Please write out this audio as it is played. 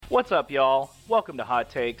What's up, y'all? Welcome to Hot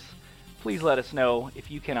Takes. Please let us know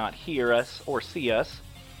if you cannot hear us or see us.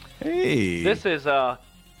 Hey. This is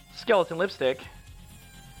Skeleton Lipstick.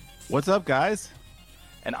 What's up, guys?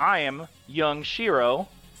 And I am Young Shiro.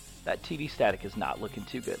 That TV static is not looking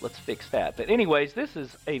too good. Let's fix that. But anyways, this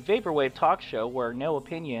is a Vaporwave talk show where no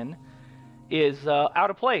opinion is out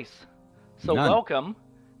of place. So None. Welcome.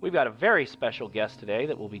 We've got a very special guest today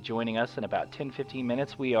that will be joining us in about 10-15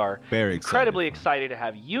 minutes. We are Very incredibly excited to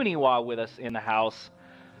have Uniwa with us in the house.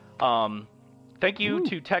 Thank you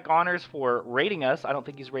to Tech Honors for rating us. I don't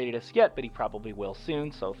think he's rated us yet, but he probably will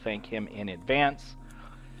soon, so thank him in advance.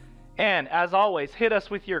 And as always, hit us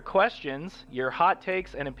with your questions, your hot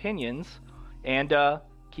takes and opinions, and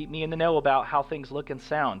keep me in the know about how things look and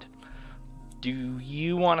sound. Do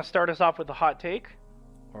you want to start us off with a hot take?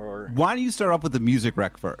 Or Why don't you start off with the music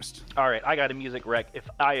rec first? all right, I got a music rec. If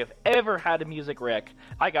I have ever had a music rec,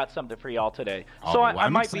 I got something for y'all today. Oh, So I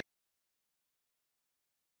I'm might be,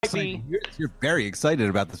 You're very excited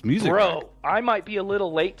about this music bro. rec. I might be a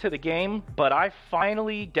little late to the game, but I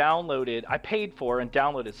finally I paid for and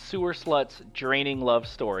downloaded Sewer Slut's Draining Love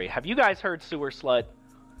Story. Have you guys heard Sewer Slut?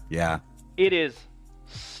 Yeah. It is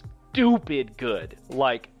stupid good,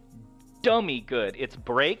 like dummy good. It's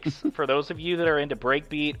breaks for those of you that are into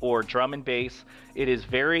breakbeat or drum and bass. It is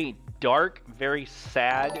very dark, very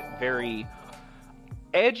sad, very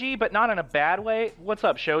edgy, but not in a bad way. What's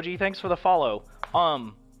up, Shoji? Thanks for the follow.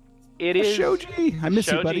 It is Shoji. I miss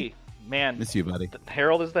you, Shoji. buddy. Man, Miss you, buddy.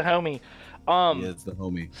 Harold is the homie. He is the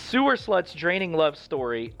homie. Sewer Slut's Draining Love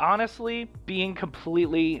Story. Honestly, being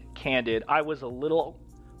completely candid, I was a little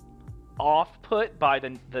off-put by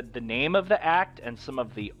the name of the act and some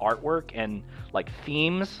of the artwork and like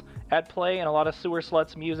themes at play in a lot of Sewer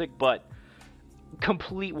Slut's music, but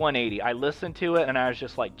complete 180. I listened to it and I was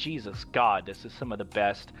just like, Jesus God, this is some of the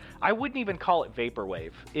best. I wouldn't even call it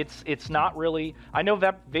vaporwave. It's not really. I know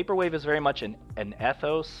that vaporwave is very much an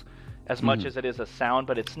ethos as much as it is a sound,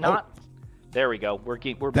 but it's not. There we go. We're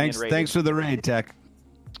being rated. Thanks for the raid, Tech.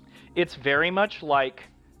 It's very much like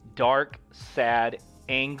dark, sad,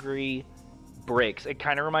 angry breaks. It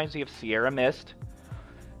kind of reminds me of Sierra Mist.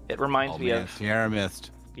 It reminds me of Sierra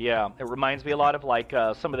Mist. Yeah, it reminds me a lot of like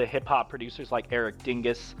some of the hip hop producers like Eric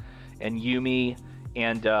Dingus and Yumi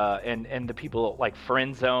and the people like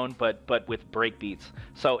Friend Zone, but with breakbeats.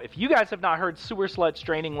 So if you guys have not heard Sewer Slut's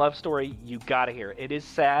Draining Love Story, you gotta hear it. It is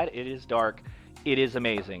sad, it is dark, it is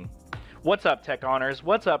amazing. What's up, Tech Honors?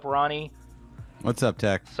 What's up, Ronnie? What's up,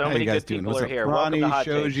 Tech? So How many you guys good doing? people What's are up? here. Welcome Ronnie, to Hot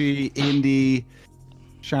Shoji, Indy,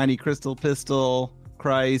 Shiny Crystal Pistol,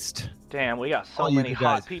 Christ. Damn, we got so All you many guys.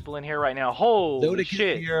 hot people in here right now. Holy Dota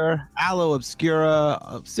shit. Here, Aloe Obscura,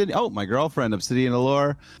 Obsidian. Oh, my girlfriend, Obsidian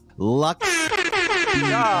Allure, Lux.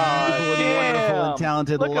 God Beautiful and wonderful damn. and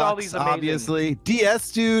talented Look at all Lux, these amazing- obviously.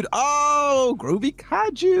 DS Dude. Oh, Groovy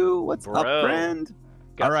Kaju. What's up, Bro. friend?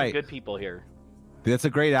 Got All some right. good people here. That's a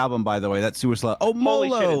great album, by the way. That's Sewer Slut. Oh, Holy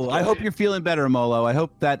shit, Molo. it's I good. hope you're feeling better, Molo. I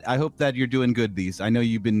hope that you're doing good. I know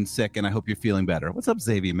you've been sick, and I hope you're feeling better. What's up,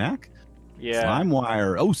 Xavier Mac? Yeah.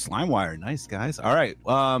 Slimewire. Oh, Slimewire. Nice, guys. All right.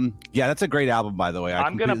 Yeah, that's a great album, by the way.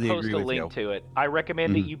 I'm going to completely post agree a with link you. to it. I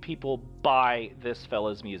recommend that you people buy this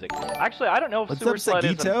fella's music. Actually, I don't know if What's Sewer up,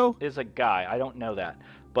 Slut Sagito? is a guy. I don't know that.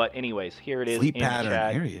 But anyways, here it is Sleep in pattern.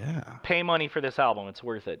 chat. Here, yeah. Pay money for this album. It's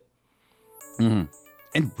worth it.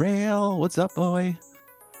 And Rail. What's up, boy?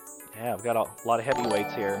 Yeah, I've got a lot of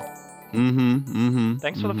heavyweights here.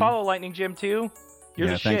 Thanks for the follow, Lightning Jim, too. You're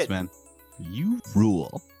Yeah, the thanks, shit. man. You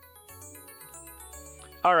rule.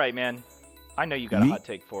 All right, man. I know you got a Me? hot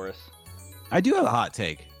take for us. I do have a hot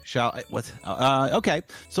take. Okay,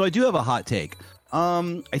 so I do have a hot take.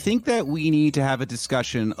 I think that we need to have a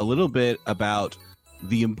discussion a little bit about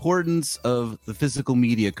the importance of the physical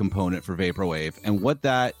media component for Vaporwave and what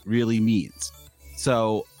that really means.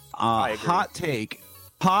 So, I agree.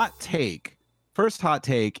 hot take. First hot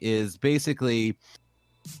take is basically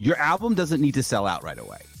your album doesn't need to sell out right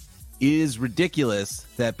away. It is ridiculous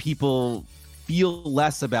that people feel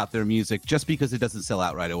less about their music just because it doesn't sell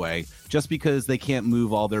out right away, just because they can't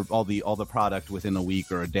move all the product within a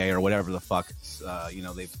week or a day or whatever the fuck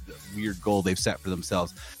they've the weird goal they've set for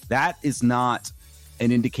themselves. That is not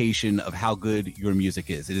an indication of how good your music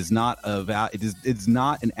is. It is not it's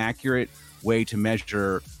not an accurate way to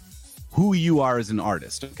measure who you are as an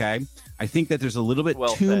artist. Okay, I think that there's a little bit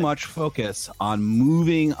Well too said. much focus on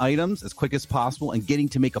moving items as quick as possible and getting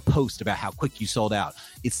to make a post about how quick you sold out.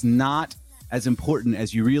 It's not as important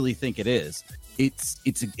as you really think it is.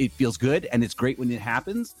 It feels good and it's great when it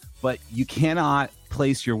happens, but you cannot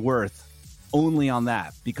place your worth only on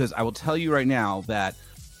that, because I will tell you right now that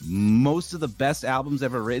most of the best albums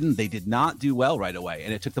ever written, they did not do well right away,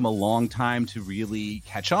 and it took them a long time to really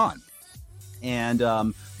catch on. And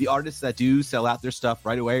the artists that do sell out their stuff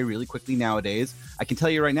right away really quickly nowadays, I can tell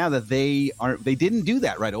you right now that they didn't do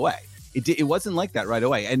that right away. It wasn't like that right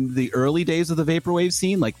away. And the early days of the vaporwave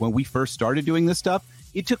scene, like when we first started doing this stuff,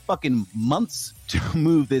 it took fucking months to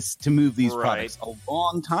move these products. A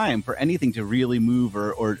long time for anything to really move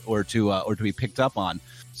or to be picked up on.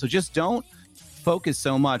 So just don't focus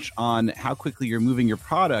so much on how quickly you're moving your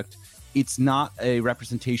product. It's not a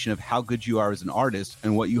representation of how good you are as an artist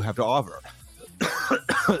and what you have to offer.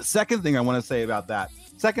 Second thing I want to say about that,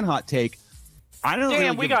 second hot take, I don't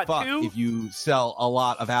really give a fuck if you sell a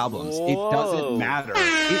lot of albums. Whoa. It doesn't matter.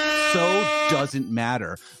 It so doesn't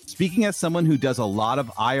matter. Speaking as someone who does a lot of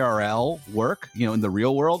IRL work, in the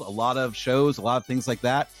real world, a lot of shows, a lot of things like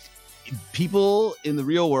that, people in the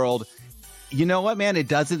real world, you know what, man?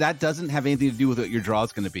 That doesn't have anything to do with what your draw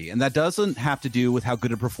is going to be. And that doesn't have to do with how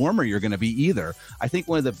good a performer you're going to be either. I think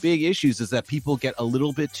one of the big issues is that people get a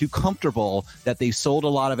little bit too comfortable that they sold a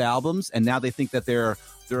lot of albums and now they think that they're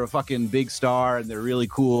a fucking big star and they're really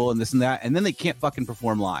cool and this and that. And then they can't fucking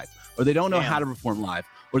perform live, or they don't know how to perform live,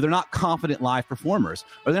 or they're not confident live performers,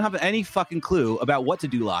 or they don't have any fucking clue about what to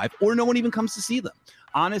do live, or no one even comes to see them.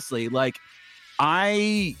 Honestly, like,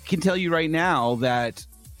 I can tell you right now that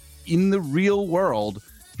in the real world,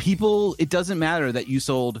 people, it doesn't matter that you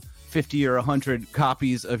sold 50 or 100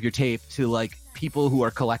 copies of your tape to like people who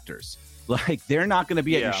are collectors. Like, they're not going to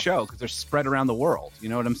be at your show because they're spread around the world. You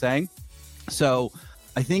know what I'm saying? So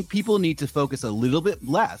I think people need to focus a little bit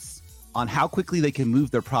less on how quickly they can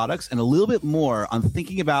move their products and a little bit more on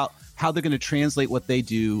thinking about how they're going to translate what they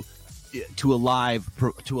do to a live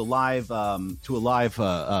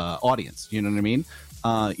audience. You know what I mean?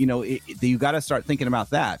 You got to start thinking about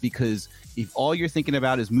that, because if all you're thinking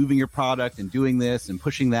about is moving your product and doing this and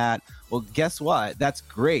pushing that, well, guess what? That's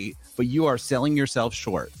great, but you are selling yourself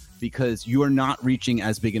short, because you are not reaching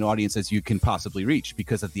as big an audience as you can possibly reach.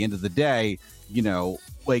 Because at the end of the day,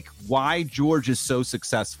 like, why George is so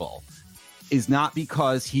successful is not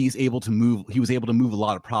because he was able to move a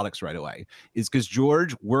lot of products right away. Is because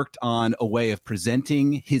George worked on a way of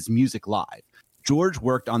presenting his music live. George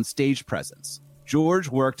worked on stage presence. George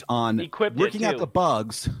worked on working out the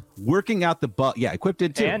bugs. Yeah, Equip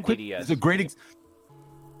did too. And Equip DDS. is a great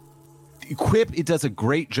Equip, it does a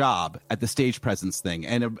great job at the stage presence thing,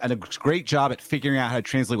 and a great job at figuring out how to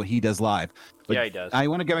translate what he does live. But yeah, he does. I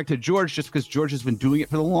want to get back to George, just because George has been doing it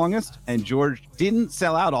for the longest, and George didn't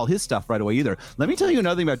sell out all his stuff right away either. Let me tell you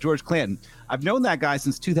another thing about George Clanton. I've known that guy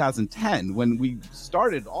since 2010, when we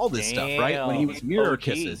started all this stuff, right? When he was Mirror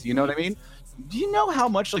Kisses, you know what I mean? Do you know how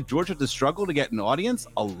much like George had to struggle to get an audience?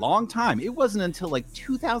 A long time. It wasn't until like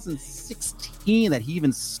 2016 that he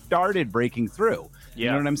even started breaking through. Yeah.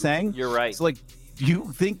 You know what I'm saying? You're right. So like, do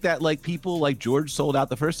you think that like people like George sold out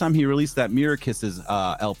the first time he released that Mirror Kisses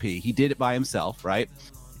LP? He did it by himself, right?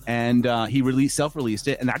 And he self-released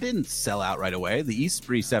it, and that didn't sell out right away. The East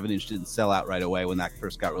Spree 7-inch didn't sell out right away when that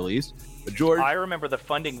first got released. But George, I remember the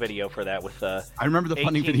funding video for that with the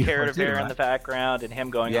 18 Karat Bear in the background and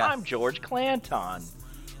him going, "I'm George Clanton."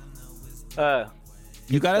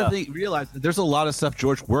 You got to realize that there's a lot of stuff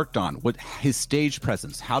George worked on, with his stage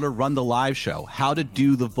presence, how to run the live show, how to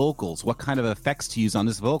do the vocals, what kind of effects to use on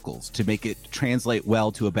his vocals to make it translate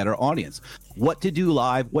well to a better audience, what to do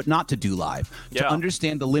live, what not to do live, to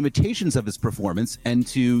understand the limitations of his performance and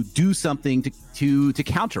to do something to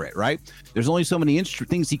counter it, right? There's only so many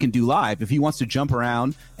things he can do live. If he wants to jump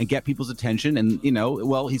around and get people's attention and, he's not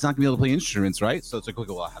going to be able to play instruments, right? So it's like,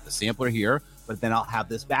 well, I'll have the sampler here, but then I'll have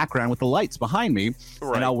this background with the lights behind me,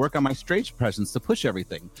 and I'll work on my stage presence to push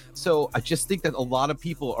everything. So I just think that a lot of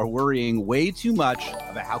people are worrying way too much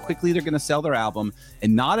about how quickly they're going to sell their album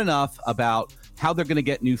and not enough about how they're going to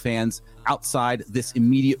get new fans outside this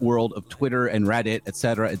immediate world of Twitter and Reddit, et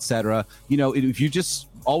cetera, et cetera. If you just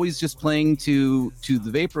always just playing to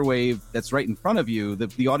the vaporwave that's right in front of you,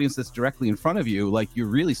 the audience that's directly in front of you, like, you're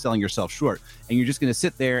really selling yourself short, and you're just going to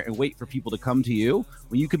sit there and wait for people to come to you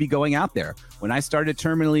when you could be going out there. When I started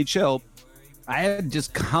Terminally Chill, I had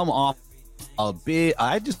just come off a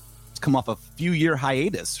few year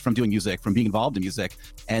hiatus from doing music, from being involved in music,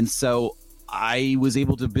 and so I was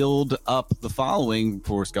able to build up the following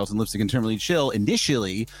for Skeleton Lipstick and Terminally Chill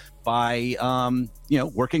initially by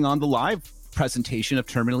working on the live presentation of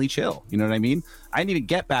Terminally Chill. You know what I mean? I didn't even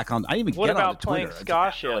get back on. I didn't even What get on about playing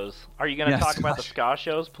ska shows? Are you going to talk about the ska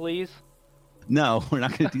shows, please? No, we're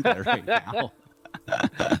not going to do that right now.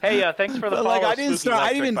 Hey, thanks for the But, follow. like, I didn't Spooky start.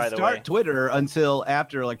 I Electric, didn't by even the way. start Twitter until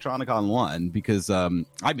after Electronicon 1 because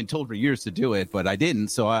I've been told for years to do it, but I didn't.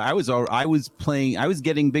 So I was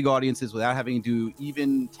getting big audiences without having to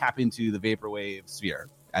even tap into the vaporwave sphere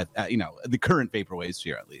at the current vaporwave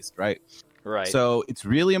sphere, at least, right? Right. So it's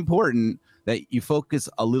really important that you focus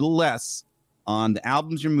a little less on the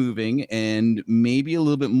albums you're moving and maybe a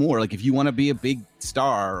little bit more. Like if you want to be a big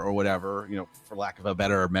star or whatever, for lack of a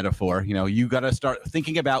better metaphor, you got to start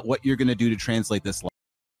thinking about what you're going to do to translate this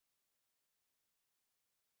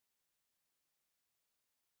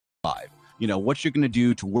live. What you're going to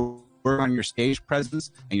do to work on your stage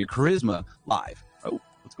presence and your charisma live. Oh,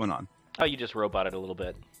 what's going on? Oh, you just roboted a little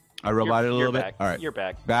bit. I roboted a little bit. Back. All right, You're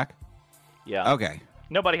back. Back? Yeah. Okay.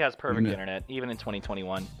 Nobody has perfect internet, even in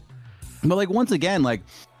 2021. But like once again, like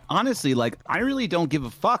honestly, like I really don't give a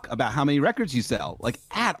fuck about how many records you sell, like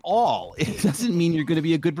at all. It doesn't mean you're going to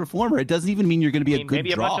be a good performer. It doesn't even mean you're going to be a good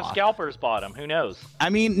maybe draw. a bunch of scalpers bought them. Who knows? I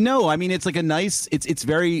mean, no. I mean, it's like a nice. It's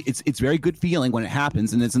very good feeling when it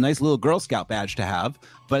happens, and it's a nice little Girl Scout badge to have.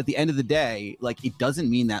 But at the end of the day, like it doesn't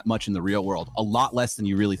mean that much in the real world. A lot less than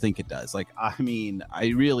you really think it does. Like I mean,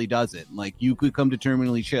 it really doesn't. Like you could come to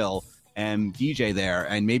Terminally Chill and DJ there,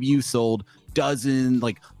 and maybe you sold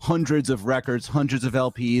hundreds of records, hundreds of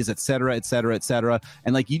LPs, et cetera,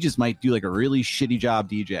 and like you just might do like a really shitty job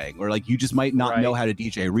DJing, or like you just might not know how to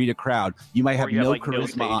DJ, read a crowd. You might have no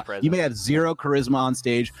charisma. You may have zero charisma on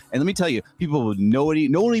stage, and let me tell you, people would no one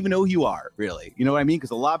even know who you are, really. You know what I mean?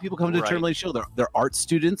 Because a lot of people come to the Terminally Show. They're art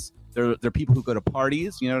students. They're people who go to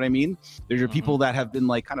parties. You know what I mean? There's your people that have been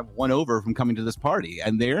like kind of won over from coming to this party,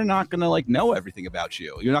 and they're not gonna like know everything about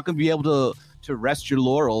you. You're not gonna be able to rest your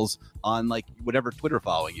laurels on like whatever Twitter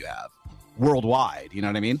following you have worldwide. You know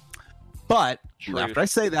what I mean? But after I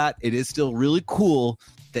say that, it is still really cool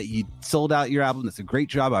that you sold out your album. That's a great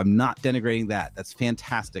job. I'm not denigrating that. That's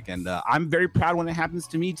fantastic, and I'm very proud when it happens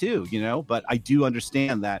to me too. But I do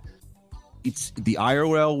understand that it's the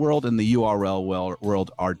IRL world and the URL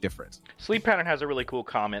world are different. Sleep Pattern has a really cool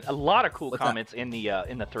comment. A lot of cool comments in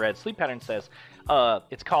the thread. Sleep Pattern says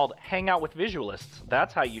it's called "Hang Out with Visualists."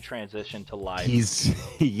 That's how you transition to live.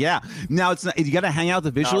 Yeah. Now it's not, you got to hang out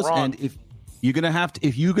with the visualists, and if you're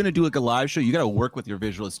gonna do like a live show, you got to work with your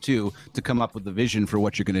visualists too to come up with the vision for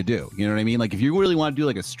what you're gonna do. You know what I mean? Like if you really want to do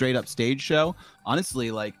like a straight up stage show, honestly,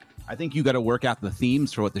 like I think you got to work out the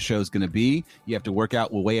themes for what the show's going to be. You have to work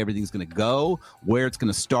out the way everything's going to go, where it's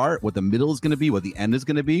going to start, what the middle is going to be, what the end is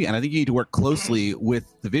going to be. And I think you need to work closely with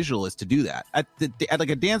the visualist to do that. At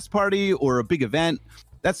like a dance party or a big event,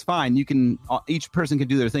 that's fine. You can each person can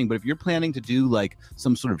do their thing. But if you're planning to do like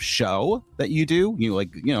some sort of show that you do, you're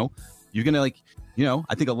going to like,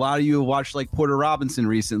 I think a lot of you have watched like Porter Robinson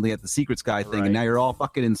recently at the Secret Sky thing, and now you're all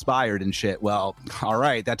fucking inspired and shit. Well, all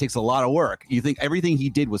right, that takes a lot of work. You think everything he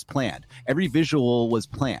did was planned. Every visual was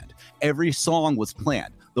planned. Every song was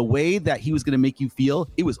planned. The way that he was going to make you feel,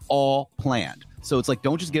 it was all planned. So it's like,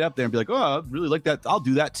 don't just get up there and be like, oh, I really like that. I'll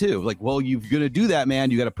do that too. Like, well, you're going to do that,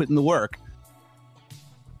 man. You got to put in the work.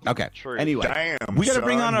 Okay. True. Anyway, we got to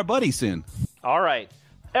bring on our buddy soon. All right.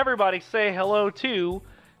 Everybody say hello to,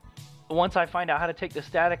 once I find out how to take the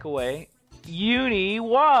static away,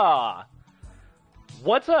 Uniwa.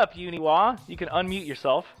 What's up, Uniwa? You can unmute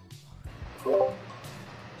yourself.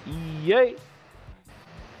 Yay.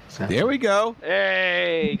 There we go.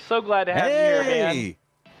 Hey, so glad to have you here,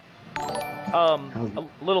 man. A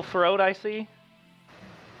little throat, I see.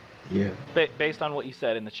 Yeah. Based on what you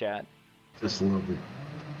said in the chat. Just a little bit.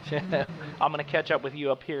 I'm gonna catch up with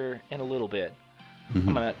you up here in a little bit. Mm-hmm.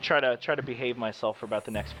 I'm gonna try to behave myself for about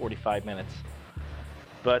the next 45 minutes.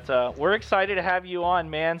 But we're excited to have you on,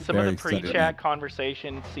 man. Some of the pre-chat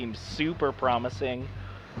conversation seems super promising.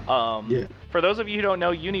 Yeah. For those of you who don't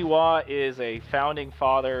know, Uniwa is a founding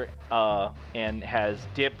father and has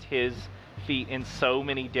dipped his feet in so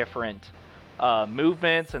many different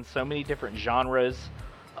movements and so many different genres.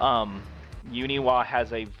 Uniwa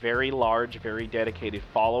has a very large, very dedicated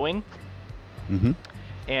following. Mm-hmm.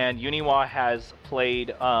 And Uniwa has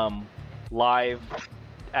played live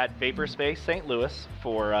at Vaporspace St. Louis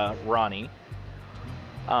for Ronnie,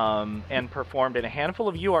 and performed in a handful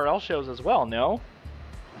of URL shows as well, no?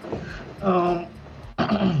 Yeah,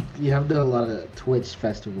 I've done a lot of Twitch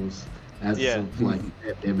festivals as of like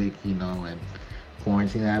pandemic, and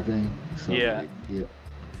quarantine happening. So, yeah.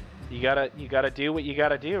 You gotta do what you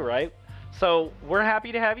gotta do, right? So we're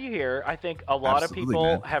happy to have you here. I think a lot of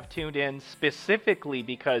people have tuned in specifically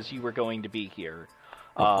because you were going to be here.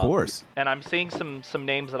 Of course. And I'm seeing some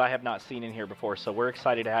names that I have not seen in here before, so we're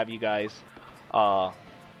excited to have you guys.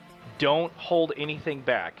 Don't hold anything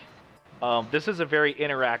back. This is a very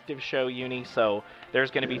interactive show, Uni, so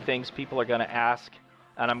there's going to be things people are going to ask,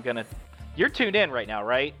 and I'm going to... You're tuned in right now,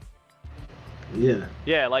 right? Yeah.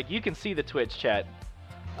 Yeah, like, you can see the Twitch chat.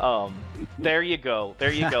 There you go.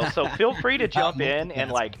 There you go. So feel free to jump in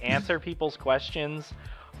and, like, answer people's questions.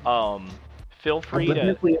 Feel free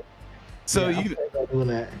to... So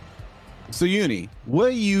So Uni,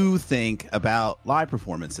 what do you think about live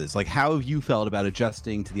performances? Like, how have you felt about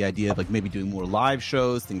adjusting to the idea of like maybe doing more live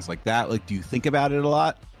shows, things like that? Like, do you think about it a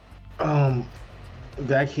lot?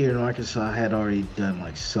 Back here in Arkansas, I had already done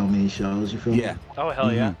like so many shows. You feel me? Yeah. Oh,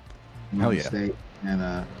 hell yeah. Hell yeah. State. And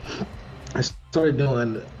I started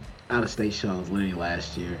doing out of state shows literally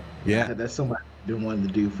last year. Yeah. That's something I've been wanting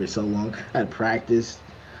to do for so long. I had practiced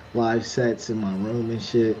live sets in my room and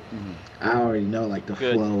shit. I already know like the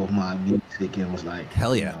flow of my music and was like,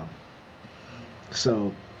 hell yeah. You know.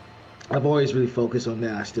 So I've always really focused on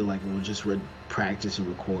that. I still like will just practice and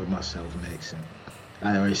record myself mix, and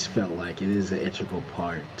I always felt like it is an integral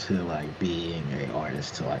part to like being an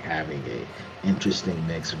artist, to like having a interesting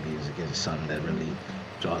mix of music is something that really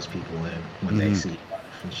draws people in when they see art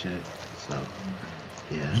and shit. So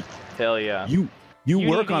yeah. Hell yeah. You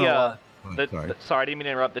work on a lot. Sorry, I didn't mean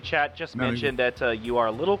to interrupt. The chat just mentioned that you are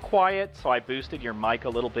a little quiet, so I boosted your mic a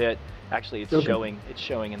little bit. Actually, it's showing. It's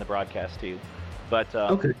showing in the broadcast too. But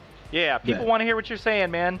yeah, people want to hear what you're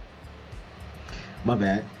saying, man. My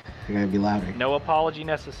bad. I gotta be louder. No apology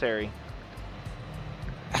necessary.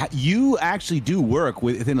 You actually do work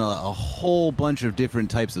within a whole bunch of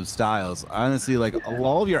different types of styles. Honestly, like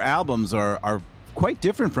all of your albums are quite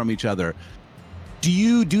different from each other. Do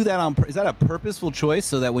you do that is that a purposeful choice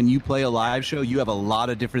so that when you play a live show, you have a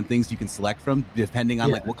lot of different things you can select from depending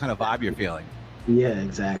on like what kind of vibe you're feeling? Yeah,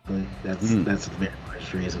 exactly. That's very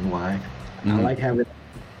much the reason why. I like having,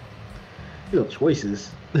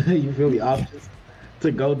 choices. You feel me? Options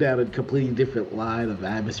to go down a completely different line of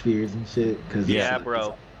atmospheres and shit. Cause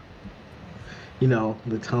bro.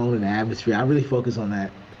 The tone and the atmosphere. I really focus on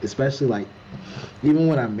that, especially like. Even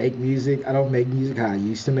when I make music, I don't make music how I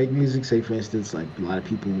used to make music. Say, for instance, like a lot of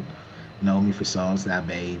people know me for songs that I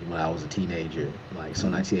made when I was a teenager, like So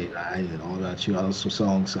 1989 and All About You. All those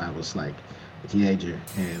songs I was like a teenager.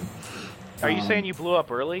 And are you saying you blew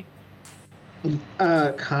up early?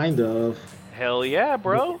 Kind of. Hell yeah,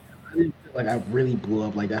 bro. I didn't feel like I really blew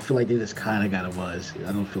up. Like I feel like they just kind of got a buzz.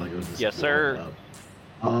 I don't feel like it was just yes, sir.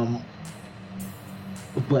 Up.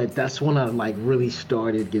 But that's when I like really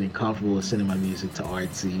started getting comfortable with sending my music to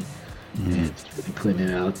Artsy and just really putting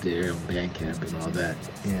it out there on Bandcamp and all that.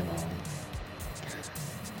 And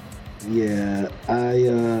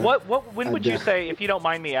when would you say, if you don't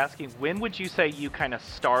mind me asking, when would you say you kind of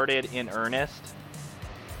started in earnest?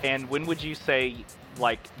 And when would you say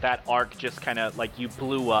like that arc just kind of like you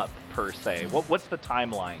blew up per se? What's the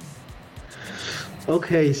timeline?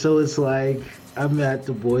 Okay, so it's like I'm at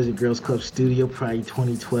the Boys and Girls Club studio probably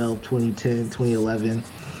 2012, 2010, 2011.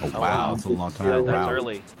 Oh, wow. That's a long time. That's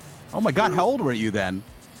early. Oh, my God. How old were you then?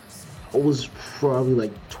 I was probably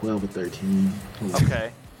like 12 or 13.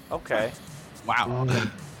 Okay. Wow.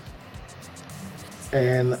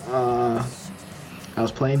 And I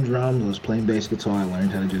was playing drums. I was playing bass guitar. I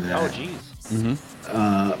learned how to do that. Oh,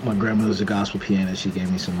 jeez. My grandmother was a gospel pianist. She gave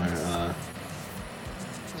me some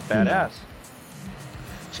badass.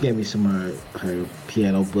 She gave me some of her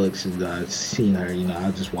piano books, and I've seen her,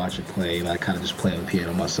 I just watch her play, and I kind of just play on the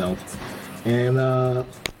piano myself. And I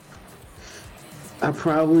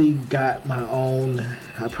probably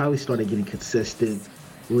started getting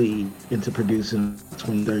consistently into producing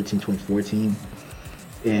 2013, 2014.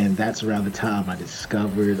 And that's around the time I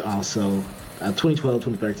discovered also, 2012,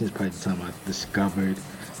 2013 is probably the time I discovered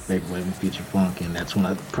Vaporwave and Future Funk, and that's when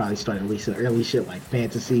I probably started releasing early shit like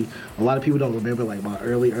Fantasy. A lot of people don't remember like my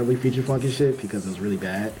early Future Funk and shit because it was really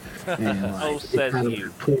bad. And like it kind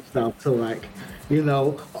of pushed off to like,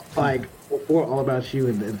 like before All About You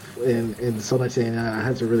and So 1989, I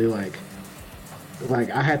had to really like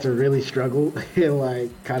I had to really struggle and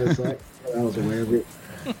like kind of suck. I was aware of it,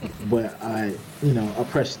 but I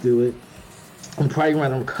pressed through it. I'm probably right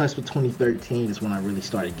on the cusp of 2013 is when I really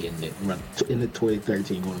started getting it. In the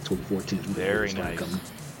 2013, going to 2014. Very nice.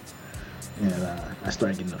 And I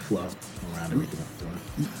started getting the flow around everything I'm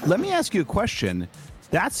doing. Let me ask you a question.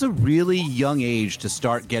 That's a really young age to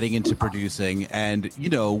start getting into producing. And,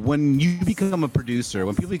 when you become a producer,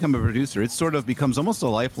 when people become a producer, it sort of becomes almost a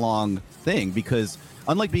lifelong thing because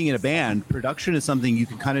unlike being in a band, production is something you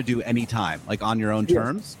can kind of do anytime, like on your own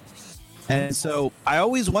terms. And so I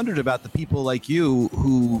always wondered about the people like you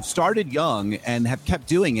who started young and have kept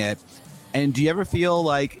doing it. And do you ever feel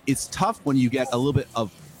like it's tough when you get a little bit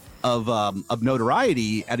of of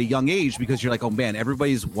notoriety at a young age because you're like, oh man,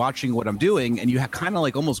 everybody's watching what I'm doing, and you kind of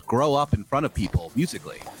like almost grow up in front of people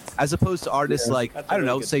musically, as opposed to artists like I don't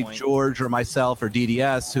know, say point. George or myself or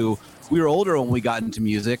DDS, who we were older when we got into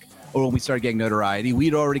music or when we started getting notoriety.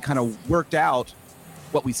 We'd already kind of worked out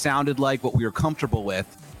what we sounded like, what we were comfortable with,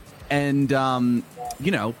 and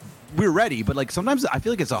you know, we're ready. But like sometimes I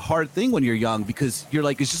feel like it's a hard thing when you're young because you're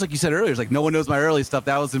like, it's just like you said earlier, it's like no one knows my early stuff,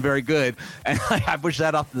 that wasn't very good, and like, I push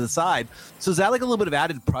that off to the side. So is that like a little bit of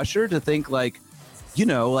added pressure to think like, you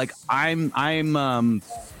know, like I'm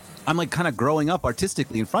like kind of growing up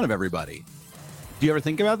artistically in front of everybody? Do you ever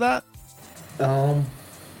think about that?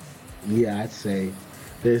 Yeah, I'd say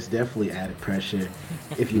there's definitely added pressure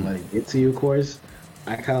if you let it get to you, of course.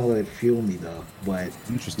 I kind of let it fuel me though, but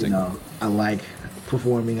interesting. You know, I like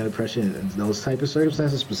performing under pressure in those type of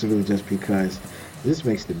circumstances specifically just because this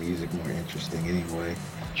makes the music more interesting anyway.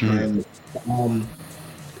 True. And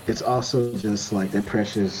it's also just like that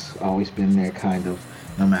pressure's always been there, kind of,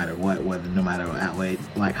 no matter what, no matter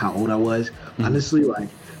like how old I was. Honestly, like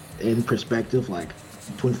in perspective, like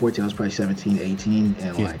 2014, I was probably 17, 18,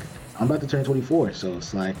 and like I'm about to turn 24, so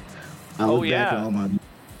it's like I look back at all my.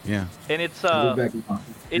 Yeah, and it's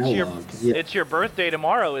your birthday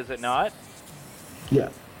tomorrow, is it not? Yeah.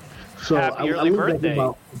 So happy early birthday!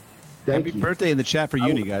 Happy birthday in the chat for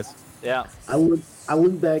Uni, guys. Yeah. I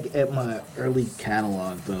look back at my early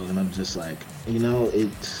catalog though, and I'm just like, you know,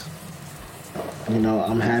 it's, you know,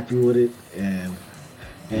 I'm happy with it, and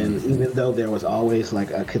even though there was always like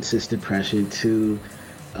a consistent pressure to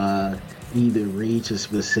either reach a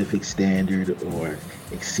specific standard or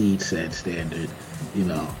exceed said standard, you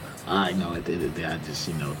know, I know at the end of the day I just,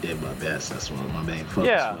 you know, did my best. That's what my main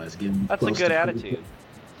focus was. That's a good attitude.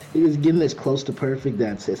 It was getting as close to perfect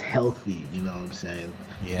that's as healthy, you know what I'm saying?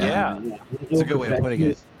 Yeah. It's a good way of putting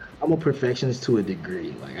it. I'm a perfectionist to a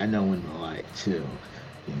degree. Like I know when to like chill,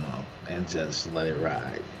 you know, and just let it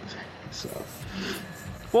ride. So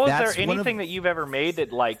well, is there anything that you've ever made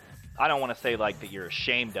that, like, I don't want to say like that you're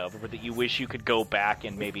ashamed of, but that you wish you could go back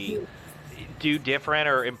and maybe do different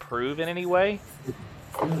or improve in any way?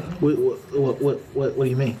 What do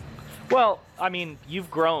you mean? Well, I mean, you've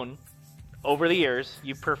grown over the years.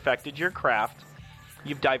 You've perfected your craft.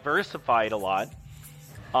 You've diversified a lot.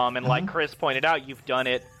 And like Chris pointed out, you've done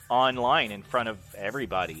it online in front of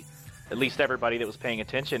everybody, at least everybody that was paying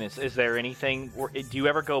attention. Is there anything? Do you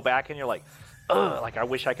ever go back and you're like, ugh, like I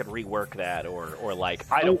wish I could rework that, or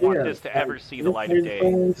like I don't want this to ever see the light of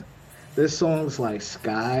day? There's songs like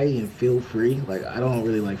Sky and Feel Free. Like I don't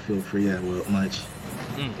really like Feel Free that much.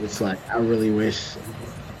 It's like I really wish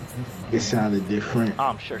it sounded different.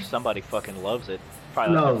 I'm sure somebody fucking loves it.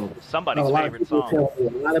 Probably somebody's favorite song. A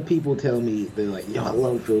lot of people tell me they're like, "Yo, I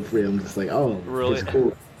love Feel Free." I'm just like, "Oh, really? It's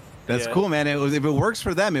cool." That's cool, man. If it works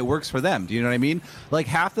for them, it works for them. Do you know what I mean? Like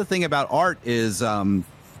half the thing about art is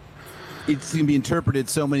it can be interpreted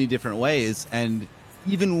so many different ways, and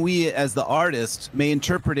even we as the artist may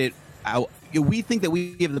interpret it out. We think that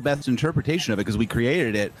we have the best interpretation of it because we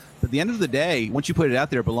created it, but at the end of the day, once you put it out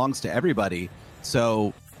there, it belongs to everybody.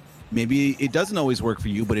 So maybe it doesn't always work for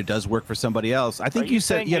you, but it does work for somebody else. I think you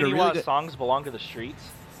said you had a really good... songs belong to the streets.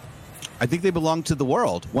 I think they belong to the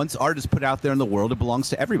world. Once art is put out there in the world, it belongs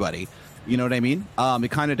to everybody. You know what I mean?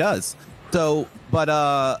 It kind of does. So, but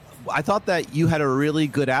I thought that you had a really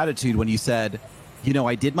good attitude when you said, you know,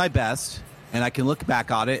 I did my best, and I can look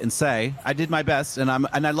back on it and say I did my best. And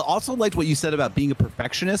I also liked what you said about being a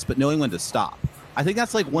perfectionist, but knowing when to stop. I think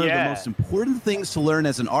that's like one of the most important things to learn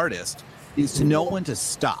as an artist is to know when to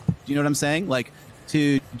stop. Do you know what I'm saying? Like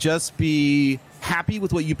to just be happy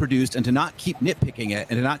with what you produced and to not keep nitpicking it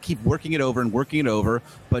and to not keep working it over,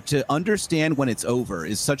 but to understand when it's over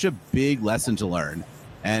is such a big lesson to learn.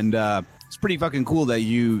 And it's pretty fucking cool that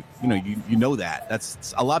you know that.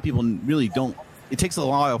 That's a lot of people really don't. It takes a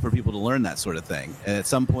while for people to learn that sort of thing. And at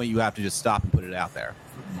some point you have to just stop and put it out there.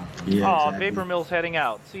 Yeah, exactly. Vapor Mill's heading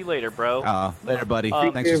out. See you later, bro. Later, buddy.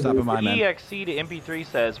 Thanks for stopping by, man. EXC to MP3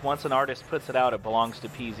 says, once an artist puts it out, it belongs to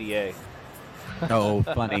PZA. Oh,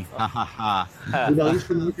 funny. Ha ha ha. You know, he's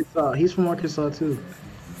from Arkansas. He's from Arkansas, too.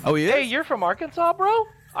 Oh, he is? Hey, you're from Arkansas, bro?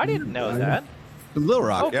 I didn't know that. From Little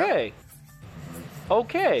Rock,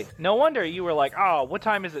 Okay. No wonder you were like, oh, what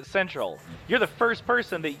time is it Central? You're the first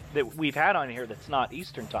person that we've had on here that's not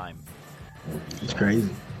Eastern time. It's crazy.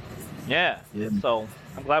 Yeah. So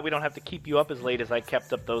I'm glad we don't have to keep you up as late as I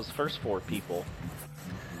kept up those first 4 people.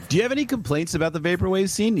 Do you have any complaints about the vaporwave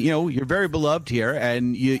scene? You know, you're very beloved here,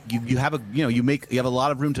 and you have you have a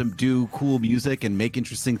lot of room to do cool music and make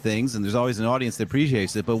interesting things, and there's always an audience that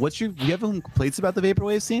appreciates it. But do you have any complaints about the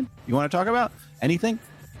vaporwave scene? You want to talk about anything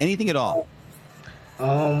at all?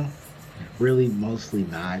 Really, mostly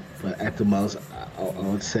not. But at the most, I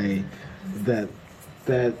would say that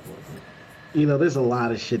that there's a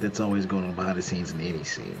lot of shit that's always going on behind the scenes in any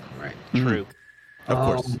scene, right? True. Of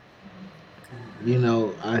course.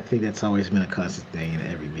 I think that's always been a constant thing in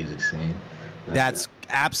every music scene. That's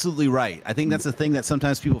absolutely right. I think that's the thing that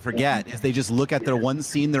sometimes people forget is they just look at their one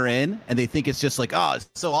scene they're in and they think it's just like, oh, it's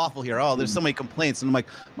so awful here. Oh, there's so many complaints. And I'm like,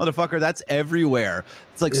 motherfucker, that's everywhere.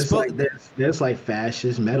 It's like, there's like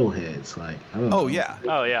fascist metalheads. Like, I don't know. Oh, yeah.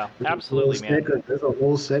 Oh yeah, absolutely, man. There's a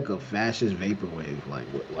whole set of fascist vaporwave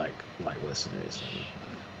like listeners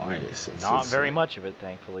and artists. Not very much of it,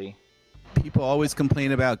 thankfully. People always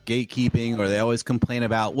complain about gatekeeping, or they always complain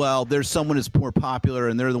about, well, there's someone who's more popular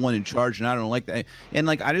and they're the one in charge and I don't like that. And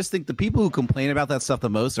like, I just think the people who complain about that stuff the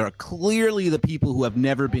most are clearly the people who have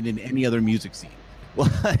never been in any other music scene.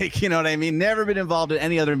 Like, you know what I mean? Never been involved in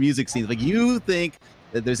any other music scene. Like, you think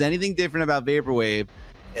that there's anything different about vaporwave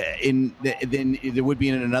than there would be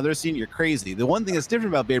in another scene? You're crazy. The one thing that's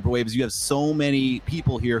different about vaporwave is you have so many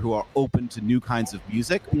people here who are open to new kinds of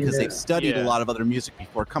music because they've studied a lot of other music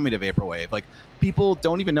before coming to vaporwave. Like, people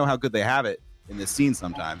don't even know how good they have it in this scene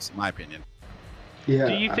sometimes, in my opinion. Yeah.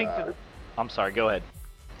 Do you think that? I'm sorry. Go ahead.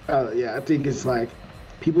 Yeah, I think it's like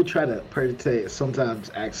people try to sometimes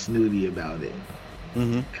act snooty about it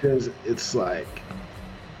because it's like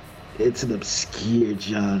it's an obscure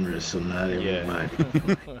genre, so not everybody.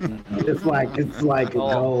 It's like a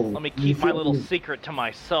goal. Let me keep my little secret to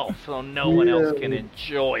myself, so no one else can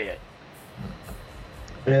enjoy it.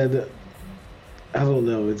 And I don't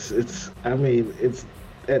know. It's. I mean, it's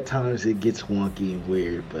at times it gets wonky and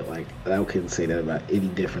weird, but like I couldn't say that about any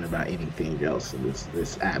different about anything else in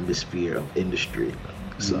this atmosphere of industry.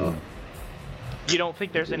 So. You don't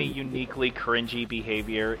think there's any uniquely cringy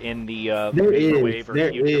behavior in the there vaporwave is. or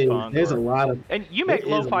There future is. funk? There's a lot of. And you make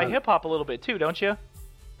lo-fi hip hop a little bit too, don't you?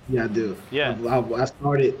 Yeah, I do. Yeah. I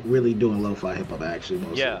started really doing lo-fi hip hop actually.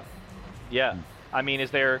 Mostly. Yeah. Yeah. I mean, is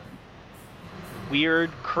there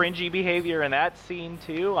weird, cringy behavior in that scene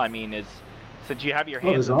too? I mean, since you have your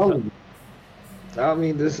hands. There's all of them. I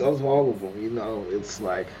mean, there's all of them. It's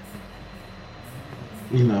like,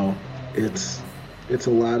 it's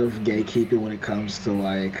a lot of gatekeeping when it comes to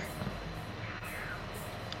like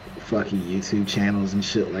fucking YouTube channels and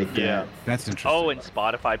shit like that. Yeah, that's interesting. Oh, and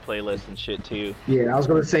Spotify playlists and shit too. Yeah, I was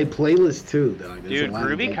gonna say playlists too, dog. Dude,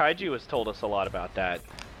 Groovy Kaiju has told us a lot about that.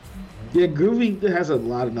 Yeah, Groovy has a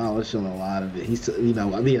lot of knowledge on a lot of it. He's,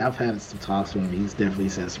 I've had some talks with him. He's definitely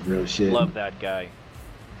said some real shit. Love that guy.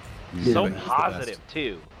 Yeah, So positive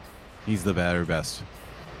too. He's the better best.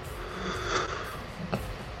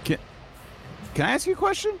 Can I ask you a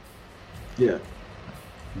question? Yeah.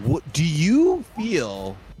 What do you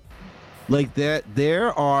feel like that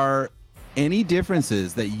there are any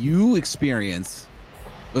differences that you experience?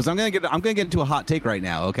 Because I'm gonna get into a hot take right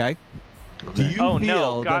now, okay? Do you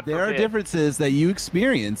feel that there are differences that you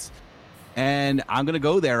experience? And I'm gonna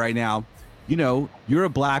go there right now. You're a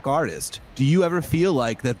black artist. Do you ever feel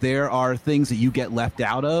like that there are things that you get left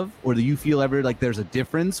out of, or do you feel ever like there's a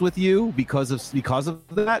difference with you because of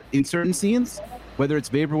that in certain scenes, whether it's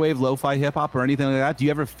vaporwave, lo-fi, hip hop, or anything like that? Do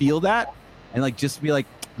you ever feel that and like just be like,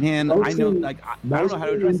 man, I know, like I don't know how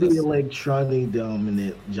to address this. Mostly electronic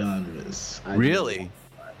dominant genres. Really?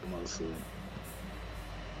 Mostly.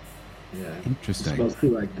 Yeah. Interesting. It's mostly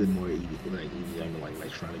like the more like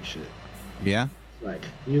electronic shit. Yeah. Like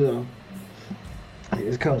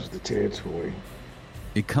it comes with the territory.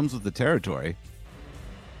 It comes with the territory.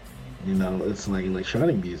 It's like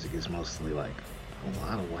electronic music is mostly like a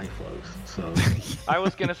lot of white folks. So I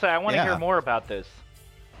was gonna say I want to hear more about this.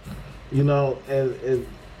 And the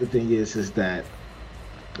thing is that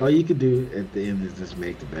all you can do at the end is just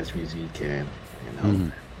make the best music you can,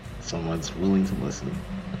 someone's willing to listen,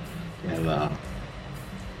 and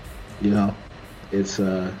it's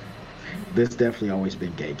there's definitely always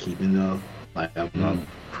been gatekeeping though. Like I'm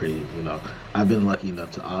pretty, I've been lucky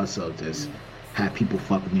enough to also just have people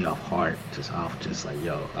fuck with me off heart, just like,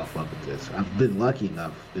 yo, I'll fuck with this. I've been lucky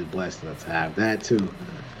enough, been blessed enough to have that too.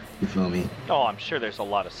 You feel me? Oh, I'm sure there's a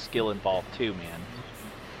lot of skill involved too, man.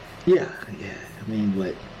 Yeah. I mean,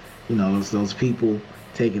 but those people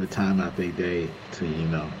taking the time out their day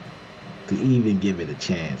to to even give it a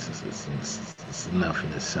chance. It's enough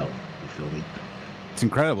in itself. You feel me? It's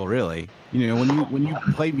incredible, really. When you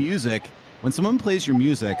play music, when someone plays your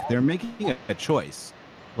music, they're making a choice.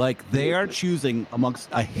 Like, they are choosing amongst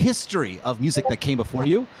a history of music that came before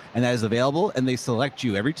you and that is available, and they select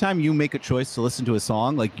you. Every time you make a choice to listen to a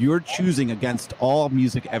song, like, you're choosing against all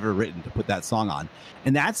music ever written to put that song on.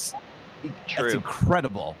 And that's True. That's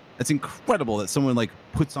incredible. That's incredible that someone like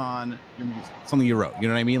puts on something you wrote. You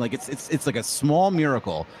know what I mean? Like it's like a small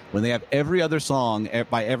miracle when they have every other song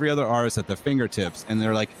by every other artist at their fingertips, and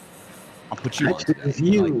they're like, "I'll put you on."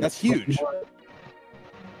 Today. Like, that's huge.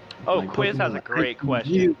 Oh, like, Quiz has a great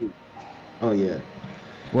question. Oh yeah.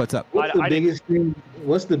 What's up? What's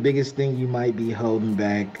the biggest thing you might be holding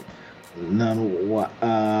back?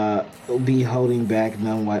 Be holding back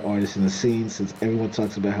non-white artists in the scene, since everyone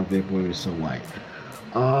talks about how Vaporwave is so white.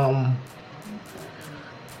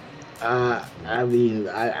 I mean,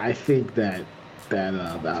 I think that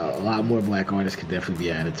a lot more black artists could definitely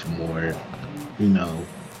be added to more,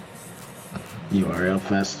 URL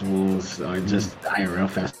festivals or just IRL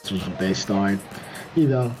festivals when they start.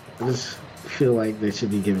 I just feel like they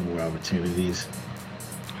should be given more opportunities.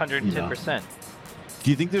 110%. Do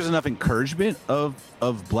you think there's enough encouragement of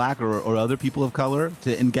black or other people of color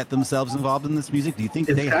to get themselves involved in this music? Do you think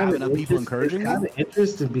they have enough people encouraging them? It's kind of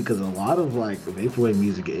interesting because a lot of like vaporwave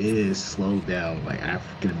music is slowed down, like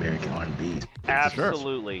African American R&B.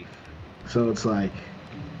 Absolutely. So it's like,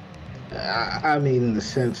 I mean, in the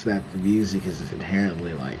sense that the music is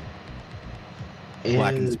inherently like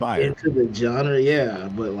black inspired into the genre, yeah,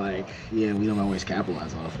 but like, yeah, we don't always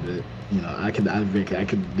capitalize off of it. I could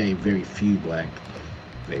name very few black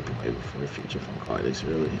vaporwave before future funk artists,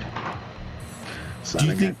 really. So do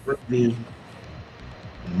you think the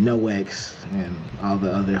No X and all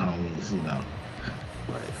the other homies,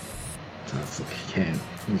 but that's like can't,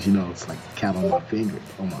 it's like a count on my finger,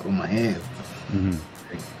 on my hand. Mm-hmm.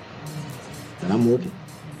 And I'm looking.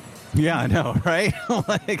 Yeah, I know, right?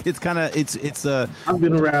 Like it's I've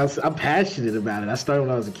been around. I'm passionate about it. I started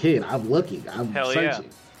when I was a kid. I'm looking. I'm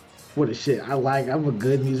searching for the shit I like. I'm a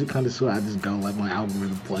good music connoisseur. I just go let my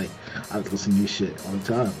algorithm play. I listen to new shit all the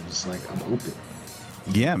time. I'm just like, I'm open.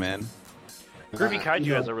 Yeah, man. Groovy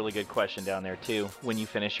Kaiju has a really good question down there too. When you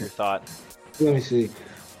finish your thought, let me see.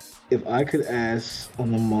 If I could ask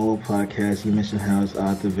on the Molo podcast, you mentioned how it's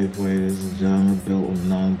odd that vaporwave is a genre built on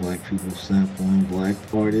non-black people sampling black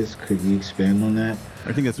artists. Could you expand on that?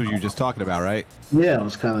 I think that's what you were just talking about, right? Yeah, I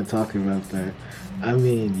was kind of talking about that. I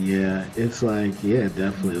mean, yeah, it's like, yeah,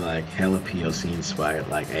 definitely like hella POC inspired,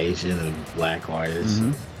 like Asian and black artists,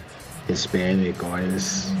 Hispanic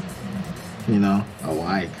artists,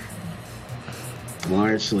 alike.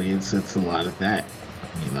 Largely, it's a lot of that,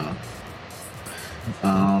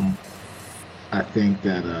 I think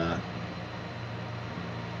that,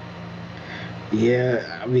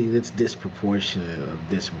 yeah, I mean, it's disproportionate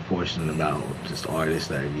amount of just artists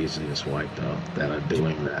that are usually just white, though, that are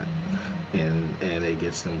doing that. And it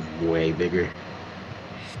gets them way bigger.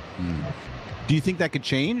 Do you think that could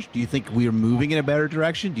change? Do you think we are moving in a better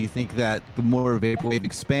direction? Do you think that the more vaporwave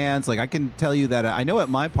expands? Like, I can tell you that I know at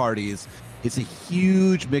my parties, it's a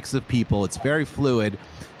huge mix of people. It's very fluid.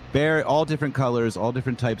 All different colors, all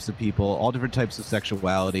different types of people, all different types of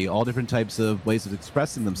sexuality, all different types of ways of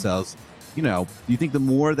expressing themselves. Do you think the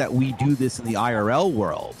more that we do this in the IRL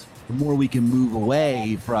world, the more we can move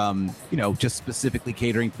away from, just specifically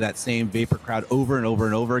catering to that same vapor crowd over and over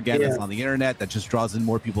and over again that's on the internet that just draws in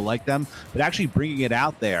more people like them, but actually bringing it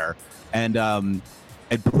out there and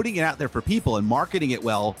putting it out there for people and marketing it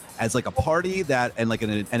well as like a party that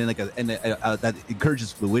that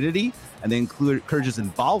encourages fluidity and then encourages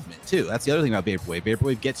involvement too. That's the other thing about vaporwave.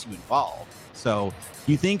 Vaporwave gets you involved. So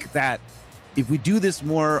you think that if we do this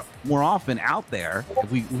more often out there,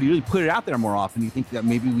 if we really put it out there more often, you think that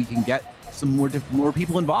maybe we can get some more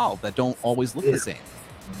people involved that don't always look the same?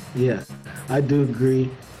 Yeah, I do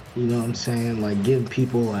agree. You know what I'm saying? Like getting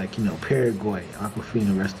people like, Paraguay,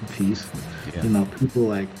 Aquafina, rest in peace. Yeah. People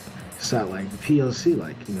like South, like the POC,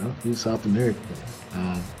 like, South America.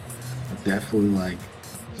 Definitely like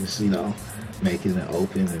just, making it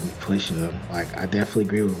open and pushing them. Like I definitely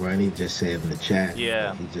agree with Ronnie just said in the chat.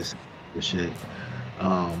 Yeah. He just the shit.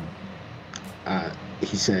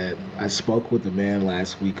 He said, I spoke with a man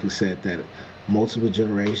last week who said that multiple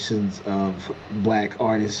generations of black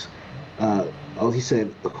artists he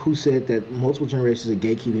said, who said that multiple generations of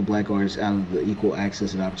gatekeeping black artists out of the equal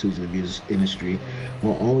access and opportunities in the music industry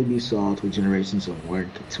will only be solved with generations of work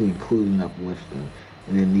to include and uplift them.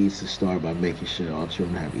 And it needs to start by making sure all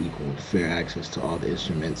children have equal and fair access to all the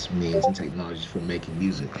instruments, means, and technologies for making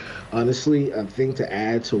music. Honestly, a thing to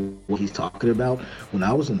add to what he's talking about, when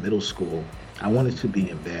I was in middle school, I wanted to be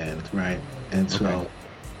in band, right? And so,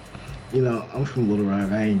 I'm from Little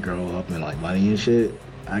Rock. I ain't grow up in like money and shit.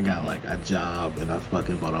 I got like a job and I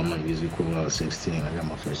fucking bought all my music equipment when I was 16. I got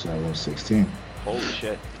my first job when I was 16. Holy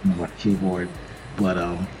shit. My keyboard. But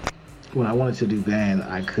when I wanted to do band,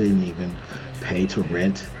 I couldn't even pay to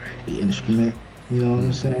rent the instrument. You know what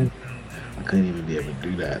I'm saying? I couldn't even be able to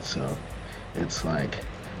do that. So it's like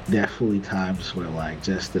definitely times where like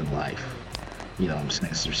just in life, you know what I'm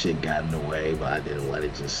saying, some shit got in the way, but I didn't let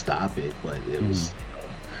it just stop it. But it was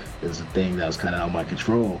it was a thing that was kind of out of my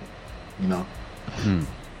control, you know,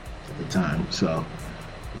 at the time. So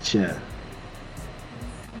yeah.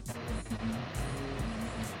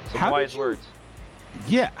 Some wise words.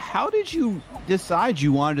 Yeah, how did you decide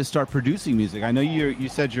you wanted to start producing music? I know you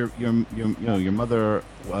said your mother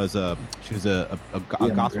was a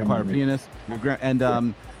gospel choir pianist,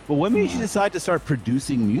 but what made you decide to start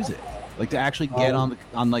producing music, like to actually get on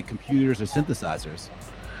like computers or synthesizers?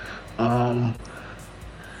 I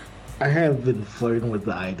have been flirting with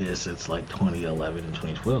the idea since like 2011 and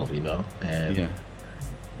 2012, you know, and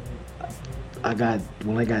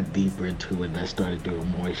when I got deeper into it and I started doing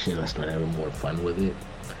more shit, I started having more fun with it.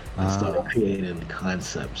 I started creating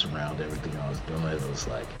concepts around everything I was doing. It was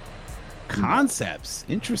like concepts,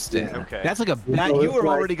 interesting. Yeah. Okay. That's like you were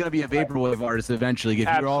already going to be a vaporwave artist eventually if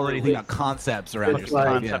you were already thinking about concepts around your stuff.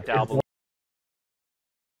 Concept album.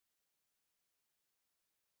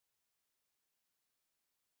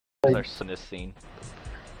 There's this scene.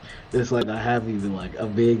 It's like I have even like a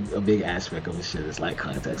big aspect of the shit is like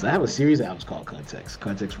context. I have a series of albums called Context.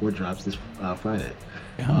 Context 4 drops this Friday.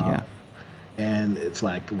 Yeah. And it's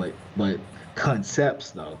like but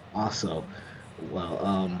concepts though also.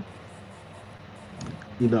 Well,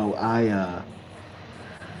 you know,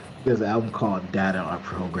 there's an album called Data Our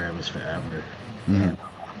Program Is Forever. And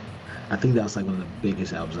I think that was like one of the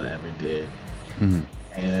biggest albums I ever did.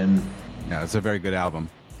 And yeah, it's a very good album.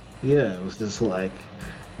 Yeah, it was just like,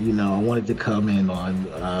 you know, I wanted to come in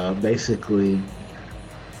on basically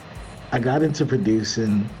I got into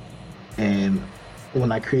producing, and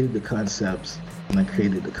when I created the concepts, when I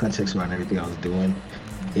created the context around everything I was doing,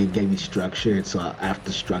 it gave me structure. And so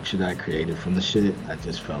after structure that I created from the shit, I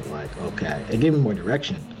just felt like, okay, it gave me more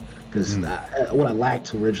direction. Because what I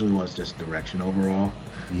lacked originally was just direction overall.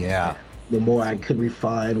 Yeah. The more I could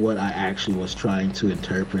refine what I actually was trying to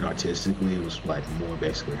interpret artistically, it was like more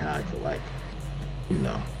basically how I could like, you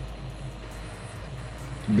know,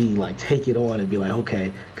 be like, take it on and be like,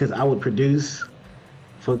 okay, because I would produce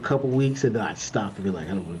for a couple weeks and then I'd stop and be like,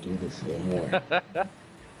 I don't want to do this anymore.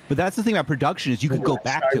 But that's the thing about production is you can go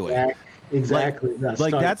back to it. Exactly.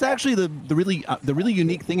 Like that's actually the really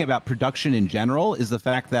unique thing about production in general is the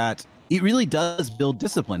fact that it really does build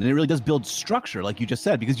discipline and it really does build structure, like you just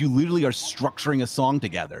said, because you literally are structuring a song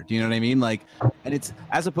together. Do you know what I mean? Like, and it's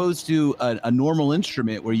as opposed to a normal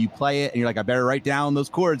instrument where you play it and you're like, I better write down those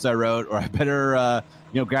chords I wrote, or I better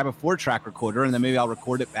grab a 4-track recorder and then maybe I'll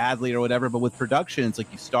record it badly or whatever. But with production, it's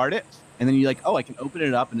like you start it and then you're like, oh, I can open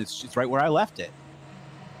it up and it's just right where I left it.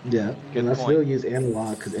 Yeah, and I still use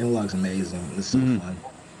analog because analog's amazing. It's so fun.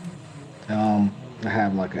 I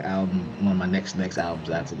have like an album, one of my next albums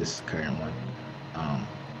after this current one.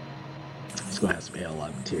 It's gonna have some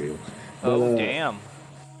analog material. Oh damn!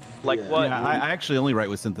 Like what? Yeah, I actually only write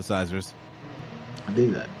with synthesizers. I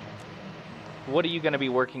do that. What are you gonna be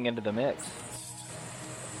working into the mix?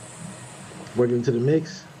 Working into the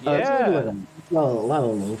mix? Yeah. It's gonna be like a lot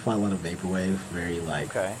of lo-fi, a lot of vaporwave, very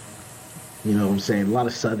like. Okay. You know what I'm saying? A lot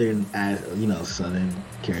of southern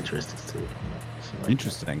characteristics too. You know? So, like,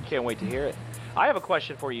 interesting. Can't wait to hear it. I have a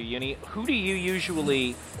question for you, Uni. Who do you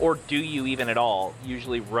usually, or do you even at all,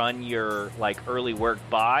 usually run your like early work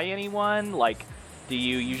by anyone? Like, do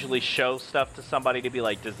you usually show stuff to somebody to be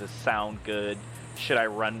like, does this sound good? Should I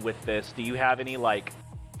run with this? Do you have any like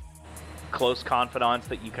close confidants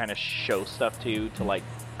that you kind of show stuff to like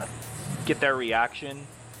get their reaction?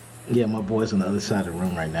 Yeah, my boy's on the other side of the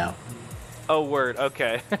room right now. Oh, word.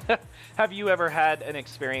 Okay. Have you ever had an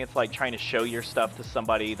experience like trying to show your stuff to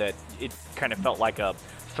somebody that it kind of felt like a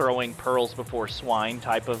throwing pearls before swine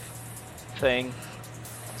type of thing?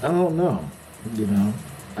 I don't know. You know,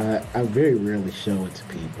 I very rarely show it to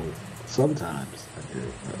people. Sometimes I do,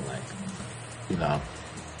 but like, you know,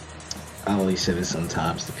 I only send it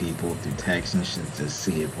sometimes to people through text and shit to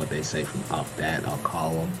see if what they say from off that. I'll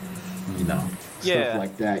call them, you know. Stuff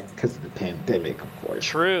like that because of the pandemic, of course.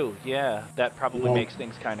 True, yeah. That probably makes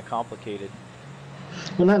things kind of complicated.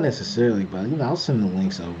 Well, not necessarily, but, you know, I'll send the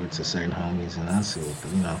links over to certain homies and I'll see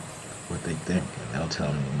what they think. And they'll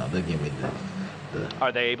tell me, you know, they'll give me the...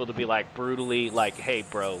 Are they able to be, like, brutally, like, hey,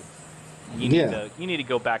 bro, you need to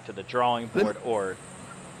go back to the drawing board, or...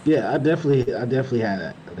 Yeah, I definitely had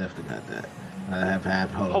that. I definitely got that. I have had...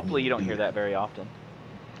 Hopefully you don't hear that very often.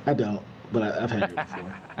 I don't. But I've had it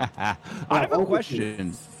before. I have a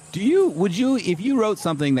question. Would you, if you wrote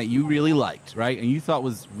something that you really liked, right, and you thought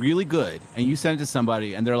was really good, and you sent it to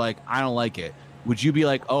somebody, and they're like, I don't like it, would you be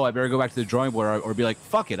like, oh, I better go back to the drawing board, or be like,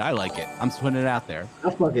 fuck it, I like it, I'm just putting it out there? I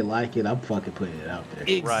fucking like it. I'm fucking putting it out there.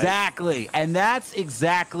 Exactly. Right. And that's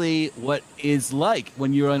exactly what is like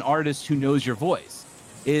when you're an artist who knows your voice,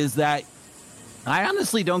 is that I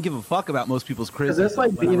honestly don't give a fuck about most people's criticism. That's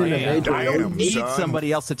like being in a major. I don't need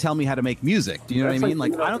somebody else to tell me how to make music. Do you know what I mean?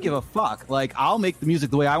 Like, I don't give a fuck. Like, I'll make the music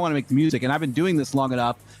the way I want to make the music. And I've been doing this long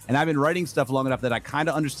enough, and I've been writing stuff long enough that I kind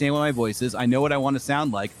of understand what my voice is. I know what I want to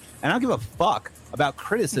sound like. And I don't give a fuck about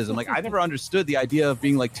criticism. Like, I never understood the idea of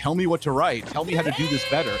being like, tell me what to write. Tell me how to do this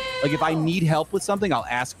better. Like, if I need help with something, I'll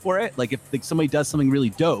ask for it. Like, if somebody does something really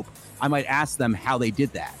dope, I might ask them how they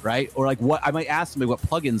did that, right? Or like I might ask them what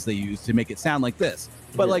plugins they use to make it sound like this.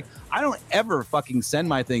 But like, I don't ever fucking send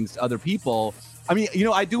my things to other people. I mean, you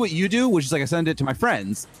know, I do what you do, which is like I send it to my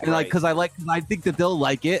friends, and like because I think that they'll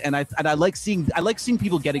like it, and I like seeing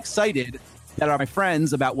people get excited that are my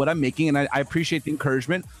friends about what I'm making, and I appreciate the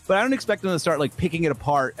encouragement, but I don't expect them to start like picking it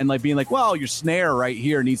apart and like being like, well, your snare right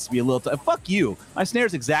here needs to be a little. Fuck you, my snare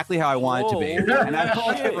is exactly how I want it to be, and I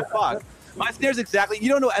don't give a fuck. My snare's exactly, you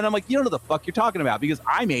don't know, and I'm like, you don't know the fuck you're talking about, because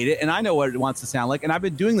I made it and I know what it wants to sound like, and I've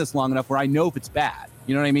been doing this long enough where I know if it's bad.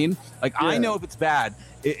 You know what I mean? Like, I know if it's bad.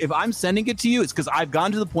 If I'm sending it to you, it's because I've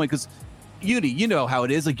gone to the point, because Uni, you know how it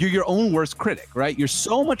is. Like, you're your own worst critic, right? You're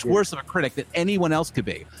so much worse of a critic than anyone else could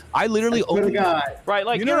be. I literally right,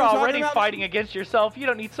 like, you're already fighting against yourself. You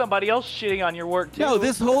don't need somebody else shitting on your work too. No,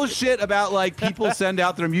 this whole shit about like people send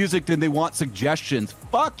out their music and they want suggestions.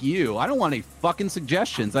 Fuck you. I don't want any fucking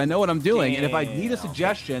suggestions. I know what I'm doing, and if I need a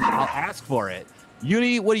suggestion, I'll ask for it.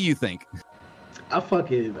 Uni, what do you think? I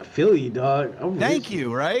fucking feel you, dog. Thank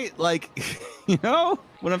you, right? Like, you know,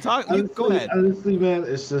 when I'm talking, honestly, go ahead. Honestly, man,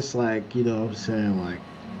 it's just like, you know what I'm saying? Like,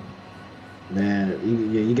 man,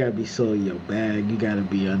 you gotta be so in your bag. You gotta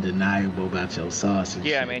be undeniable about your sauce. And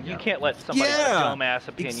shit, man, you can't let somebody's dumbass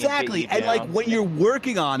opinion exactly. Get you and like when you're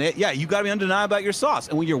working on it, you gotta be undeniable about your sauce.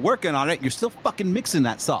 And when you're working on it, you're still fucking mixing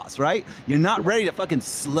that sauce, right? You're not ready to fucking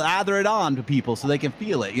slather it on to people so they can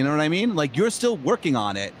feel it. You know what I mean? Like, you're still working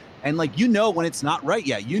on it. And like, you know, when it's not right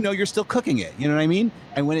yet, you know, you're still cooking it. You know what I mean?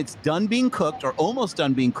 And when it's done being cooked or almost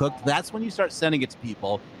done being cooked, that's when you start sending it to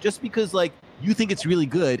people, just because like you think it's really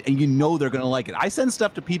good and you know they're going to like it. I send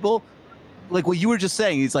stuff to people like what you were just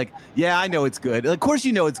saying. He's like, yeah, I know it's good. Of course,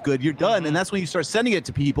 you know, it's good. You're done. And that's when you start sending it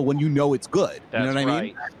to people when you know it's good. That's you know what I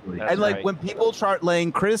mean? That's and like when people start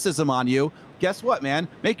laying criticism on you, guess what, man?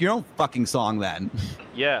 Make your own fucking song then.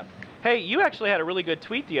 Yeah. Hey, you actually had a really good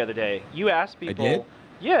tweet the other day. You asked people. I did?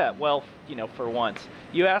 Yeah, well, you know, for once.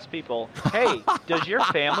 You ask people, hey, does your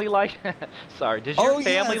family like... Sorry, does your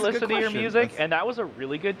family listen to your music? And that was a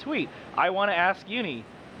really good tweet. I want to ask Uni,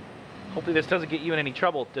 hopefully this doesn't get you in any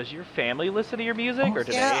trouble, does your family listen to your music? Or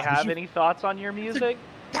do they have any thoughts on your music?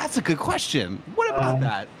 That's a good question. What about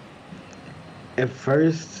that? At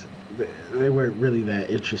first, they weren't really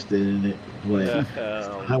that interested in it. But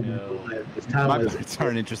my parents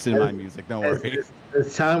aren't interested in my music, don't worry.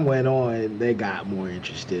 As time went on, they got more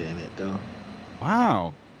interested in it, though.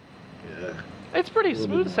 Wow. Yeah. It's pretty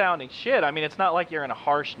smooth sounding shit. I mean, it's not like you're in a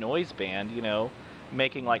harsh noise band, you know,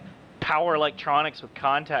 making like power electronics with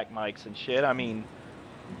contact mics and shit. I mean,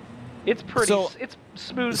 it's pretty, it's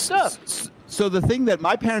smooth stuff. So the thing that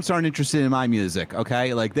my parents aren't interested in my music,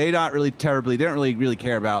 okay? Like, they don't really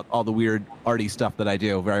care about all the weird arty stuff that I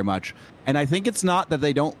do very much. And I think it's not that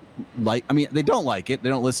they don't like, I mean, they don't like it. They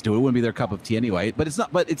don't listen to it. It wouldn't be their cup of tea anyway. But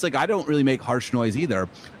it's like, I don't really make harsh noise either.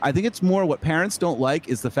 I think it's more what parents don't like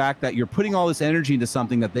is the fact that you're putting all this energy into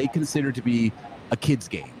something that they consider to be a kid's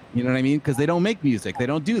game. You know what I mean? Because they don't make music. They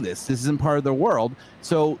don't do this. This isn't part of their world.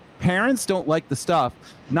 So parents don't like the stuff,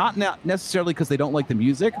 not necessarily because they don't like the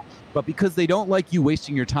music, but because they don't like you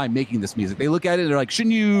wasting your time making this music. They look at it and they're like,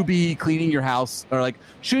 shouldn't you be cleaning your house? Or like,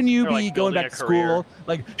 shouldn't you be going back to school?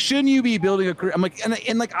 Like, shouldn't you be building a career? I'm like,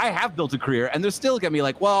 and like, I have built a career, and they're still looking at me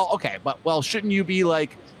like, well, okay, but shouldn't you be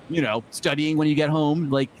like, you know, studying when you get home?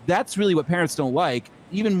 Like, that's really what parents don't like.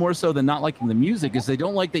 Even more so than not liking the music is they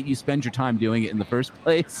don't like that you spend your time doing it in the first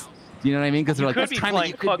place. Do you know what I mean? Because they're like, could be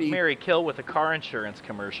playing Fuck, Marry, Kill with a car insurance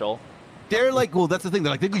commercial. They're like, well, that's the thing.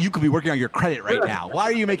 They're like, you could be working on your credit right now. Why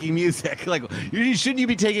are you making music? Like, shouldn't you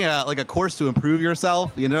be taking a course to improve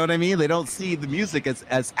yourself? You know what I mean? They don't see the music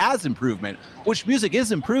as improvement, which music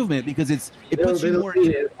is improvement because it puts you more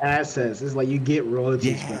into assets. It's like you get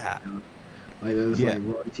royalties. Yeah. Like there's like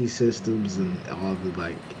royalty systems and all the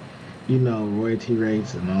like, you know, royalty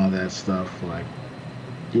rates and all that stuff. Like,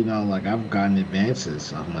 you know, like I've gotten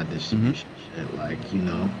advances off my distribution shit. Like, you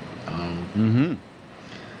know,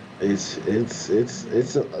 it's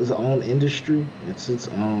its own industry. It's its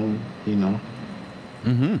own, you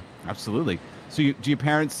know. Absolutely. So do your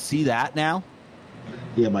parents see that now?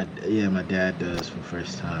 my dad does for the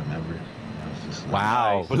first time ever. I was just like,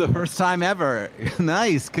 Wow, Nice. for the first time ever.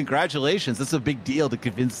 Nice. Congratulations. That's a big deal to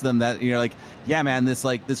convince them that you're like, yeah, man, this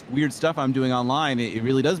weird stuff I'm doing online, it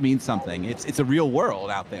really does mean something. It's a real world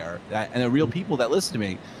out there and a real people that listen to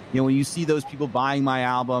me. When you see those people buying my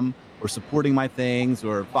album or supporting my things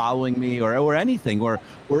or following me or anything or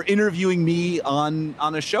interviewing me on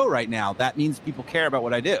a show right now, that means people care about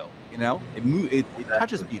what I do. It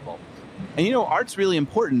touches people. And art's really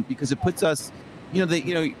important because it puts us,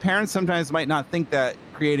 parents sometimes might not think that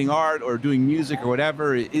creating art or doing music or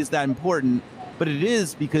whatever is that important, but it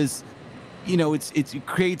is because it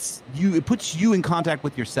creates you, it puts you in contact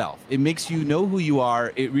with yourself. It makes you know who you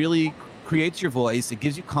are. It really creates your voice. It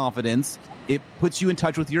gives you confidence. It puts you in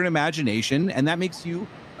touch with your imagination, and that makes you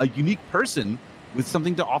a unique person with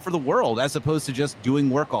something to offer the world, as opposed to just doing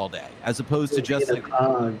work all day, as opposed to just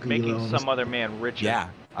like Making some other man richer. yeah,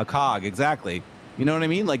 a cog, exactly. You know what I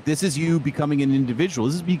mean? Like, this is you becoming an individual.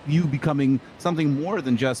 This is you becoming something more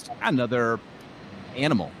than just another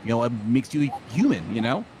animal. It makes you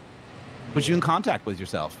human, puts you in contact with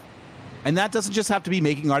yourself. And that doesn't just have to be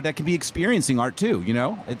making art. That can be experiencing art too,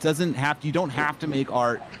 It doesn't have to, you don't have to make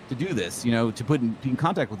art to do this, to put in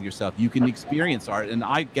contact with yourself. You can experience art. And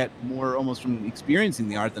I get more almost from experiencing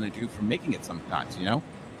the art than I do from making it sometimes,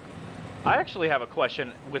 I actually have a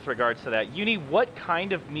question with regards to that. Uni, what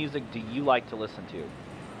kind of music do you like to listen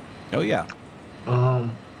to? Oh, yeah. I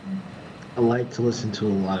like to listen to a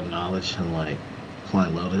lot of Knowledge and like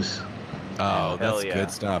Flying Lotus. Oh, that's yeah.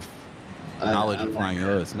 good stuff. Knowledge of Flying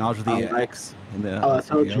Lotus. Knowledge of the X. I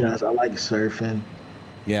told you guys, I like surfing.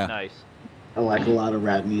 Yeah. Nice. I like a lot of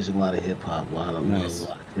rap music, a lot of hip hop, a lot of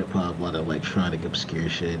hip hop, a lot of electronic, obscure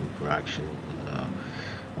shit, rock shit. I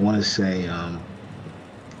want to say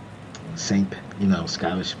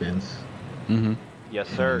Skylar Spence. Mm-hmm. Yes,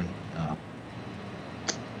 sir.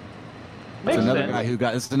 It's Makes another sense. guy who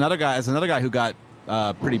got. It's another guy who got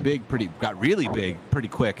got really big, pretty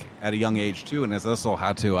quick at a young age too, and has also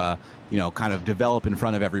had to, kind of develop in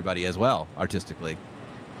front of everybody as well, artistically.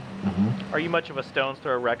 Mm-hmm. Are you much of a Stones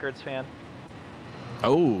Throw Records fan?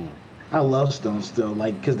 Oh, I love Stones still,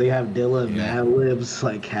 like, because they have Dilla and Mad Libs,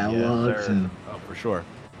 like catalogs, sir. and for sure.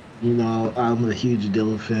 I'm a huge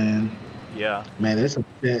Dilla fan. Yeah. Man,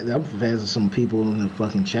 I'm fans of some people in the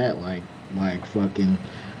fucking chat, like fucking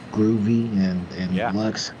Groovy and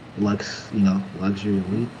Lux, Luxury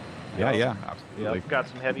Elite. Yeah, absolutely. Yep. Got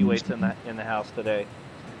some heavyweights in the house today.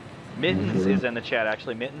 Mittens is in the chat.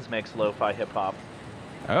 Actually, Mittens makes lo-fi hip hop.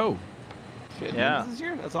 Oh, shit, Yeah. this is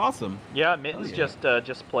here. That's awesome. Yeah, Mittens just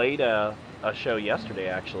played a show yesterday.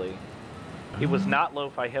 Actually, it was not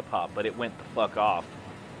lo-fi hip hop, but it went the fuck off.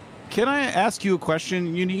 Can I ask you a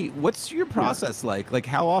question, Uni? What's your process like? Like,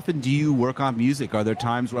 how often do you work on music? Are there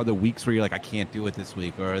times, are there weeks where you're like, I can't do it this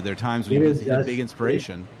week? Or are there times when you get big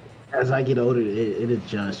inspiration? As I get older, it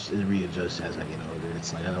readjusts as I get older.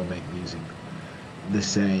 It's like I don't make music the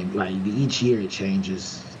same. Like, each year it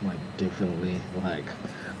changes, like, differently. Like,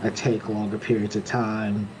 I take longer periods of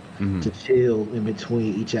time to chill in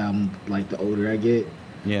between each album, like, the older I get.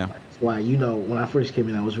 Yeah. That's why, when I first came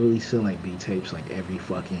in, I was releasing, like, beat tapes, like, every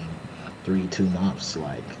fucking 2 months.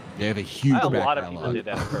 Like, They have a huge A lot of back people catalog. did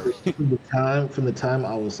that at first. from the time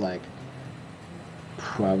I was, like,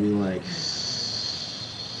 probably, like,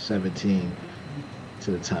 17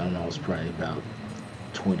 to the time I was probably about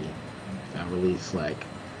 20. I released, like,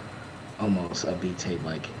 almost a beat tape,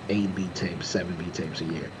 like 8 beat tapes, 7 beat tapes a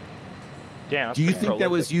year. Damn. that's Do you pretty think that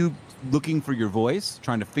was prolific. you looking for your voice,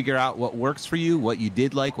 trying to figure out what works for you, what you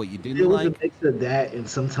did like, what you didn't It was like? a mix of that, and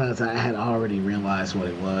sometimes I had already realized what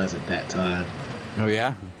it was at that time. Oh,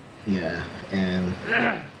 yeah? Yeah, and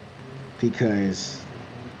because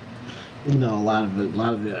a lot of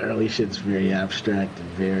the early shit's very abstract and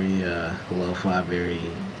very lo-fi, very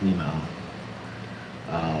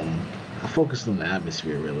I focused on the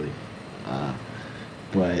atmosphere really,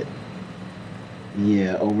 but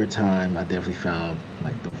yeah, over time I definitely found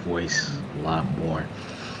like the voice a lot more,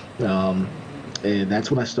 and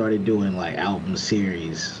that's when I started doing like album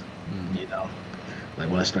series, like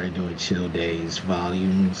when I started doing Chill Days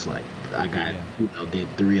volumes, like I got did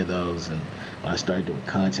 3 of those, and when I started doing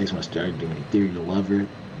Context, when I started doing Ethereal Lover,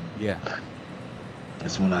 Yeah.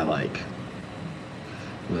 that's when I like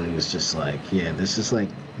really was just like, yeah, this is like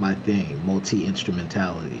my thing,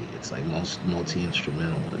 multi-instrumentality. It's like most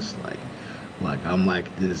multi-instrumentalist, like I'm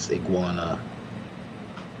like this iguana,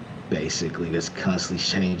 basically, that's constantly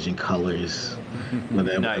changing colors,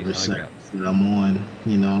 whatever Nice. circus that I'm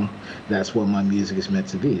on, that's what my music is meant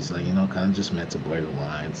to be. It's like, kind of just meant to blur the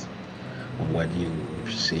lines of what you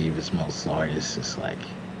perceive as most artists. It's like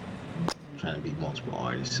trying to be multiple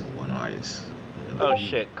artists in one artist. Oh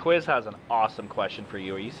shit, Quiz has an awesome question for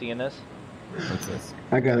you. Are you seeing this? What's this?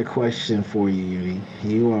 I got a question for you, Uni.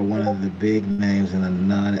 You are one of the big names in the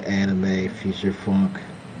non-anime future funk.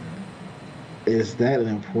 Is that an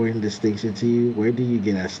important distinction to you? Where do you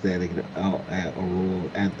get aesthetic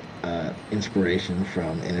inspiration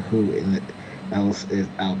from, and who else is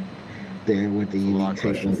out there with the unique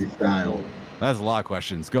take on this style? That's a lot of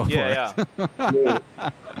questions. Go for Yeah, it.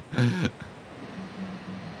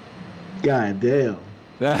 God damn.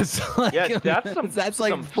 That's like, Yeah, that's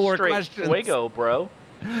like some 4 straight questions. fuego, bro.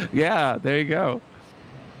 Yeah, there you go.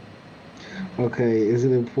 Okay, is it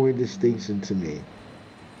an important distinction to me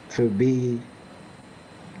to be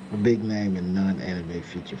a big name in non-anime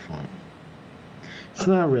feature funk? It's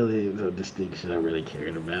not really a distinction I really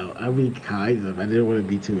cared about. I mean, kind of. I didn't want to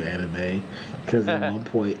be too anime because at one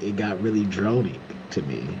point it got really droning to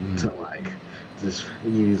me to like just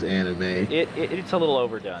use anime. It's a little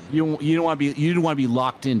overdone. You don't want to be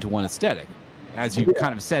locked into one aesthetic, as you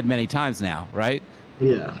kind of said many times now, right?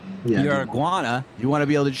 Yeah. You're iguana. You want to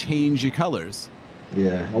be able to change your colors.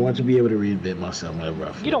 Yeah, I want to be able to reinvent myself whenever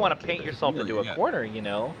I feel You don't want like to paint it. yourself into a corner, you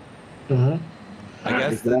know. Mhm. I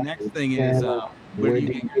guess the next thing is where do you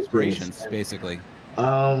get your inspirations, basically?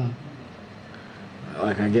 Like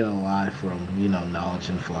I get a lot from Knowledge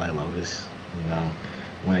and Fly Lotus.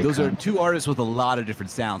 When it Those are comes- 2 artists with a lot of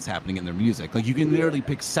different sounds happening in their music. Like you can literally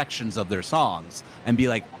pick sections of their songs and be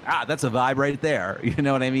like, that's a vibe right there. You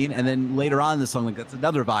know what I mean? And then later on in the song, like that's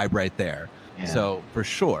another vibe right there. Yeah. So for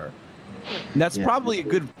sure. And that's Yeah. probably a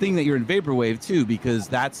good thing that you're in Vaporwave too, because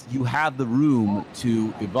you have the room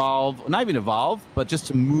to evolve, not even evolve, but just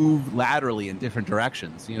to move laterally in different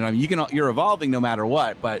directions. You know, what I mean, you're evolving no matter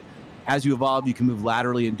what, but as you evolve, you can move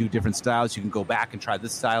laterally and do different styles. You can go back and try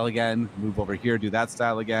this style again, move over here, do that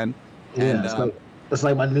style again. Yeah, And it's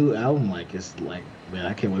like my new album. Like it's like, man,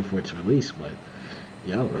 I can't wait for it to release. But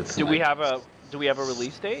it's Do we have a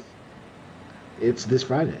release date? It's this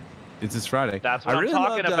Friday. it's this Friday. That's what I'm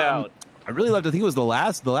talking about. I really loved. I think it was the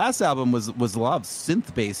last album was a lot of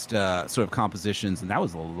synth based sort of compositions, and that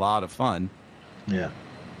was a lot of fun. Yeah.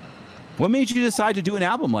 What made you decide to do an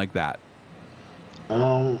album like that?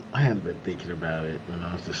 I hadn't been thinking about it, and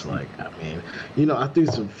I was just like, I mean, I threw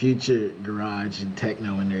some future garage and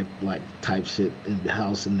techno in there, like type shit in the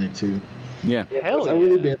house in there too. Yeah. Hell I've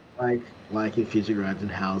really yeah. been like in future garage and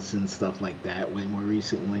house and stuff like that way more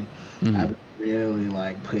recently. Mhm. I've been really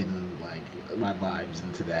like putting like my vibes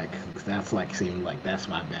into that, 'cause that's like seeming like that's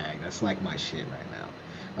my bag. That's like my shit right now.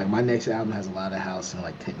 Like my next album has a lot of house and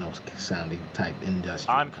like techno sounding type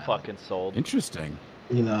industrial. I'm kinda. fucking sold. Interesting.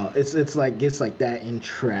 It's like gets like that in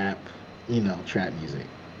trap, trap music,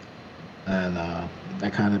 and I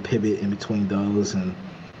kind of pivot in between those and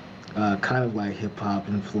kind of like hip hop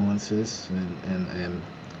influences and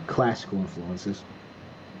classical influences.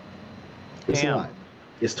 It's Damn. a lot.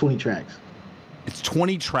 It's 20 tracks. It's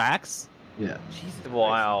 20 tracks. Yeah.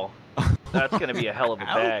 Wow. That's going to be a hell of a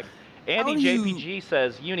How- bag. Andy how do you- JPG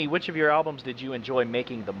says, Uni, which of your albums did you enjoy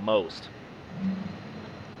making the most?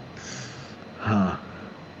 Huh.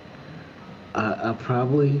 I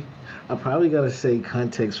probably gotta say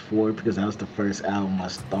Context 4 because that was the first album I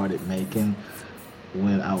started making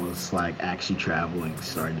when I was like actually starting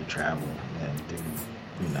to travel and do,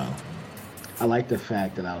 I like the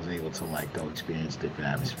fact that I was able to like go experience different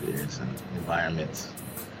atmospheres and environments.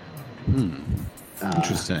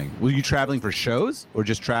 Interesting. Were you traveling for shows or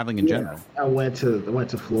just traveling in general? I went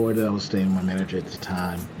to Florida. I was staying with my manager at the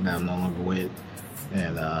time that I'm no longer with,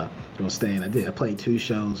 and I played 2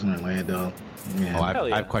 shows in Orlando. And, Oh, Hell I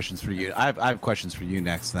yeah. have questions for you. I have questions for you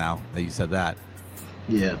next. Now that you said that.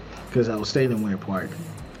 yeah, because I was staying in Winter Park,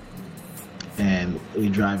 and we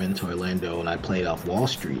drive into Orlando, and I played off Wall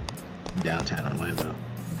Street, downtown Orlando.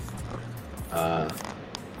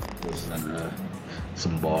 Was in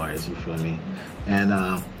some bars, you feel me? And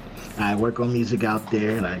I work on music out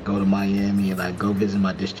there, and I go to Miami, and I go visit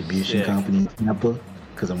my distribution Sick. company in Tampa,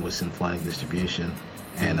 because I'm with Symphonic Distribution,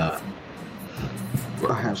 and I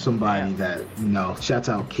have somebody that shouts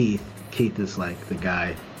out Keith. Keith is like the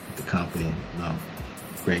guy at the company,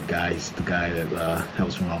 great guy. He's the guy that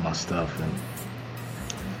helps me with all my stuff,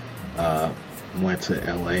 and went to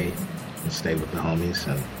LA and stayed with the homies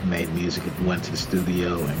and made music and went to the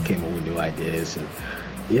studio and came up with new ideas. And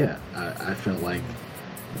yeah, I felt like,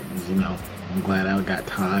 I'm glad I got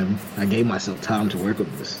time. I gave myself time to work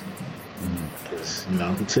with this because,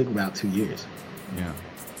 it took about 2 years. Yeah.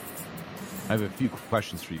 I have a few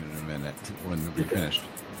questions for you in a minute when we're finished.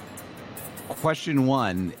 Question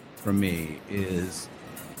 1 from me is,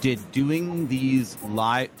 did doing these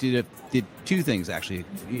live did two things actually.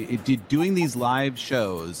 It did doing these live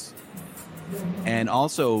shows and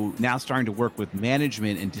also now starting to work with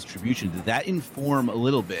management and distribution. Did that inform a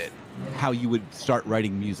little bit how you would start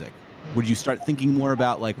writing music? Would you start thinking more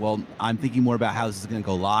about like, well, I'm thinking more about how this is going to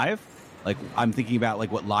go live? Like I'm thinking about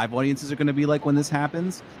like what live audiences are going to be like when this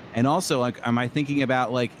happens. And also like, am I thinking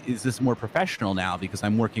about like, is this more professional now because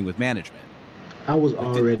I'm working with management? I was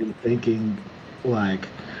already thinking like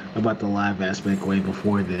about the live aspect way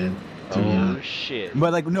before then. Oh shit!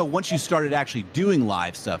 But like, no, once you started actually doing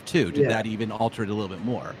live stuff too, did that even alter it a little bit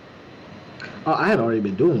more? Oh, I had already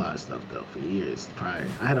been doing live stuff though for years prior.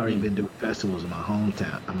 I had already been doing festivals in my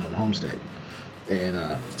hometown, my home state.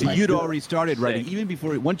 And so you'd already started writing even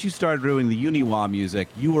before. Once you started doing the Uniwa music,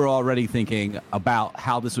 you were already thinking about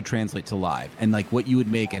how this would translate to live and like what you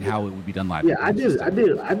would make and how it would be done live. Yeah, I did.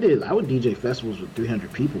 I would DJ festivals with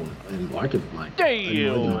 300 people and market like.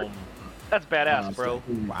 Damn, that's badass, bro.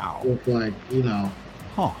 Wow. With like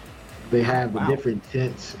they have the different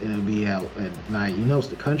tents and it'll be out at night. You know, it's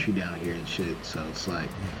the country down here and shit. So it's like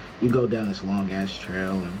you go down this long ass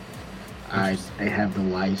trail and. They have the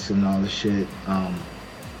lights and all the shit. I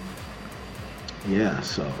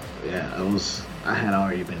had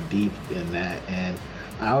already been deep in that, and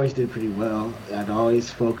I always did pretty well. I'd always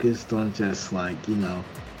focused on just keeping the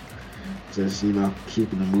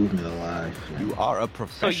movement alive. You are a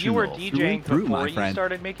professional. So you were DJing through, before you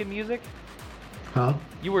started making music? Huh?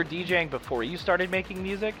 You were DJing before you started making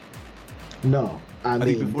music? No, I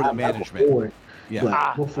mean before the management. Before,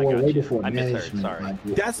 yeah, way before I management. Sorry.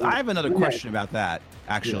 I have another question about that,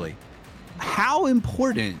 actually. Yeah. How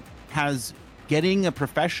important has getting a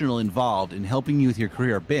professional involved in helping you with your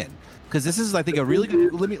career been? Because this is, I think, a really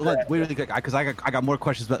good. Because I got more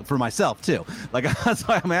questions for myself too. Like that's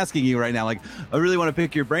why I'm asking you right now. Like I really want to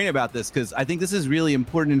pick your brain about this because I think this is really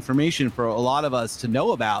important information for a lot of us to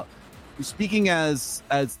know about. Speaking as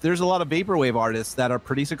there's a lot of vaporwave artists that are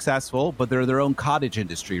pretty successful, but they're their own cottage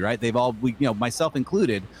industry, right? They've all, myself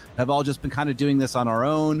included, have all just been kind of doing this on our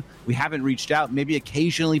own. We haven't reached out. Maybe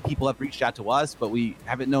occasionally people have reached out to us, but we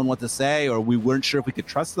haven't known what to say, or we weren't sure if we could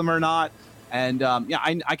trust them or not. And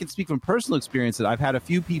I can speak from personal experience that I've had a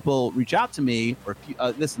few people reach out to me or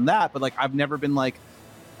this and that, but like I've never been like,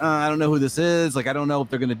 I don't know who this is. Like I don't know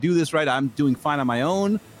if they're going to do this right. I'm doing fine on my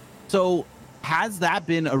own. So. Has that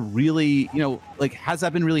been a really, has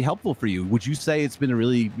that been really helpful for you? Would you say it's been a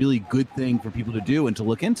really, really good thing for people to do and to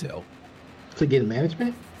look into? To get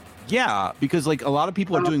management? Yeah, because like a lot of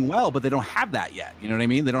people are doing well, but they don't have that yet. You know what I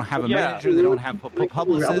mean? They don't have a manager. They don't have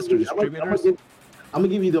publicists or distributors. I'm gonna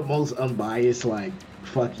give you the most unbiased, I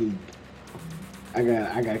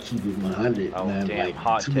gotta keep it 100. Oh, man. damn, like,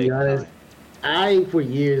 hot to take. be honest, for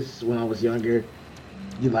years when I was younger,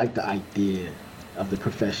 you like the idea of the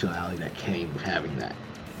professionality that came with having that.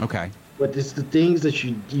 Okay. But it's the things that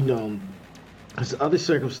there's other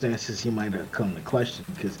circumstances you might have come to question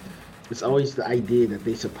because it's always the idea that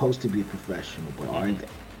they're supposed to be a professional, but aren't they?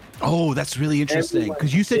 Oh, that's really interesting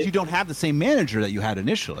because you said you don't have the same manager that you had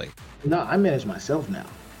initially. No, I manage myself now.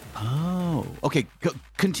 Oh, okay.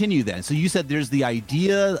 Continue then. So you said there's the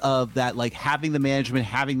idea of that, like having the management,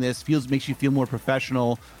 having this makes you feel more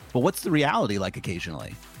professional. But what's the reality like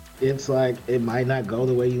occasionally? It's like it might not go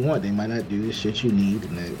the way you want. They might not do the shit you need,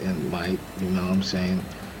 and it might, you know what I'm saying?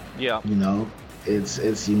 Yeah.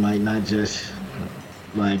 It's you might not just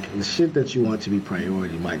like the shit that you want to be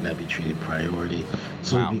priority might not be treated priority.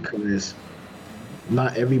 So because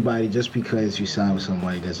not everybody, just because you sign with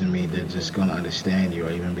somebody doesn't mean they're just gonna understand you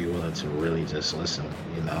or even be willing to really just listen.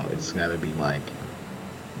 It's got to be like,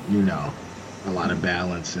 a lot of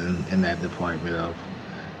balance in that department of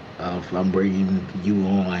I'm bringing you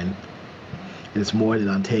on, it's more than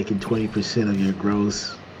I'm taking 20% of your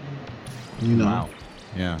gross, Wow.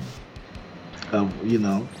 Yeah. Of,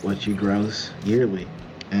 what you gross yearly.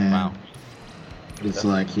 And it's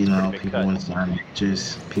like, people want to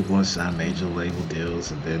sign major label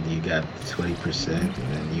deals, and then you got 20%, and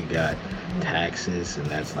then you got taxes, and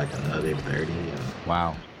that's like another 30.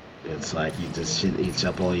 Wow. It's like you just shit eats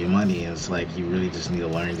up all your money, and it's like you really just need to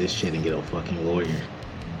learn this shit and get a fucking lawyer.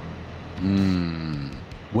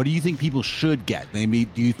 What do you think people should get? Maybe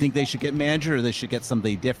do you think they should get manager or they should get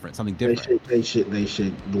something different? They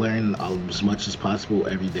should learn as much as possible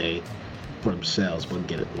every day for themselves, but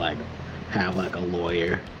have a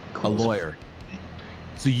lawyer. A lawyer.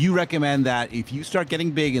 So you recommend that if you start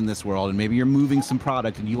getting big in this world and maybe you're moving some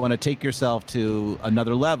product and you want to take yourself to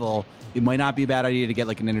another level, it might not be a bad idea to get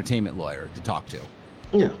like an entertainment lawyer to talk to.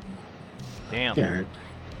 Yeah. Damn. Yeah.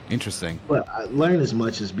 Interesting. But learn as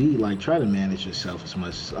much as try to manage yourself as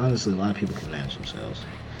much. Honestly, a lot of people can manage themselves.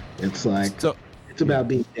 It's like So, it's about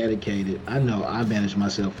being dedicated. I know I managed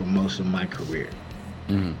myself for most of my career.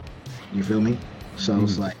 mhm. You feel me? So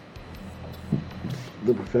it's Mhm. like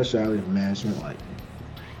the professionality of management, like,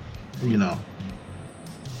 you know,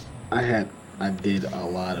 I did a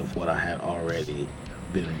lot of what I had already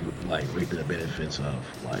been like reaping the benefits of,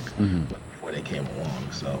 like Mhm. before they came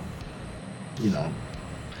along. So, you know,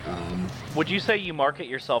 Would you say you market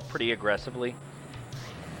yourself pretty aggressively?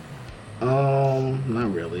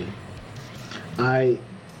 not really. I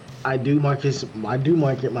I do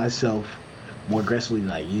market myself more aggressively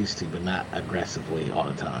than I used to, but not aggressively all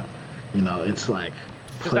the time. You know, it's like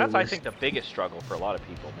Because that's, I playlist. think, the biggest struggle for a lot of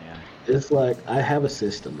people, man. It's like I have a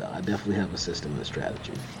system though. I definitely have a system and a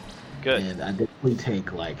strategy. Good. And I definitely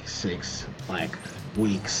take like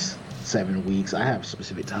weeks, 7 weeks. I have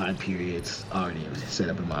specific time periods already set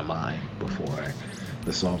up in my mind before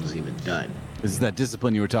the song is even done. This is that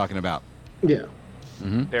discipline you were talking about. Yeah.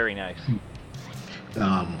 Hmm. Very nice.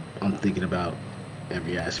 I'm thinking about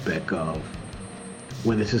every aspect of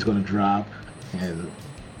when this is going to drop and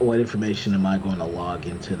what information am I going to log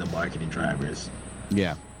into the marketing drivers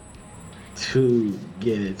Yeah. to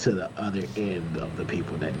get it to the other end of the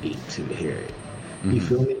people that need to hear it. You Mhm.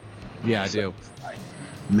 feel me? Yeah, I do. Like,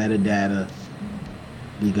 metadata,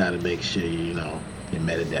 you got to make sure your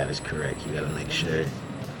metadata is correct. You got to make sure.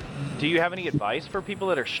 Do you have any advice for people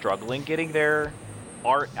that are struggling getting their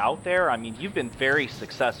art out there? I mean, you've been very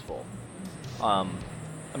successful. I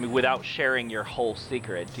mean, without sharing your whole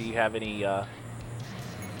secret, do you have any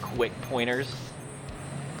quick pointers?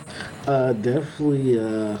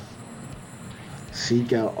 Definitely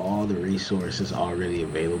seek out all the resources already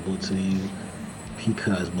available to you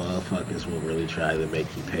because motherfuckers will really try to make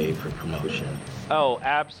you pay for promotion. Oh,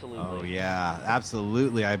 absolutely. Oh yeah,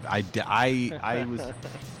 absolutely. I was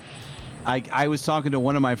I was talking to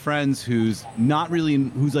one of my friends who's not really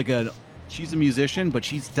who's like she's a musician, but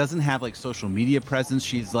she doesn't have like social media presence.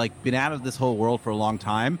 She's like been out of this whole world for a long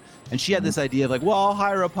time, and she had this idea of like, well, I'll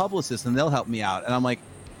hire a publicist and they'll help me out. And I'm like,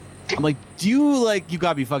 do you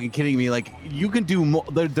gotta be fucking kidding me? Like, you can do more.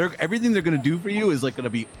 Everything they're gonna do for you is like gonna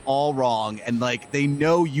be all wrong, and like they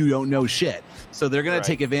know you don't know shit, so they're gonna Right.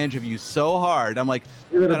 take advantage of you so hard. I'm like,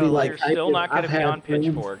 You're gonna be You're like, still not going to I've be had on friends-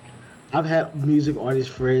 Pitchfork. I've had music artist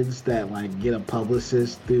friends that like get a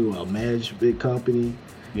publicist through a management company,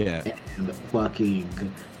 yeah, and fucking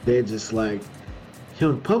they're just like,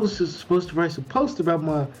 yo, the publicist is supposed to write some post about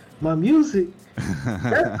my music.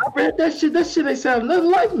 I read that shit. That shit ain't sound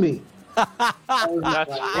nothing like me.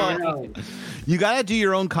 That's funny. Damn. you gotta do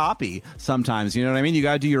your own copy sometimes. You know what I mean? You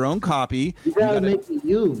gotta do your own copy. You gotta make it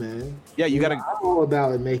you, man. Yeah, you gotta. I'm all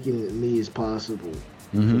about it making it me as possible.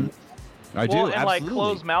 Mhm. I do. Well, and like Absolutely.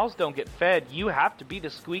 closed mouths don't get fed. You have to be the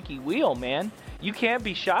squeaky wheel, man. You can't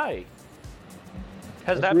be shy.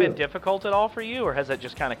 Has That's that been real. difficult at all for you, or has that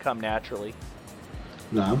just kind of come naturally?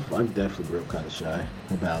 No, I'm definitely real kind of shy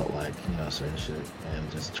about like certain shit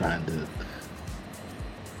and just trying to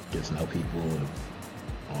get to know people and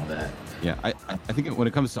all that. Yeah, I think when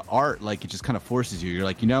it comes to art, like it just kind of forces you. You're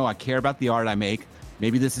like, I care about the art I make.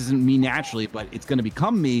 Maybe this isn't me naturally, but it's going to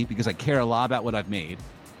become me because I care a lot about what I've made.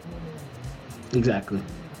 Exactly.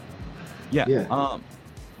 Yeah. Yeah.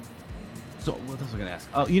 So what else was I going to ask?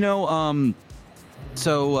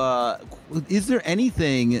 Is there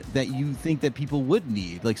anything that you think that people would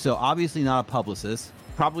need? Like, so obviously not a publicist,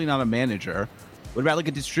 probably not a manager. What about like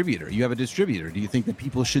a distributor? You have a distributor. Do you think that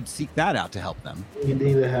people should seek that out to help them? You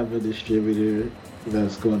need to have a distributor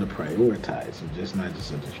that's going to prioritize, and just not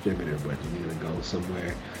just a distributor, but you need to go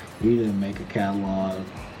somewhere. You need to make a catalog.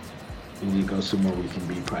 You need to go somewhere where you can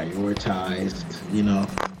be prioritized.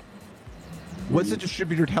 What's the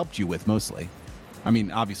distributor helped you with mostly? I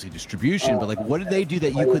mean, obviously distribution, but like, what did they do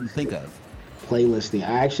that you couldn't think of? Playlisting.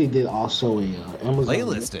 I actually did also a Amazon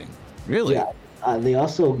Playlisting, really? Yeah. They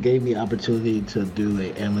also gave me opportunity to do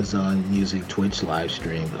a Amazon Music Twitch live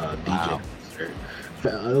stream DJ Wow. concert.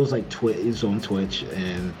 It was like it was on Twitch,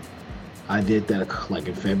 and I did that like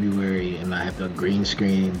in February, and I had the green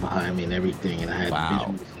screen behind me and everything, and I had Wow.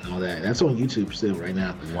 visuals and all that. That's on YouTube still right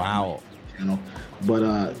now. Wow. Channel.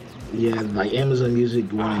 But yeah, like Amazon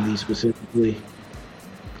Music wanted me specifically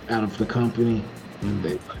out of the company, and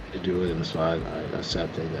they wanted me to do it, and so I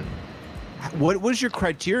accepted it. What was your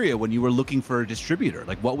criteria when you were looking for a distributor?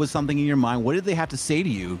 Like, what was something in your mind? What did they have to say to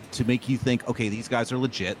you to make you think, okay, these guys are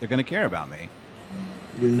legit. They're going to care about me?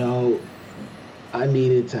 I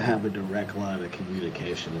needed to have a direct line of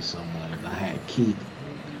communication with someone, and I had Keith.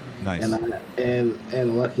 Nice.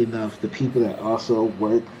 And lucky enough, the people that also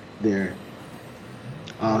work there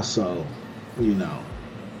also,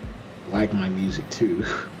 like my music too.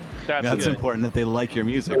 That's good. important that they like your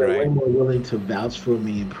music, They're way right? more willing to vouch for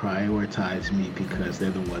me and prioritize me because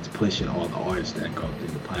they're the ones pushing all the artists that go through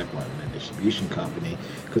the pipeline and the distribution company.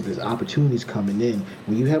 Because there's opportunities coming in.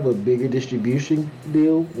 When you have a bigger distribution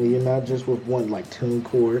deal, when you're not just with one like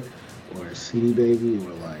TuneCore or CD Baby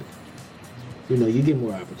or like, you get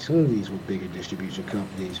more opportunities with bigger distribution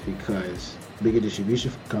companies because bigger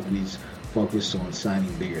distribution companies focus on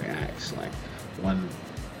signing bigger acts. Like one.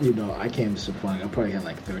 I came to some point, I probably had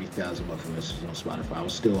like 30,000 monthly listeners on Spotify. I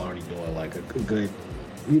was still already doing like a good,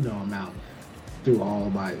 amount through all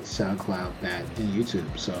of my SoundCloud, that, and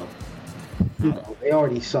YouTube. So, they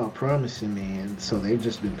already saw promise in me, and so they've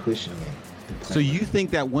just been pushing me. So you think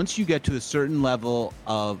that once you get to a certain level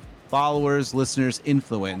of followers, listeners,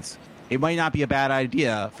 influence, it might not be a bad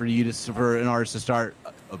idea for an artist to start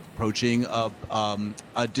approaching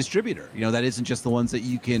a distributor, that isn't just the ones that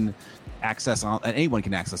you can access on, and anyone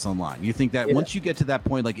can access online. You think that once you get to that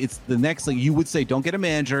point, like it's the next thing, you would say, don't get a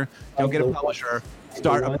manager, don't get a publisher,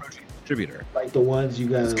 start approaching a distributor. Like the ones you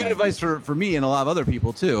got. It's good advice for me and a lot of other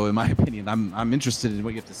people too, in my opinion. I'm interested in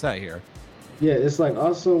what you have to say here. Yeah, it's like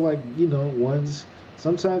also like, ones,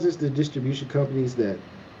 sometimes it's the distribution companies that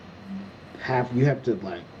you have to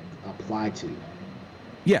like apply to.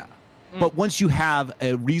 Yeah. But once you have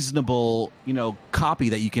a reasonable, copy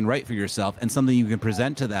that you can write for yourself and something you can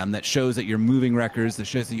present to them that shows that you're moving records, that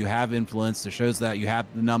shows that you have influence, that shows that you have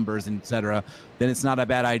the numbers, etc., then it's not a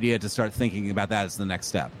bad idea to start thinking about that as the next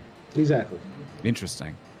step. Exactly.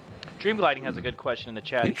 Interesting. Dream Gliding has a good question in the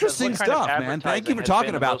chat. Interesting stuff, man. Thank you for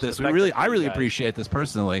talking about this. I really appreciate this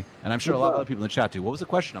personally, and I'm sure a lot of other people in the chat do. What was the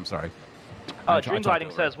question? I'm sorry. Dream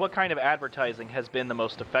Gliding says, what kind of advertising has been the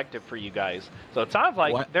most effective for you guys? So it sounds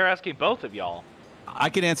like they're asking both of y'all. I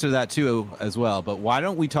can answer that too as well, but why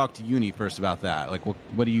don't we talk to Uni first about that? Like,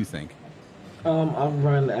 what do you think? I've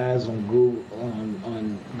run ads on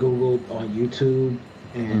Google, on YouTube,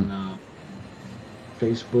 and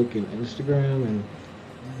Facebook and Instagram, and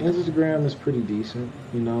Instagram is pretty decent.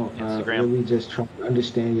 Really just trying to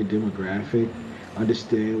understand your demographic,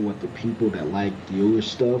 understand what the people that like your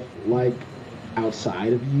stuff like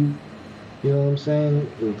outside of you. You know what I'm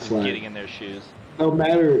saying? It's like getting in their shoes. No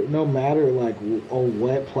matter like on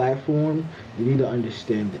what platform, you need to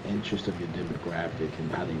understand the interest of your demographic and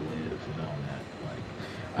how they live and all that. Like,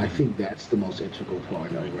 I think that's the most integral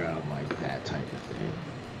part around like that type of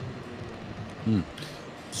thing.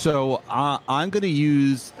 So I'm going to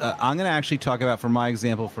use. I'm going to actually talk about, for my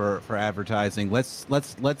example, for advertising. Let's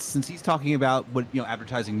since he's talking about what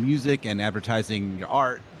advertising music and advertising your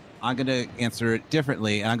art, I'm going to answer it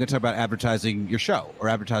differently, and I'm going to talk about advertising your show or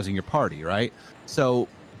advertising your party, right? So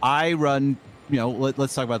I run.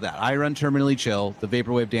 Let's talk about that. I run Terminally Chill, the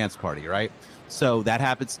Vaporwave dance party, right? So that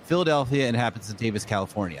happens in Philadelphia and happens in Davis,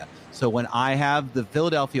 California. So when I have the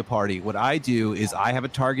Philadelphia party, what I do is I have a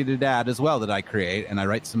targeted ad as well that I create, and I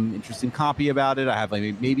write some interesting copy about it. I have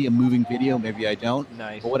maybe a moving video, maybe I don't.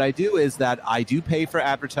 Nice. But what I do is that I do pay for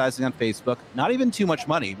advertising on Facebook, not even too much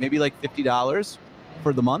money, maybe like $50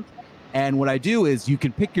 for the month. And what I do is you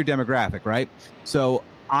can pick your demographic, right? So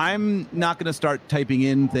I'm not going to start typing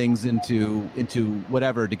in things into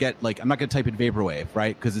whatever to get, like, I'm not going to type in Vaporwave,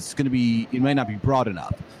 right? Because it might not be broad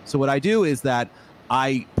enough. So what I do is that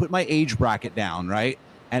I put my age bracket down, right?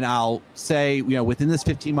 And I'll say, within this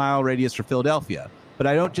 15-mile radius for Philadelphia. But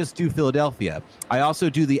I don't just do Philadelphia. I also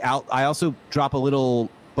I also drop a little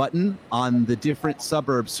button on the different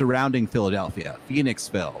suburbs surrounding Philadelphia,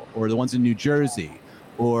 Phoenixville, or the ones in New Jersey,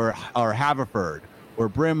 or Haverford, or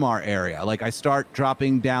Bryn Mawr area. Like, I start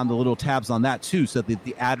dropping down the little tabs on that too, so that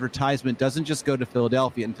the advertisement doesn't just go to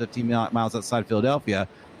Philadelphia and 15 miles outside Philadelphia,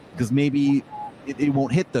 because maybe it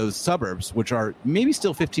won't hit those suburbs, which are maybe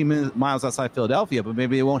still 15 miles outside Philadelphia, but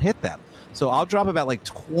maybe it won't hit them. So I'll drop about like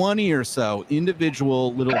 20 or so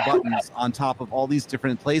individual little buttons on top of all these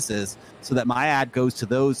different places so that my ad goes to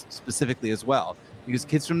those specifically as well. Because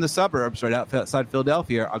kids from the suburbs right outside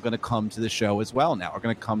Philadelphia are going to come to the show as well now, are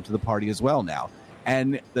going to come to the party as well now.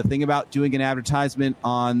 And the thing about doing an advertisement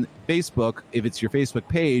on Facebook, if it's your Facebook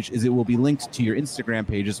page, is it will be linked to your Instagram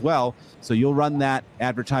page as well. So you'll run that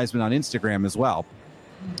advertisement on Instagram as well.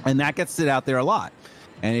 And that gets it out there a lot.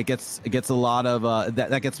 And it gets a lot of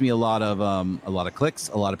that gets me a lot of clicks,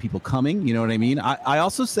 a lot of people coming. You know what I mean? I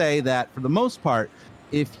also say that for the most part,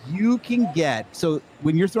 if you can so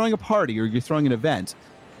when you're throwing a party or you're throwing an event,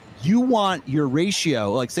 you want your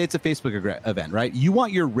ratio, like say it's a Facebook event, right? You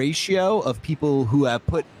want your ratio of people who have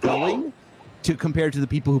put going to compared to the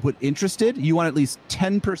people who put interested. You want at least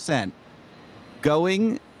 10%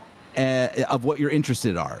 going of what you're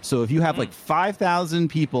interested are. So if you have like 5,000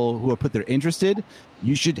 people who have put their interested,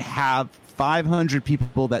 you should have 500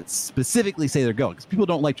 people that specifically say they're going, because people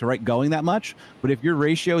don't like to write going that much. But if your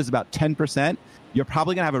ratio is about 10%, you're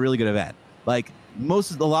probably gonna have a really good event. Like a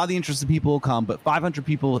lot of the interested people will come, but 500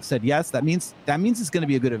 people have said yes. That means it's going to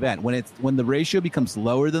be a good event. When the ratio becomes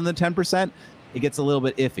lower than the 10%, it gets a little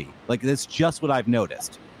bit iffy. Like that's just what I've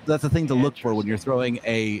noticed. That's the thing to look for when you're throwing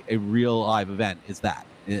a real live event. Is that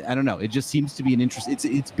I don't know. It just seems to be an interest.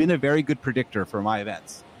 It's been a very good predictor for my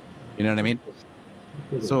events. You know what I mean?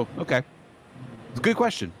 So okay, it's a good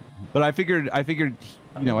question. But I figured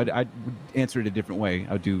you know I'd answer it a different way.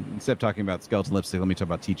 I would do, instead of talking about skeleton lipstick, let me talk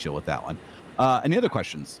about T-Chill with that one. Any other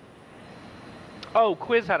questions? Oh,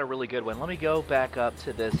 Quiz had a really good one. Let me go back up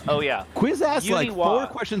to this. Oh, yeah. Quiz asked like 4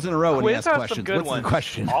 questions in a row when he asked questions. Some good What's ones. the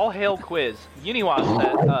question? All hail Quiz. Uniwa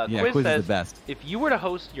said, Quiz says, is the best. if you were to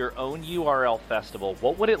host your own URL festival,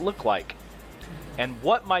 what would it look like? And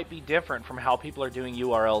what might be different from how people are doing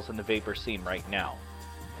URLs in the Vapor scene right now?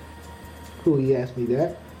 Cool, he asked me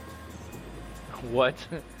that. What?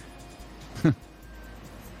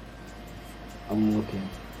 I'm looking.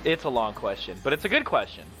 It's a long question, but it's a good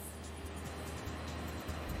question.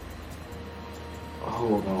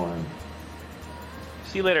 Hold on.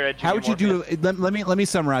 See you later, Ed. How would you do? Let me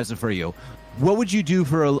summarize it for you. What would you do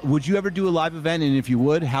would you ever do a live event? And if you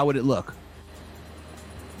would, how would it look?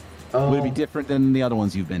 Would it be different than the other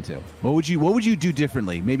ones you've been to? What would you do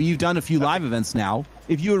differently? Maybe you've done a few live events now.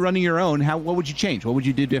 If you were running your own, what would you change? What would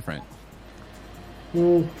you do different?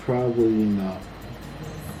 Probably not.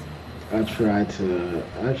 I try to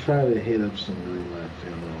hit up some really left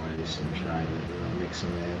field artists and try to mix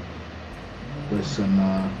them in with some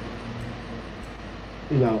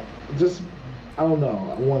just I don't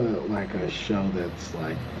know. I want like a show that's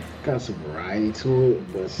like got some variety to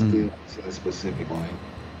it, but still to a specific point.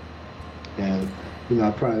 And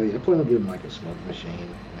I plan to give them like a smoke machine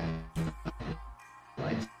and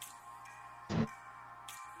like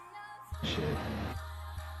shit.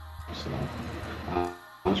 So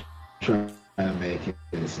I'll try to make it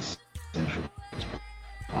as essential as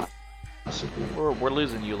possible. We're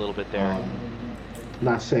losing you a little bit there.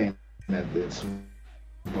 Not saying that it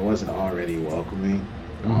wasn't already welcoming,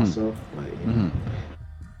 also, like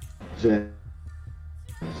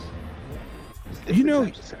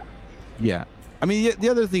yeah. I mean, the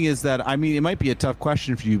other thing is that it might be a tough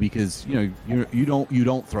question for you because you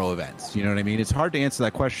don't throw events. You know what I mean? It's hard to answer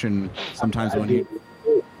that question sometimes when you.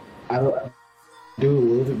 I do a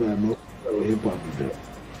little bit, but most of hip hop is there.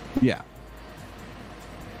 Yeah.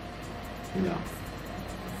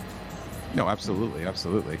 No, absolutely.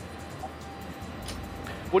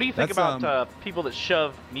 What do you think about people that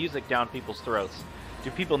shove music down people's throats?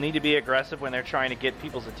 Do people need to be aggressive when they're trying to get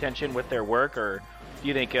people's attention with their work, or do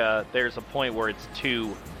you think there's a point where it's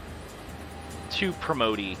too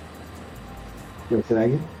promote-y? Wait, say that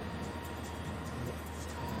again?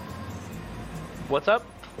 What's up?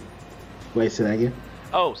 Wait, say that again?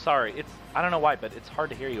 Oh, sorry. I don't know why, but it's hard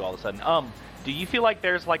to hear you all of a sudden. Do you feel like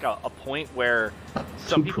there's like a point where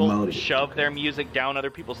some people shove their music down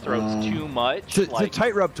other people's throats too much? It's a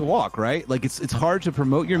tightrope to walk, right? Like it's hard to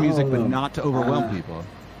promote your music, but not to overwhelm people.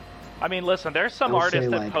 I mean, listen, there's some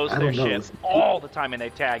artists that post their shit all the time and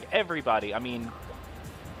they tag everybody. I mean,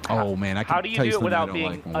 oh man, I can how do you do it without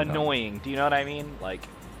being annoying? Do you know what I mean? Like.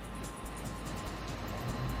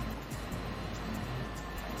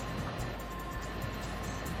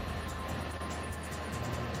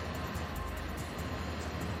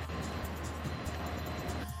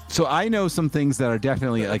 So I know some things that are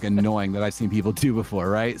definitely like annoying that I've seen people do before,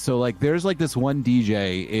 right? So like there's like this one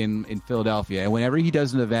DJ in Philadelphia, and whenever he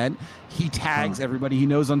does an event, he tags everybody he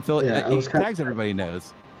knows on Philly. Yeah, he tags everybody he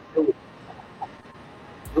knows. It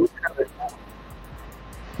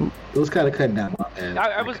was kind of cutting down.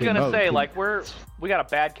 I was gonna say like we got a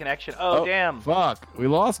bad connection. Oh damn! Fuck, we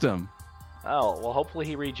lost him. Oh well, hopefully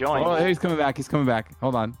he rejoined. Oh, he's coming back. He's coming back.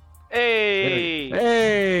 Hold on. Hey.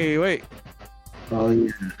 Hey, wait. Oh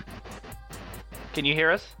yeah. Can you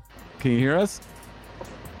hear us? Can you hear us?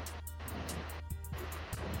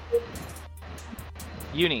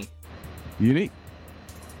 Uni.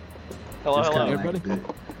 Hello, hello. Buddy?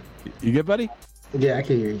 You good, buddy? Yeah, I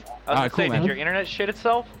can hear you. I was gonna say, did your internet shit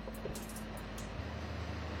itself?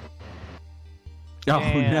 Oh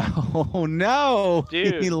no! Oh no!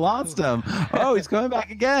 Dude. He lost him. Oh, he's coming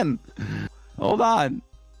back again. Hold on.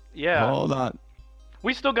 Yeah. Hold on.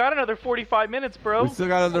 We still got another 45 minutes, bro. We still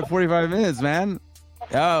got another 45 minutes, man.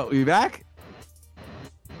 Oh, you back?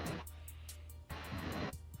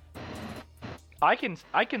 I can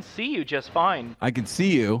see you just fine. I can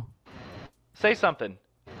see you. Say something.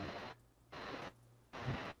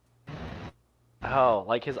 Oh,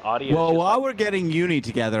 like his audio. Well, while we're getting Uni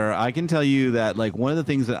together, I can tell you that like one of the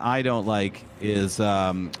things that I don't like is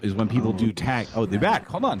when people do tag. Oh, they're back.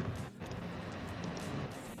 Hold on.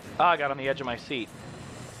 Oh, I got on the edge of my seat.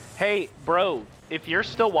 Hey, bro, if you're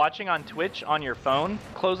still watching on Twitch on your phone,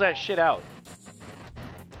 close that shit out.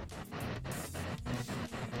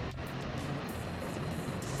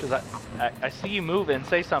 Because I see you moving.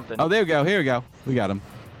 Say something. Oh, there we go. Here we go. We got him.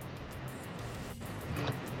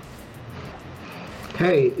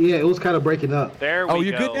 Hey, yeah, it was kind of breaking up. There we go. Oh,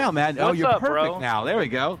 you're good now, man. What's you're up, perfect bro? now. There we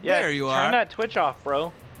go. Yeah, there you are. Turn that Twitch off,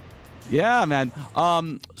 bro. Yeah, man. Oh,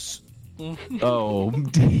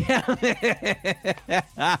 damn it.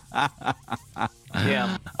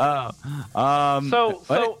 Damn.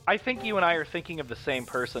 So I think you and I are thinking of the same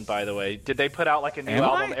person, by the way. Did they put out like a new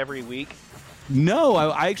album every week? No,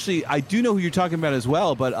 I actually do know who you're talking about as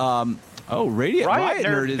well, but Riot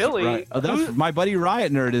Nerd is Philly. Right. Oh, that's my buddy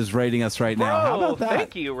Riot Nerd is rating us right now. How about that?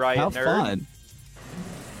 Thank you, Riot How Nerd. fun.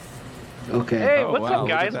 Okay. Hey, what's up,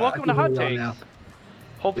 guys? that. Welcome to Hot Takes. Now.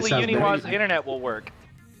 Hopefully, sounds Uniwa's very- internet will work.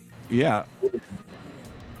 Yeah.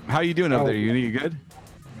 How you doing up there, Uni? You good?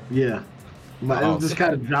 Yeah. It just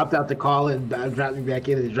kind of dropped out the call and dropped me back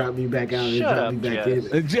in and dropped me back out and Shut dropped up, me back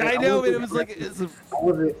Jess. in. I know, it was like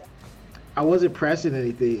I wasn't pressing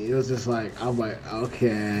anything. It was just like, I'm like,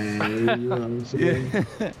 okay. You know what I'm saying?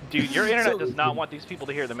 Dude, your internet does not want these people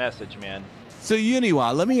to hear the message, man. So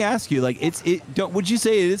Uniwa, let me ask you, like, would you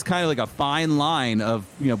say it is kind of like a fine line of,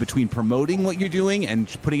 between promoting what you're doing and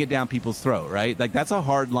putting it down people's throat, right? Like that's a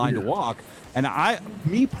hard line to walk. And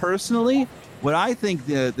me personally, what I think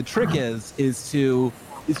the trick is to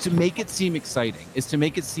make it seem exciting, is to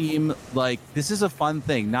make it seem like this is a fun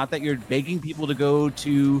thing, not that you're begging people to go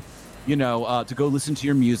to, to go listen to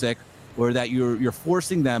your music, or that you're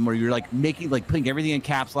forcing them, or you're like putting everything in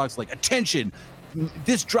caps locks, like attention,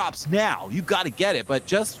 this drops now, you got to get it. But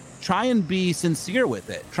just try and be sincere with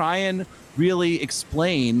it. Try and really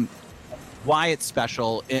explain why it's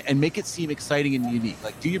special and make it seem exciting and unique.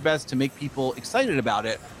 Like, do your best to make people excited about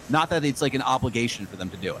it, not that it's like an obligation for them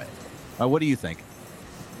to do it. What do you think?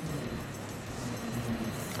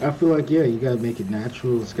 I feel like, yeah, you gotta make it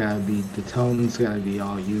natural. It's gotta be, the tone's gotta be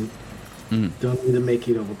all you. Don't need to make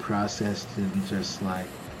it over processed and just like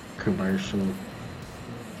commercial.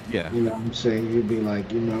 Yeah. You know what I'm saying? You'd be like,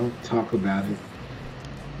 talk about it,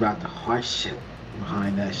 about the harsh shit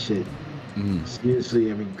behind that shit. Usually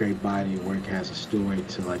every great body of work has a story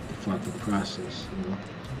to like the fucking process,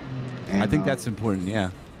 And, I think that's important,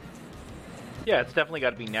 yeah. Yeah, it's definitely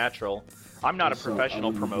got to be natural. I'm not a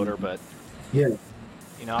professional promoter, but yeah,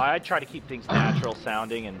 I try to keep things natural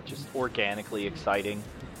sounding and just organically exciting.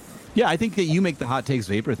 Yeah, I think that you make the Hot Takes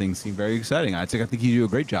Vapor thing seem very exciting. I think you do a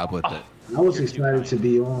great job with it. I was excited to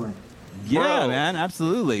be on. Yeah, Bro. man,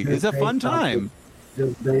 absolutely. It's a fun time.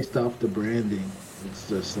 Just based off the branding, it's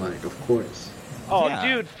just like, of course. Oh,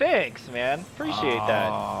 Yeah. dude, thanks, man. Appreciate that.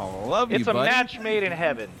 Oh, love you, It's a buddy. match made in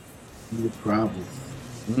heaven. No problem.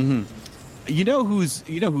 Mm-hmm. You know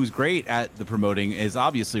who's great at the promoting is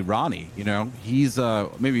obviously Ronnie. He's he's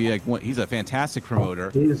a fantastic promoter.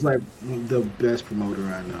 He's like the best promoter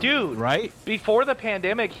I know. Dude, Right? before the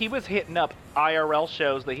pandemic, he was hitting up IRL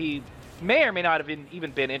shows that he may or may not have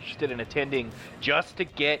even been interested in attending just to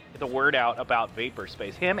get the word out about Vapor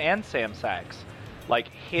Space. Him and Sam Sachs, like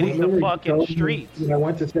hitting the fucking streets. When I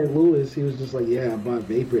went to St. Louis, he was just like, yeah, I bought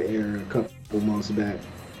Vapor Air a couple months back.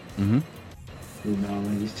 Mm-hmm.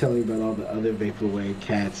 And he's telling me about all the other Vaporwave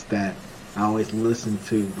cats that I always listen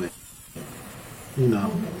to, but,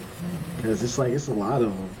 because it's a lot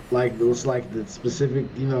of them. Like, it was like the specific,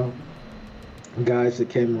 guys that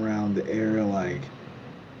came around the era, like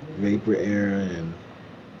Vapor Era and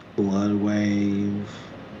Bloodwave.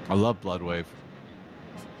 I love Bloodwave.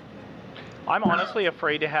 I'm honestly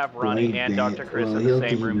afraid to have Ronnie Blade and Dance. Dr. Chris Well, in he'll the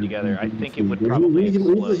same give room you- together. I think it would He- probably he's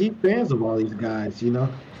explode. fans of all these guys,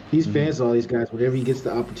 He's fans of all these guys. Whenever he gets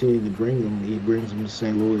the opportunity to bring them, he brings them to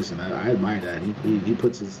St. Louis, and I admire that. He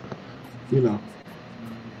puts his, he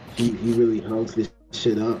really holds this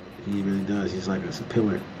shit up. He really does. He's like a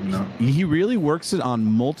pillar, He really works it on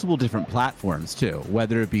multiple different platforms too,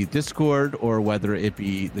 whether it be Discord or whether it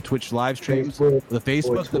be the Twitch live streams, Facebook the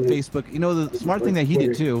Facebook. The smart thing that he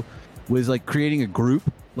Twitter. did too was like creating a group.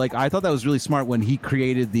 Like I thought that was really smart when he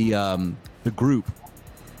created the group,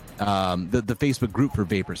 the Facebook group for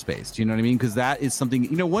Vapor Space. Do you know what I mean? Because that is something,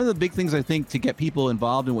 one of the big things I think to get people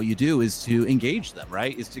involved in what you do is to engage them,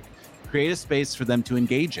 right? Is to create a space for them to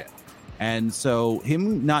engage in. And so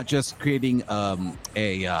him not just creating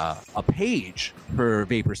a page for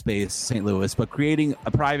Vapor Space St. Louis, but creating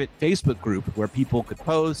a private Facebook group where people could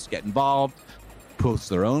post, get involved, post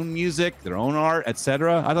their own music, their own art,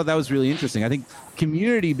 etc. I thought that was really interesting. I think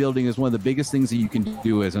community building is one of the biggest things that you can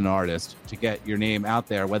do as an artist to get your name out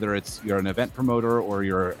there, whether it's you're an event promoter or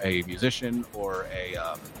you're a musician or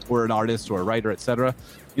or an artist or a writer, etc.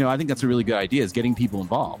 I think that's a really good idea, is getting people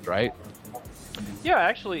involved, right? Yeah,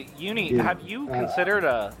 actually, Uni, have you considered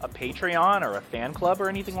a Patreon or a fan club or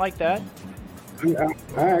anything like that?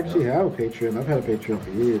 I actually have a Patreon. I've had a Patreon for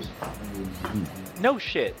years. No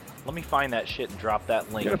shit. Let me find that shit and drop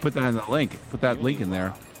that link. You gotta put that in the link. Put that link in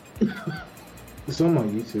there. It's on my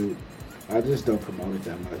YouTube. I just don't promote it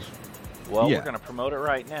that much. Well, we're gonna promote it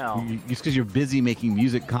right now. Just because you're busy making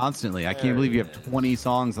music constantly. I can't believe you have 20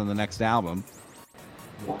 songs on the next album.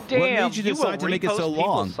 Damn, what made you decide to make it so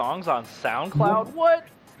long? Songs on SoundCloud? What?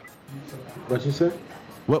 What you said?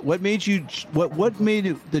 What made you? What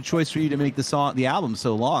made the choice for you to make the album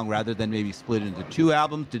so long rather than maybe split it into 2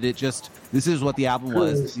 albums? Did it just, this is what the album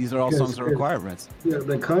was? These are all songs that requirements. Yeah,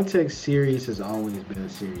 the Context series has always been a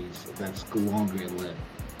series that's longer in length.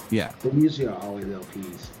 Yeah, the music are always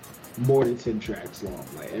LPs, more than 10 tracks long.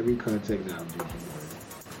 Like every Context album is more.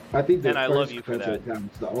 I think and I love you for that.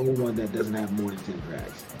 It's the only one that doesn't have more than 10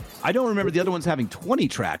 tracks. I don't remember the other ones having 20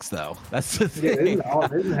 tracks though. That's the thing.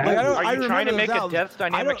 Are you trying to make a Death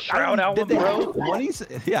Dynamic Shroud album, bro? 20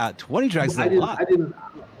 tracks is a lot. I didn't.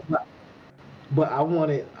 But I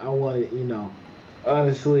wanted.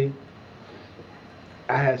 Honestly,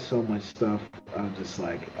 I had so much stuff. I was just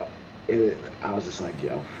like,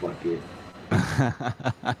 yo, fuck it.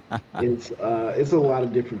 It's a lot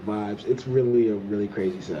of different vibes. It's really a really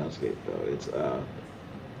crazy soundscape though.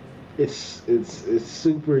 It's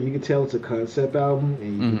super. You can tell it's a concept album,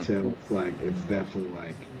 and you can tell it's definitely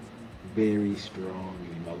like very strong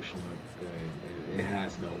and emotional. It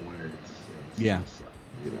has no words. It's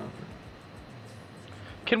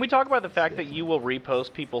Can we talk about the fact that you will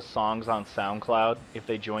repost people's songs on SoundCloud if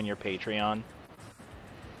they join your Patreon?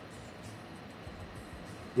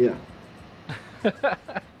 Yeah.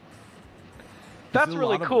 That's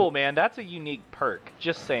really cool, man. That's a unique perk.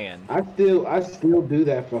 Just saying. I still do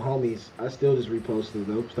that for homies. I still just repost it.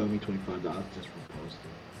 They'll tell me $25 just repost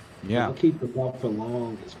it. Yeah. I'll keep it up for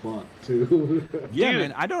long as fuck too. Yeah,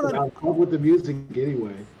 man. I don't know. I'll with the music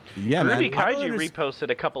anyway. Yeah, man. Ruby Kaiju reposted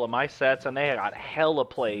a couple of my sets, and they got hella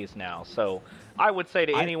plays now. So I would say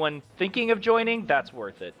to anyone thinking of joining, that's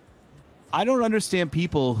worth it. I don't understand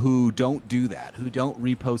people who don't do that, who don't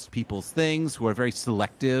repost people's things, who are very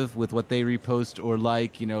selective with what they repost, or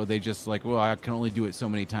they just like, well, I can only do it so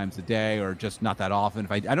many times a day, or just not that often.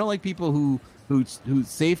 I don't like people who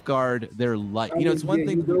safeguard their life. It's one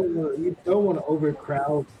thing. You don't want to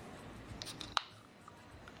overcrowd.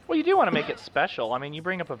 Well, you do want to make it special. I mean, you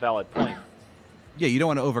bring up a valid point. Yeah, you don't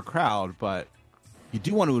want to overcrowd, but you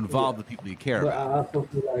do want to involve the people you care about. I also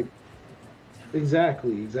feel like.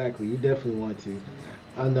 Exactly. You definitely want to.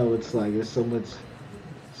 I know it's like there's so much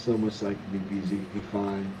like music you can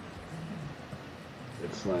find.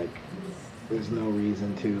 It's like there's no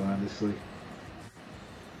reason to, honestly.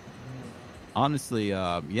 Honestly,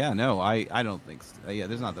 I don't think so.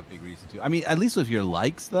 There's not the big reason to. I mean, at least with your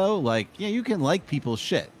likes though, you can like people's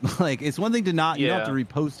shit. It's one thing to not, you don't have to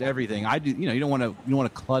repost everything. I do, you don't want to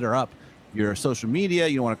clutter up your social media,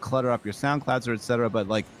 you don't want to clutter up your SoundClouds or etc. But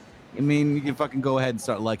I mean, you can fucking go ahead and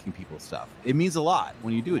start liking people's stuff. It means a lot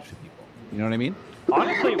when you do it for people. You know what I mean?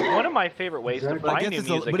 Honestly, one of my favorite ways to find new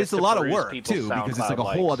music but it's is a lot of peruse work too, because it's like a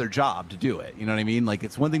whole other job to do it. You know what I mean?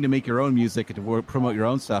 It's one thing to make your own music and to promote your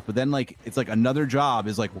own stuff, but then it's like another job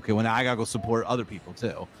is okay, well now I gotta go support other people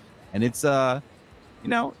too, and it's I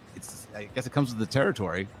guess it comes with the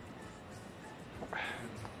territory.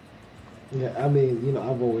 Yeah, I mean,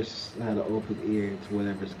 I've always had an open ear to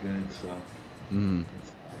whatever's good, so.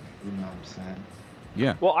 You know what I'm saying?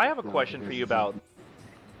 Yeah. Well, I have a question for you about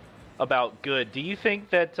good. Do you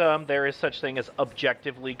think that there is such thing as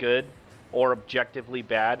objectively good or objectively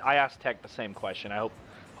bad? I asked Tech the same question. I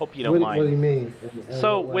hope you don't mind. What do you mean?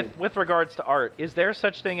 So, with regards to art, is there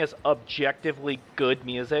such thing as objectively good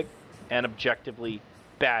music and objectively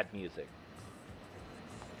bad music?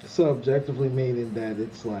 So objectively meaning that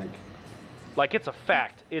it's like it's a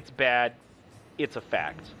fact. It's bad. It's a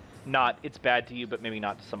fact. Not it's bad to you, but maybe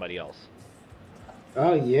not to somebody else.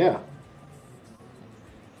 Oh yeah.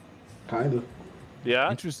 Kind of.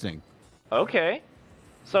 Yeah? Interesting. Okay.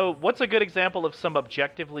 So what's a good example of some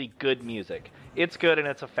objectively good music? It's good and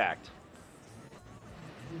it's a fact.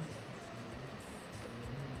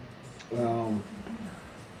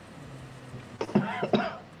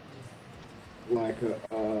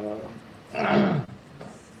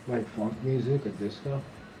 Like funk music or disco.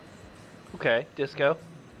 Okay, disco.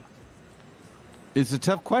 It's a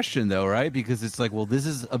tough question though, right? Because it's like, well, this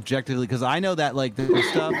is objectively, because I know that like there's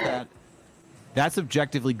stuff that's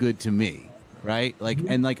objectively good to me, right? Like,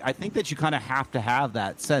 and like I think that you kind of have to have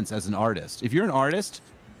that sense as an artist. If you're an artist,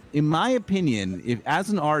 in my opinion, if as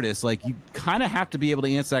an artist, like you kind of have to be able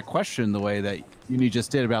to answer that question the way that you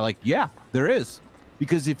just did about like, yeah, there is.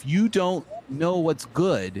 Because if you don't know what's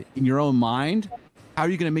good in your own mind, how are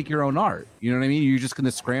you going to make your own art? You know what I mean? You're just going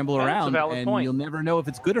to scramble around and you'll never know if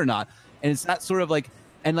it's good or not. And it's that sort of like,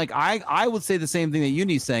 and like I would say the same thing that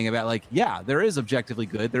Uni's saying about like, yeah, there is objectively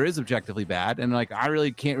good, there is objectively bad, and like I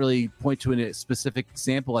really can't really point to a specific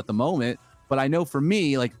example at the moment, but I know for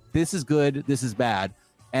me, like this is good, this is bad,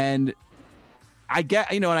 and I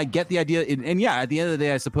get, and I get the idea, and yeah, at the end of the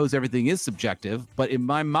day, I suppose everything is subjective, but in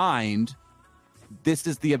my mind, this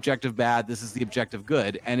is the objective bad, this is the objective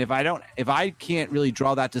good, and if I can't really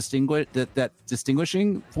draw that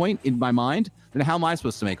distinguishing point in my mind, then how am I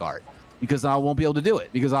supposed to make art? Because I won't be able to do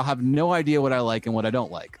it, because I'll have no idea what I like and what I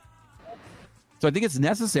don't like. So I think it's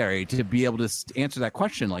necessary to be able to answer that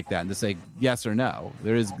question like that and to say yes or no.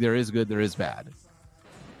 There is good, there is bad.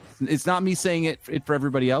 It's not me saying it for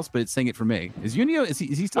everybody else, but it's saying it for me. Is Uni? Is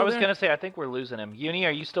he still? I was there? gonna say I think we're losing him. Uni,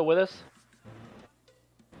 are you still with us?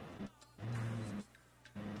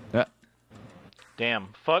 Yeah. Damn.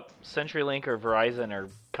 Fuck CenturyLink or Verizon or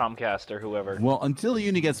Comcast or whoever. Well, until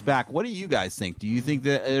Uni gets back, what do you guys think? Do you think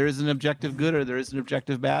that there is an objective good or there is an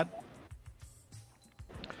objective bad?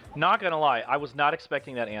 Not gonna lie, I was not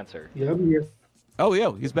expecting that answer. Yeah, I'm here. Oh,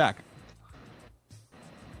 yeah, he's back.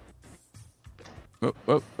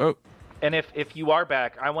 Oh. And if you are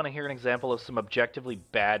back, I want to hear an example of some objectively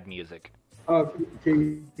bad music. Can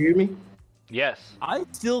you hear me? Yes. I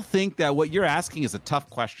still think that what you're asking is a tough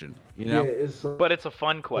question, Yeah, but it's a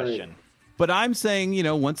fun question. Right. But I'm saying,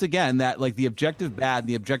 once again, that like the objective bad,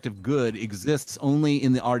 the objective good exists only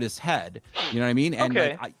in the artist's head. You know what I mean? And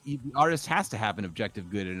okay. the artist has to have an objective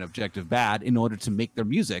good and an objective bad in order to make their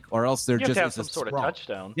music, or else they're You just have to have some sort of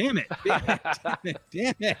touchdown. Damn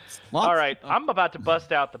it. All right, I'm about to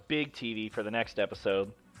bust out the big TV for the next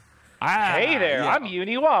episode. Hey there, yeah. I'm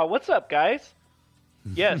Uniwa. What's up, guys?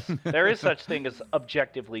 Yes, there is such thing as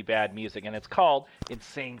objectively bad music, and it's called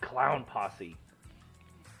Insane Clown Posse.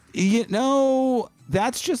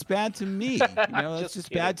 That's just bad to me. That's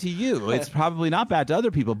just bad to you. It's probably not bad to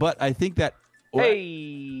other people, but I think that.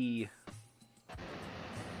 Hey.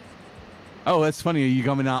 Oh, that's funny. Are you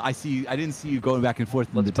coming out? I see. I didn't see you going back and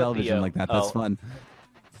forth in the television like that. That's fun.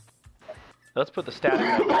 Let's put the static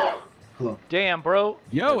up. Hello. Damn, bro.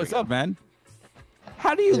 Yo, what's up, man?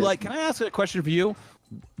 How do you like? Can I ask a question for you?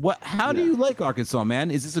 How do you like Arkansas,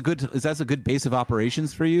 man? Is that a good base of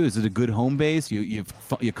operations for you? Is it a good home base? You're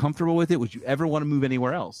comfortable with it? Would you ever want to move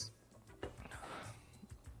anywhere else?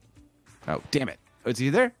 Oh, damn it! Is he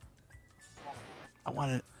there? I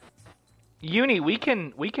want to. Uni, we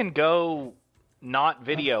can go not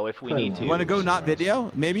video if we need to. You want to go not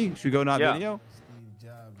video? Maybe should we go not video?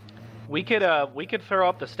 We could throw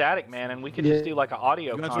up the static, man, and we could just do like an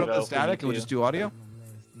audio. You want to throw up the static and we'll just do audio?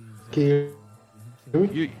 Can you hear me?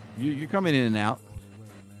 You're coming in and out.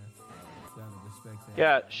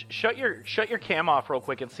 Yeah, shut your cam off real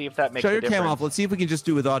quick and see if that makes a difference. Shut your cam off. Let's see if we can just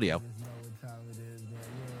do with audio.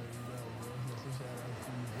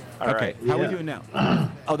 All right. How are we doing now?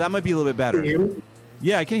 Oh, that might be a little bit better. Can you hear me?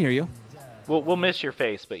 Yeah, I can hear you. We'll miss your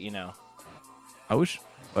face, but I wish.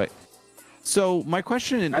 Wait. So my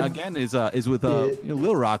question again is with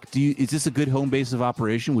Lil Rock. Is this a good home base of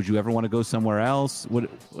operation? Would you ever want to go somewhere else?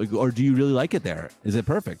 Or do you really like it there? Is it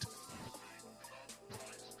perfect?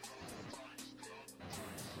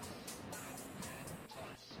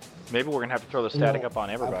 maybe we're gonna have to throw the static up on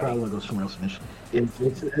everybody. I probably want to go somewhere else initially.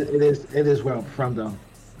 It is where I'm from though.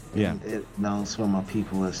 Yeah. And it knows where my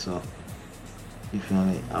people is, so you feel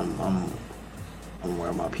me? I'm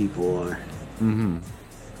where my people are. Mm-hmm.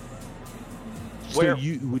 Where So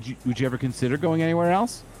would you ever consider going anywhere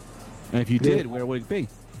else? And if you did, where would it be?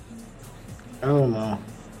 I don't know.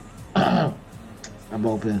 I'm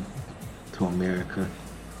open to America.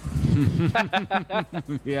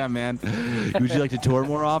 Yeah, man. Would you like to tour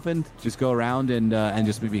more often? Just go around and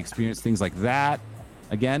just maybe experience things like that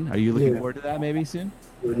again? Are you looking forward to that maybe soon?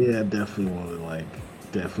 Yeah, definitely want to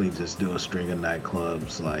definitely just do a string of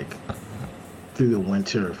nightclubs through the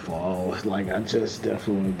winter or fall. I just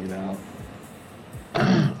definitely want to get out.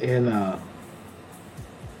 And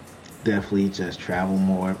definitely just travel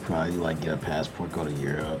more. Probably get a passport, go to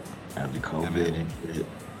Europe after COVID and shit.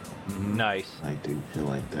 nice. Do shit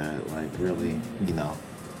like that. Really,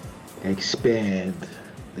 expand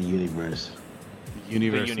the universe.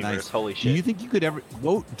 Universe, The Universe, nice. holy Do shit. you think you could ever?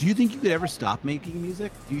 Do you think you could ever stop making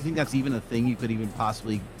music? Do you think that's even a thing you could even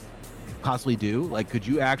possibly do? Like, could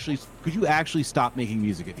you actually stop making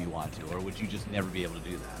music if you want to, or would you just never be able to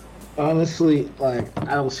do that? Honestly, like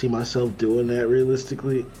I don't see myself doing that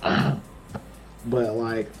realistically. But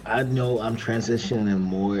like I know I'm transitioning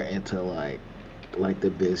more into like the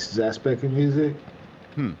business aspect of music.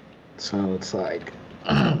 So it's like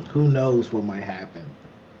who knows what might happen.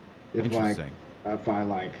 Interesting. If I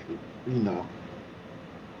like, you know,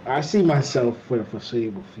 I see myself for the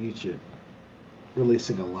foreseeable future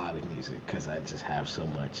releasing a lot of music because I just have so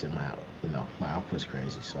much in my, my output's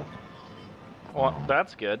crazy. So, Well,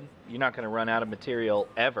 that's good. You're not going to run out of material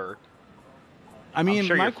ever. I mean, I'm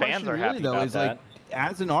sure my your fans question are really, happy though, about is like,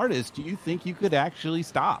 as an artist, do you think you could actually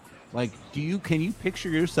stop? Like, can you picture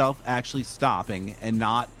yourself actually stopping and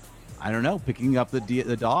not, I don't know, picking up the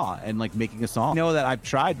DAW and like making a song? I know that I've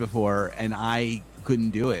tried before and I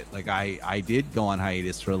couldn't do it. Like I did go on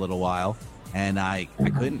hiatus for a little while and I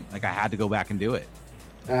couldn't. Like I had to go back and do it.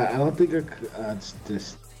 I don't think it's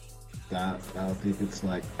just stop. I don't think it's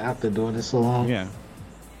like after doing this so long. Yeah.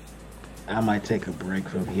 I might take a break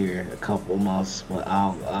from here a couple months, but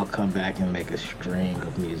I'll come back and make a string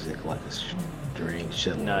of music, like a string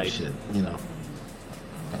shitload of shit,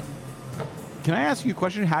 Can I ask you a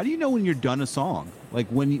question? How do you know when you're done a song? Like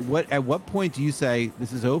at what point do you say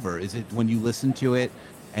this is over? Is it when you listen to it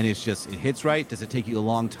and it hits right? Does it take you a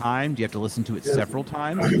long time? Do you have to listen to it several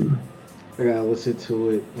times? I gotta listen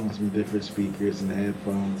to it on some different speakers and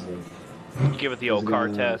headphones. And Give it the old car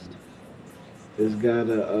test. It's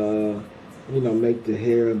gotta, make the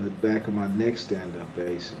hair on the back of my neck stand up,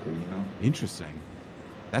 basically. Interesting.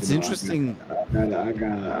 That's interesting. I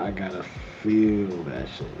gotta feel that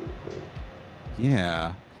shit.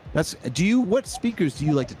 Yeah. What speakers do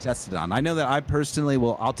you like to test it on? I know that I personally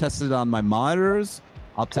I'll test it on my monitors.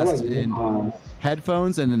 I'll test it in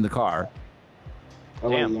headphones and in the car. I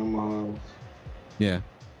like Yamahas. Yeah.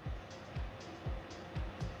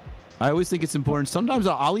 I always think it's important. Sometimes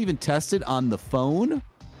I'll even test it on the phone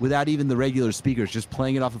without even the regular speakers, just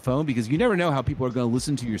playing it off the phone, because you never know how people are going to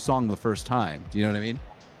listen to your song the first time. Do you know what I mean?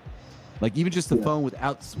 Like even just the phone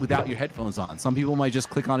without your headphones on. Some people might just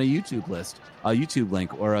click on a YouTube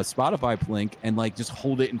link or a Spotify link and like just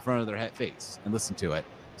hold it in front of their face and listen to it.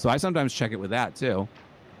 So I sometimes check it with that too.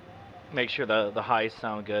 Make sure the highs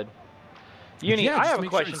sound good. Uni, Yeah, I have a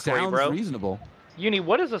question for you, bro. Reasonable. Uni,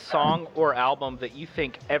 what is a song or album that you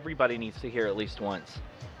think everybody needs to hear at least once?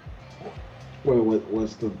 Well,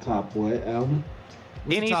 what's the top album?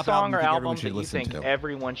 Any song or album that you think to?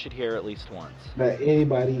 everyone should hear at least once? That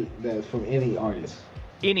anybody that's from any artist.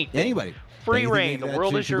 Anything. Anybody. Free Anything reign. The that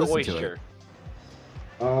world you is should your listen to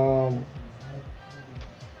oyster.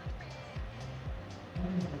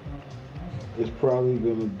 It's probably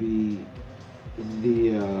gonna be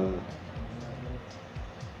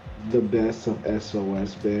the best of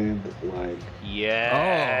SOS Band, like.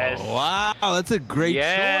 Yes. Oh wow, that's a great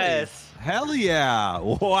choice. Hell yeah!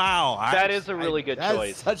 Wow, that is a really good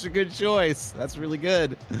choice. That's such a good choice. That's really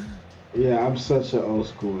good. Yeah, I'm such an old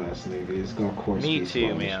school ass nigga. It's gonna course. Me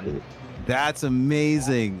too, man. That's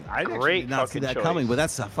amazing. I Great did not see that coming, but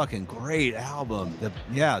that's a fucking great album. The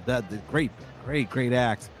great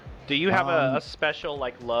act. Do you have a special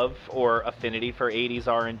love or affinity for 80s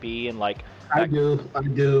R&B and like? I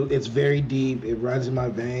do. It's very deep. It runs in my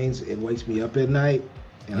veins. It wakes me up at night.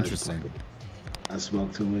 Interesting. I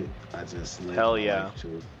smoke to it. I just live hell yeah. life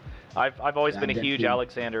to it. I've always been a huge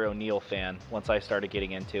Alexander O'Neal fan once I started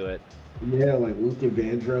getting into it. Yeah, like Luther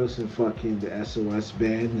Vandross and fucking the SOS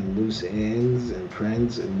Band and Loose Ends and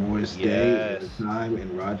Prince and Morris Day at the time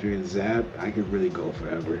and Roger and Zapp. I could really go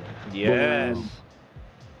forever. Yes.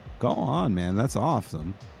 Go on, man. That's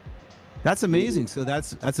awesome. That's amazing. So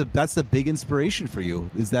that's the big inspiration for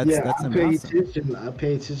you. That's I pay awesome. attention. I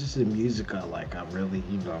pay attention to the music I like. I really,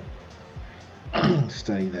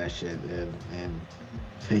 study that shit and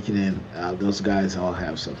take it in. Those guys all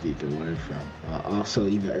have something you can learn from. Also,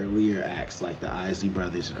 even earlier acts like the Isley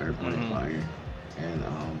Brothers and Earth, Wind, and Fire, and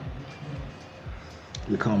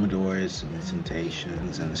the Commodores and the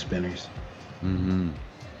Temptations and the Spinners. Mm-hmm.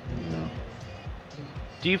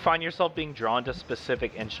 Do you find yourself being drawn to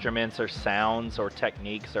specific instruments or sounds or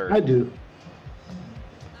techniques or? I do.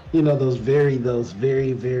 Those very,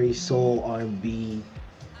 very soul R&B.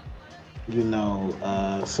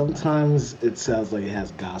 Sometimes it sounds like it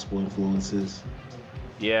has gospel influences.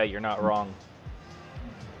 Yeah, you're not wrong.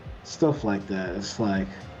 Stuff like that. It's like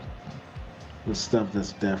the stuff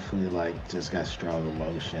that's definitely like just got strong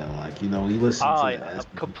emotion. Like you listen to. I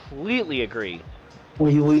completely agree.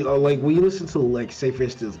 When you listen to, like, say for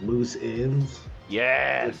instance, Loose Ends.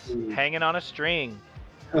 Yes, hanging on a string.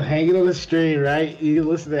 Hanging on the string, right? You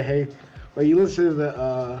listen to or you listen to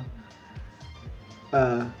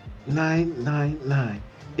the 999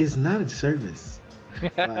 is not a service.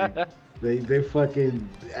 Like, they fucking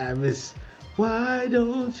I miss. Why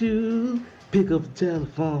don't you pick up the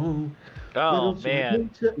telephone? Oh man,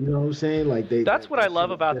 you know what I'm saying? Like that's what I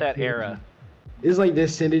love about that era. It's like their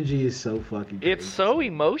synergy is so fucking great. It's so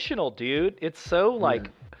emotional, dude. It's so like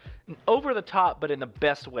over the top, but in the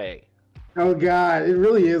best way. Oh god, it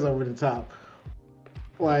really is over the top.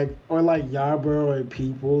 Like, or like Yarborough and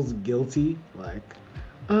People's Guilty. Like,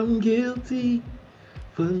 I'm guilty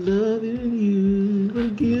for loving you.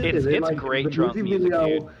 I'm guilty. It's like, great drunk music,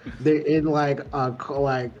 dude. They're in like a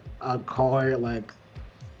car, like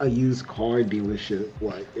a used car dealership.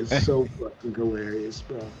 Like, it's so fucking hilarious,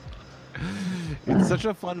 bro. It's such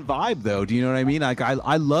a fun vibe, though. Do you know what I mean? Like,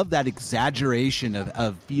 I love that exaggeration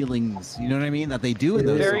of feelings. You know what I mean? That they do in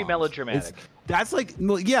those very songs. melodramatic. That's like,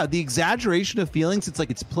 yeah, the exaggeration of feelings. It's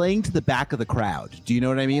like it's playing to the back of the crowd. Do you know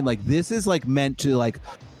what I mean? Like, this is like meant to like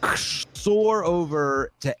soar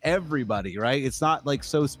over to everybody, right? It's not like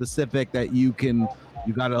so specific that you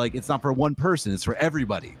gotta like. It's not for one person. It's for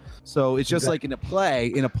everybody. So it's just like in a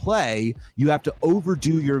play, you have to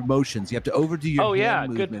overdo your emotions. You have to overdo your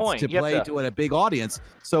hand good movements point. to play to a big audience.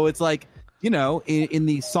 So it's like, you know, in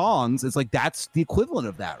these songs, it's like that's the equivalent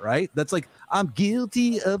of that, right? That's like, I'm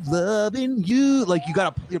guilty of loving you. Like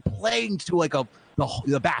you're playing to like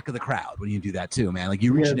the back of the crowd when you do that too, man. Like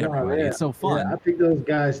you reach everybody. It's so fun. Yeah, I think those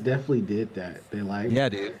guys definitely did that. They like, yeah,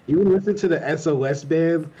 dude. You listen to the SOS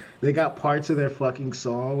band, they got parts of their fucking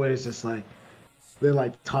song where it's just like they're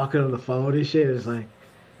like talking on the phone and shit. It's like,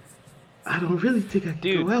 I don't really think I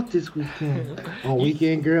can go out this weekend. On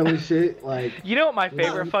Weekend Girl and shit. Like, you know what my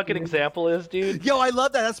favorite fucking example is, dude? Yo, I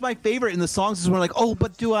love that. That's my favorite in the songs. Is when like, oh,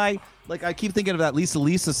 but do I like? I keep thinking of that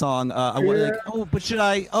Lisa song. I want like, oh, but should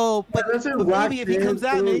I? Oh, but maybe if he comes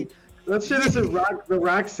at me. That shit is the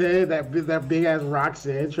Roxanne, that big ass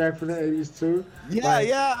Roxanne track from the 80s too. Yeah, like,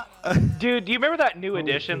 yeah. Dude, do you remember that New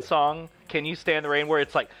Edition song, Can You Stand the Rain, where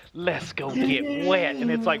it's like, let's go get wet, and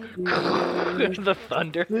it's like, the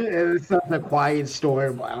thunder. And it's not the Quiet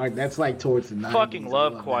Storm. Like, that's like towards the 90s. Fucking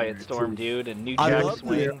love Quiet Storm, dude, and New Jack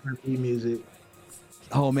Swing. Music.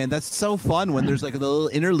 Oh man, that's so fun when there's like a little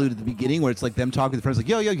interlude at the beginning where it's like them talking to the friends, like,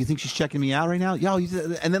 yo, you think she's checking me out right now? Yo,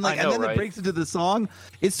 and then it breaks into the song.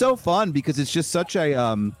 It's so fun because it's just such a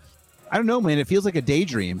I don't know, man. It feels like a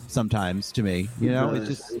daydream sometimes to me. You know,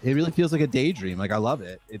 it really feels like a daydream. Like I love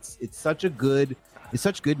it. It's such good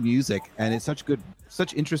music, and it's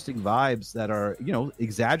such interesting vibes that are, you know,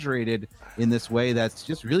 exaggerated in this way that's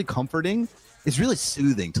just really comforting. It's really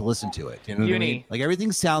soothing to listen to it. You know what I mean? Like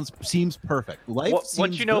everything seems perfect. Life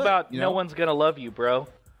what you know good, about you know? No One's Gonna Love You, bro?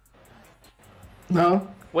 No.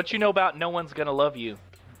 What you know about No One's Gonna Love You?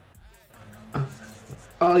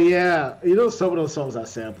 Oh yeah, you know some of those songs I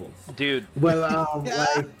sampled, dude. But yeah,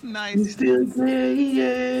 like, nice. Still say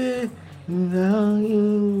yeah. That's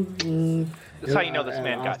how you know this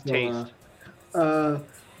man got taste. Yeah.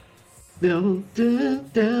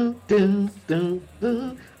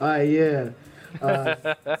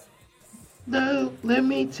 No, let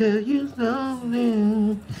me tell you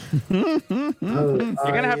something. You're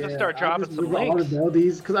gonna have to start dropping some links.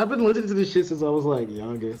 Because I've been listening to this shit since I was like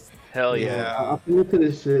younger. Hell yeah. I listened to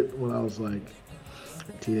this shit when I was like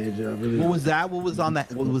a teenager. What was that? What was on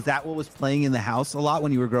that? Was that what was playing in the house a lot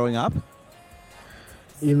when you were growing up?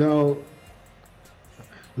 You know,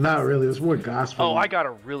 not really. It was more gospel. Oh, I got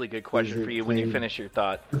a really good question for you when you finish your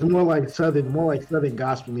thought. It's more like southern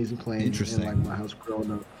gospel music playing in like my house growing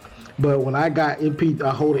up. But when I got a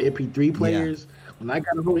hold of MP3 players, when I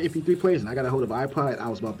got a hold of MP3 players and I got a hold of iPod, I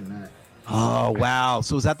was bumping that. Oh wow!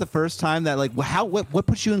 So was that the first time that like what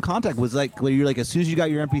put you in contact? Was like where you're like as soon as you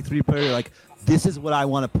got your MP3 player, you're like, this is what I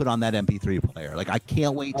want to put on that MP3 player. Like I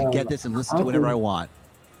can't wait to get this and listen to whatever I want.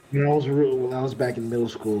 When I was back in middle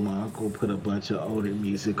school, my uncle put a bunch of older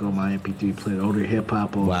music on my MP3 player, older hip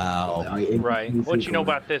hop. Wow! Right. What you know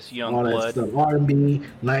about this, young blood? R&B,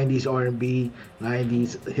 90s R&B,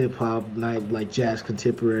 90s hip hop, like jazz,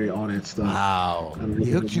 contemporary, all that stuff. Wow!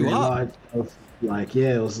 He hooked you up. Like,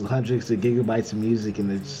 yeah, it was hundreds of gigabytes of music,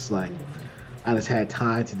 and it's just like I just had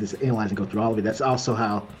time to just analyze and go through all of it. That's also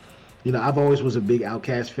how, you know, I've always was a big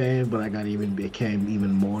Outkast fan, but I became even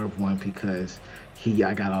more of one because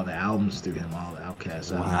I got all the albums through him, all the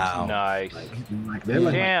Outkast albums. Wow, nice. Like,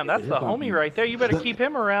 damn, that's the homie right there. You better keep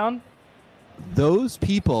him around. those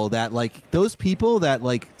people that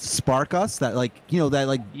like spark us, that like, you know, that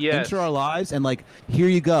like Yes. enter our lives and like, here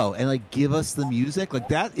you go, and like give us the music, like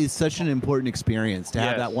that is such an important experience to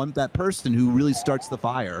have Yes. that person who really starts the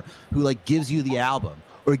fire, who like gives you the album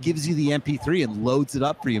or gives you the MP3 and loads it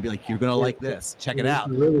up for you and be like, you're gonna like this, check it out.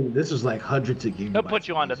 Really, this was like hundreds of gigabytes. They'll put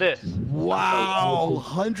you onto this. Wow,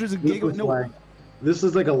 hundreds of This was gigabytes. No, like, this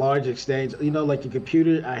is like a large exchange. You know, like the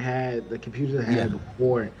computers I had Yeah.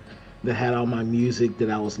 before that had all my music that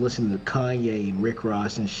I was listening to Kanye and Rick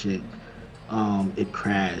Ross and shit. It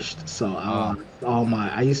crashed. So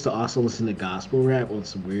I used to also listen to gospel rap on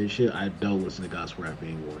some weird shit. I don't listen to gospel rap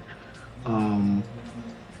anymore.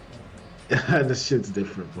 This shit's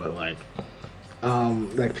different, but like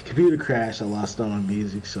the computer crashed. I lost all my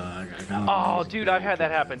music, so I got. Oh, music dude, back. I've had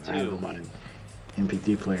that happen I have too. my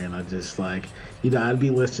MP3 player, and I just like, you know, I'd be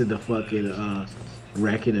listening to fucking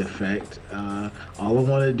Wreck-It Effect. All I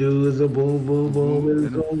want to do is a boom, boom, boom, and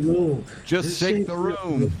it's going boom. just shake the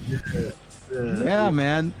room. Yeah,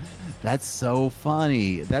 man, that's so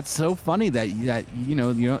funny. That's so funny that you know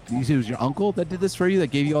it was your uncle that did this for you,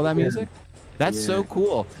 that gave you all that music. That's so Yeah.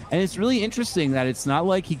 cool, and it's really interesting that it's not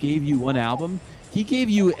like he gave you one album. He gave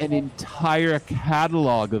you an entire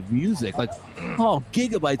catalog of music, like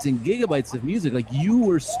gigabytes and gigabytes of music. Like you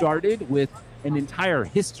were started with an entire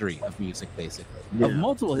history of music, basically, of Yeah.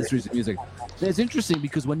 multiple histories of music. And it's interesting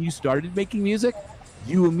because when you started making music,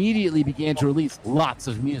 you immediately began to release lots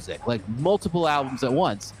of music, like multiple albums at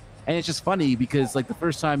once. And it's just funny because like the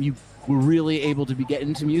first time you were really able to get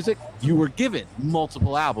into music, you were given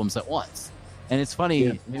multiple albums at once. And it's funny,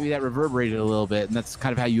 Yeah. maybe that reverberated a little bit, and that's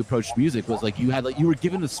kind of how you approached music. Was like you were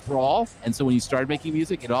given a sprawl, and so when you started making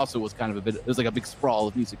music, it also was kind of it was like a big sprawl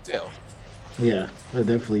of music too. Yeah, I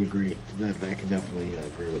definitely agree. I can definitely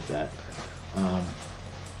agree with that.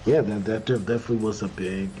 Yeah, that definitely was a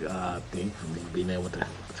big thing for me, being able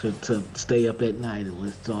to stay up at night and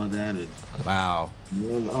listen to all that. And, Wow. I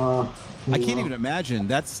you can't know, even imagine.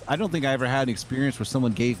 I don't think I ever had an experience where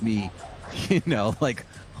someone gave me, you know, like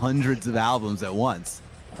hundreds of albums at once.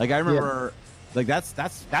 Like I remember, like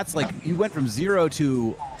that's like you went from 0 to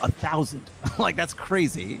 1,000. Like that's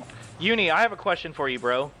crazy. Uni, I have a question for you,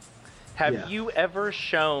 bro. Have Yeah. you ever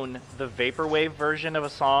shown the vaporwave version of a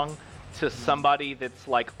song to somebody that's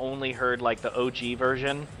like only heard like the OG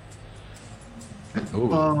version?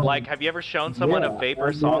 Like, have you ever shown someone a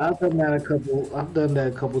vapor song? I've done that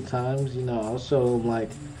a couple times. You know, I'll show them like,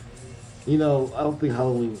 you know, I don't think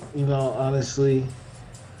Halloween. You know, honestly,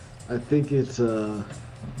 I think it's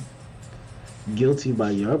Guilty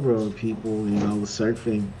by Yarborough people. You know,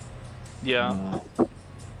 surfing. Yeah. Uh,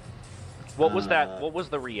 What was that? What was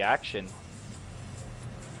the reaction?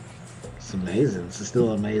 It's amazing. It's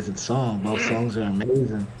still an amazing song. Both songs are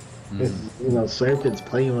amazing. It's, you know, Serpent's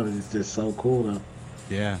playing on it is just so cool though.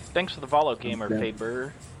 Yeah. Thanks for the follow, gamer Yeah.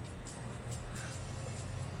 Faber.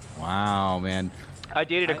 Wow, man. I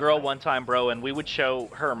dated a girl one time, bro, and we would show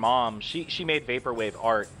her mom. She made vaporwave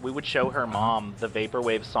art. We would show her mom the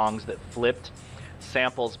vaporwave songs that flipped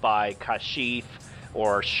samples by Kashif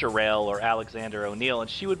or Sherelle or Alexander O'Neal, and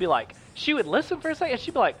she would be like, she would listen for a second, and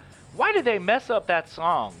she'd be like, "Why did they mess up that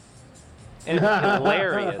song?" And it was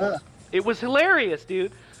hilarious. It was hilarious,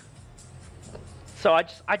 dude. So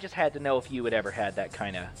I just had to know if you had ever had that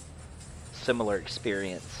kind of similar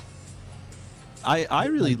experience. I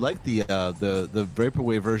really like the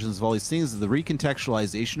vaporwave versions of all these things. The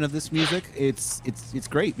recontextualization of this music, it's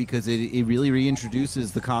great because it really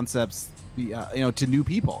reintroduces the concepts, you know, to new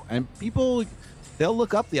people, and people, they'll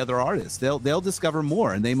look up the other artists. They'll discover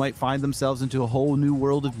more, and they might find themselves into a whole new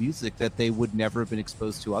world of music that they would never have been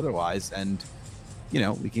exposed to otherwise. And you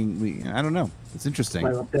know, I don't know. It's interesting.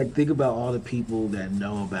 Like, think about all the people that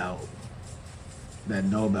know about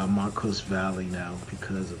Marcos Valley now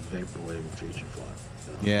because of Vaporwave and Future Fly.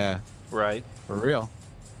 So, Yeah, Right. for real.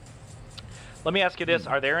 Let me ask you this: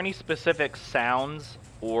 are there any specific sounds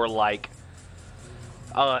or like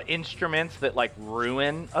instruments that like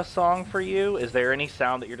ruin a song for you? Is there any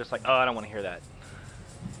sound that you're just like, oh, I don't want to hear that?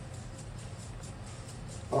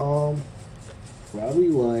 Probably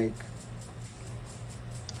like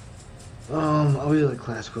I really like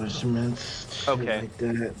classical instruments, shit Okay. like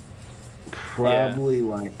that. Probably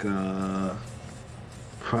like a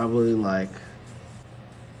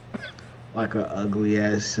ugly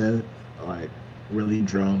ass synth, like really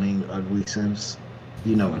droning ugly synths.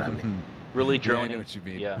 You know what I mean? Really Yeah, I droning. know what you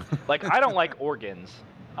mean. Yeah. Like I don't like organs.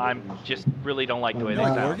 I'm just really don't like the way they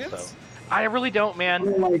Not sound. organs? So I really don't, I man.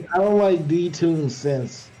 don't like detuned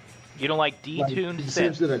synths. You don't like Like, detuned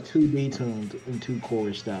synths synths. that are too detuned and too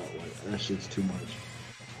chorused out. Like that shit's too much.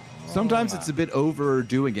 Sometimes it's a bit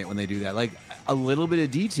overdoing it when they do that. Like a little bit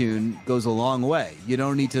of detune goes a long way. You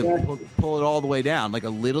don't need to pull it all the way down. Like a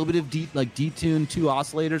little bit of detune 2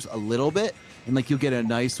 oscillators, a little bit, and like you'll get a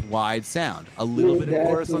nice wide sound. A little bit of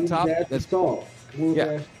chorus on top. That's salt.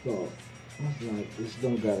 It's like, just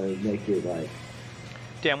don't gotta make it like.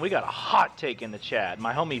 Damn, we got a hot take in the chat.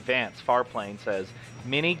 My homie Vance Farplane says,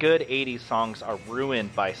 many good 80s songs are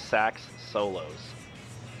ruined by sax solos.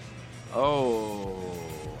 Oh,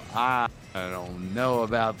 I don't know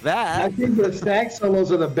about that. I think the sax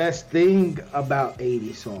solos are the best thing about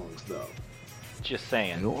 80 songs, though. Just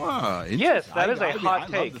saying. Wow, yes, that is a hot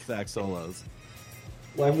take. I love the sax solos.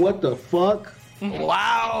 Like, what the fuck?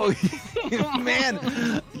 Wow,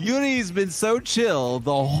 man, Uni's been so chill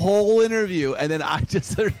the whole interview, and then I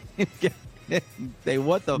just heard him say,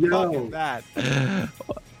 "What the fuck is that?"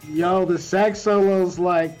 Yo, the sax solos,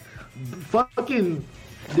 like, fucking.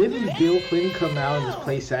 Didn't Bill Clinton come out and just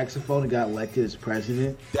play saxophone and got elected as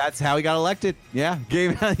president? That's how he got elected. Yeah,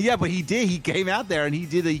 yeah, but he did. He came out there and he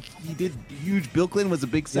did huge. Bill Clinton was a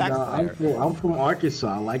big sax player. I'm from Arkansas.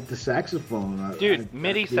 I like the saxophone. Dude,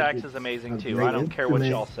 MIDI sax is amazing too. I don't care what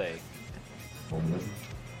y'all say.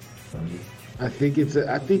 I think it's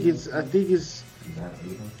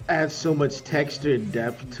adds so much texture and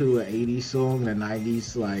depth to an 80s song, a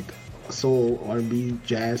 90s like soul R&B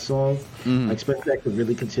jazz song, like especially like the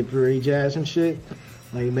really contemporary jazz and shit.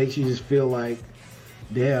 Like it makes you just feel like,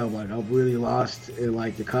 damn, like I'm really lost in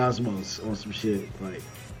like the cosmos or some shit. Like,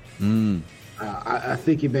 I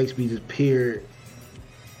think it makes me just peer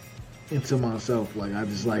into myself. Like I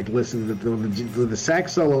just like listen to the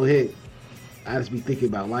sax solo hit. I just be thinking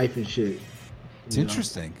about life and shit. It's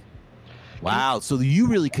interesting. Wow, so you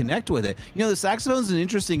really connect with it. You know, the saxophone is an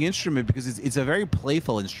interesting instrument because it's a very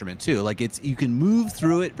playful instrument too. Like you can move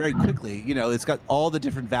through it very quickly. You know, it's got all the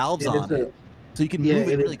different valves on it, so you can move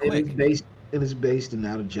it really quick. It's based in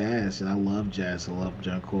out of jazz, and I love jazz. I love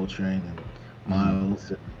John Coltrane and Miles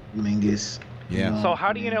and Mingus. Yeah. So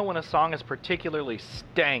how do you know when a song is particularly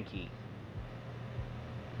stanky?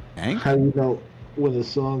 How do you know when a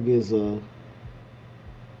song is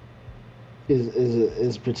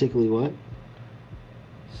particularly what?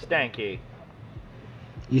 Stanky.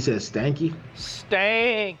 You said stanky?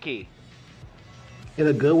 Stanky. In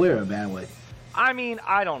a good way or a bad way? I mean,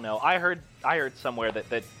 I don't know. I heard somewhere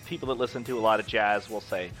that people that listen to a lot of jazz will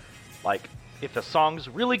say, like, if the song's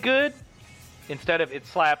really good, instead of it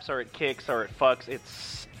slaps or it kicks or it fucks,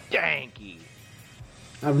 it's stanky.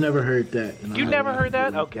 I've never heard that. You never heard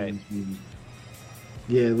that? Okay.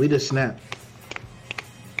 Yeah, we just snap.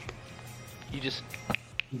 You just...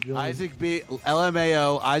 Isaac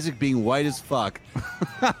LMAO, Isaac being white as fuck.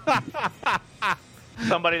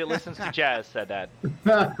 Somebody that listens to jazz said that.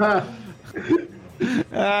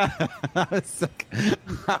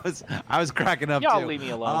 I was cracking up. Y'all too. leave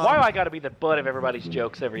me alone. Why do I got to be the butt of everybody's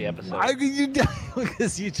jokes every episode? I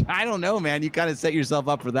don't know, man. You kind of set yourself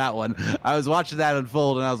up for that one. I was watching that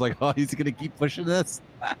unfold, and I was like, "Oh, he's gonna keep pushing this."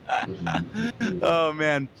 Oh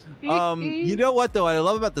man. You know what though? What I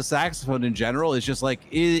love about the saxophone in general is just like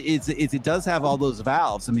it does have all those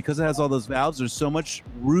valves, and because it has all those valves, there's so much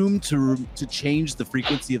room to change the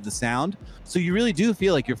frequency of the sound. So you really do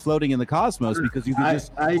feel like you're floating in the cosmos because you can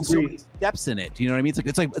just I so agree. many steps in it. You know what I mean?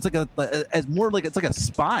 It's like a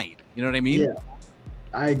spine. You know what I mean? Yeah,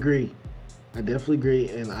 I agree. I definitely agree,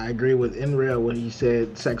 and I agree with Enrail when he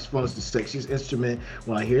said saxophone is the sexiest instrument.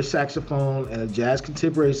 When I hear saxophone and a jazz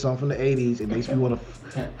contemporary song from the 80s, it makes me want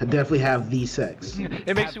to definitely have the sex.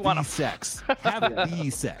 It makes you want to sex. Have the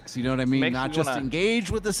sex. You know what I mean? Makes Not me just wanna...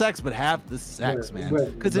 engage with the sex, but have the sex, man.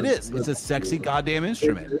 Because it's a sexy goddamn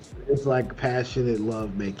instrument. It's like passionate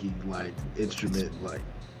love making, like instrument, like.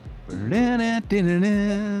 Yeah,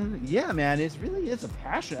 man, it really is a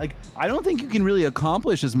passion. Like, I don't think you can really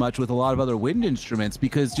accomplish as much with a lot of other wind instruments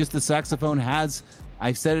because just the saxophone has,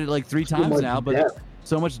 I've said it like 3 times now, but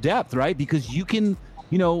so much depth, right? Because you can,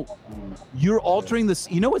 you know, you're altering this.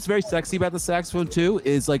 You know what's very sexy about the saxophone too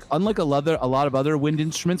is like, unlike a lot of other wind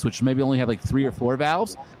instruments, which maybe only have like 3 or 4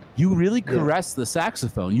 valves, you really caress the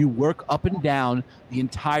saxophone. You work up and down the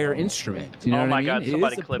entire instrument. You know what I mean? God,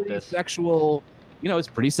 somebody clip this. Sexual. You know, it's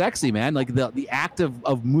pretty sexy, man. Like the act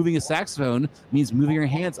of moving a saxophone means moving your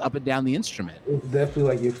hands up and down the instrument. It's definitely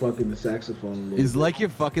like you're fucking the saxophone. It's like you're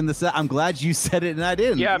fucking the I'm glad you said it and I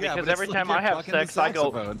didn't. Yeah, because every time I have sex, I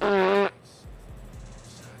go.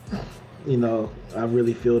 You know, I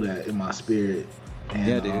really feel that in my spirit. And,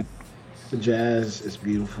 yeah, dude. The jazz is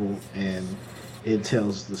beautiful, and it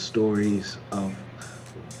tells the stories of,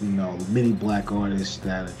 you know, many black artists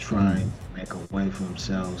that are trying to make a way for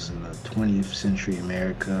themselves in the 20th century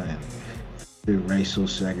America and through racial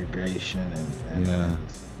segregation and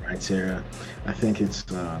Rights era. I think it's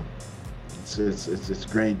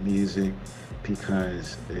great music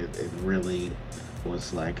because it really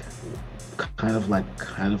was like kind of like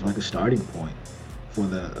a starting point for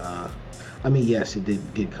the. I mean, yes, it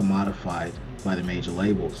did get commodified by the major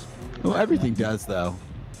labels. Well, everything does, though.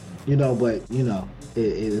 But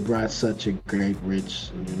it brought such a great, rich,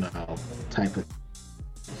 type of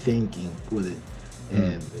thinking with it,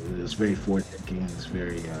 and it was very forward thinking. It's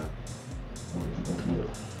very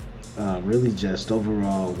really just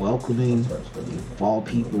overall welcoming for all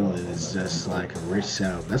people, and it's just like a rich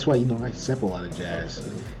sound. That's why I sample a lot of jazz.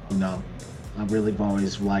 I really have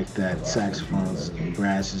always liked that saxophones and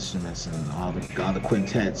brass instruments and all the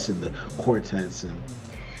quintets and the quartets and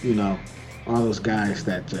all those guys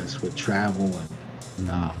that just would travel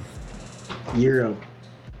and Europe,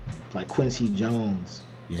 like Quincy Jones.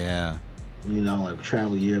 Yeah. Like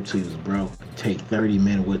travel Europe till he was broke. Take 30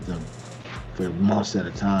 men with them for months at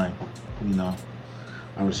a time.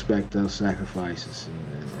 I respect those sacrifices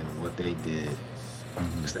and what they did.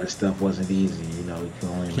 That stuff wasn't easy. You can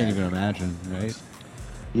only can't even imagine, right?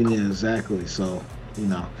 Exactly. So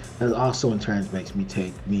that also in turn makes me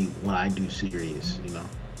take what I do serious.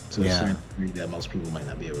 To a certain degree that most people might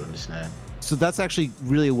not be able to understand. So that's actually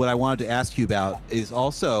really what I wanted to ask you about, is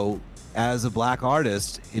also as a black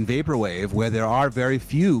artist in Vaporwave, where there are very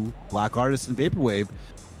few black artists in Vaporwave,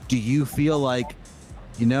 do you feel like,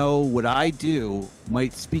 what I do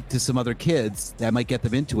might speak to some other kids that might get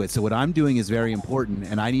them into it? So what I'm doing is very important,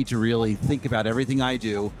 and I need to really think about everything I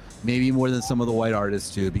do, maybe more than some of the white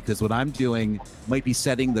artists do, because what I'm doing might be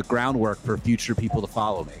setting the groundwork for future people to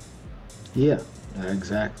follow me. Yeah,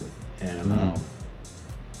 exactly. And,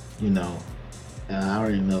 and I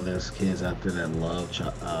already know there's kids out there that love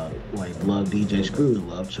DJ Screw,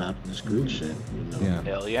 love chopping the Screw shit. Yeah.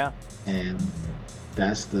 Hell yeah. And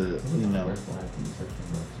that's the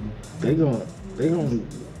they're gonna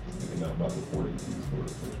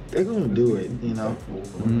do it.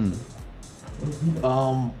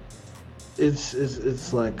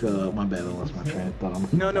 It's like my bad, I lost my train of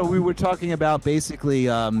thought. No, we were talking about basically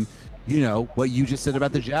what you just said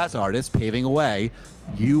about the jazz artist paving a way.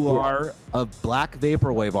 You are a black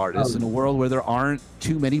vaporwave artist in a world where there aren't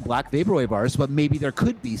too many black vaporwave artists, but maybe there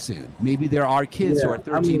could be soon. Maybe there are kids who are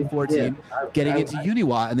 13, 14 getting into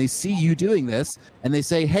Uniwa, and they see you doing this, and they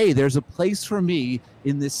say, hey, there's a place for me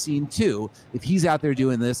in this scene too, if he's out there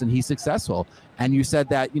doing this and he's successful. And you said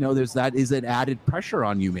that, that is an added pressure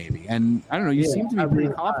on you maybe. And I don't know, you seem to be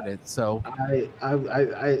pretty confident. So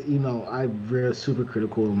I'm very super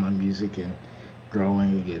critical of my music and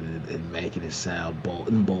growing and making it sound bold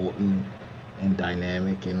and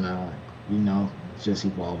dynamic, and just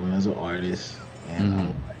evolving as an artist,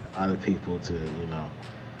 and other people to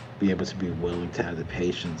be able to be willing to have the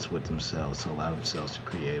patience with themselves to allow themselves to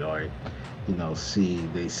create art. They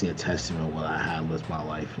see a testament of what I had lived my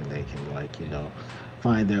life, and they can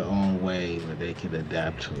find their own way that they can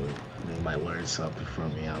adapt to it. They might learn something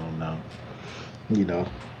from me. I don't know.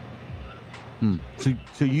 So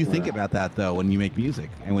you think about that though when you make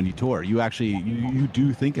music and when you tour. You actually you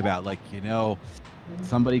do think about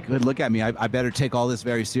somebody could look at me. I better take all this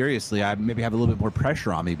very seriously. I maybe have a little bit more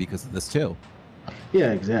pressure on me because of this too.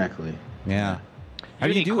 Yeah, exactly. Yeah.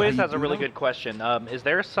 Quiz has a really good question. Is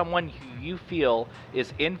there someone who you feel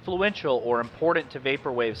is influential or important to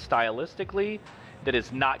Vaporwave stylistically that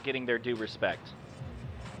is not getting their due respect?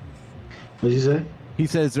 What did you say? He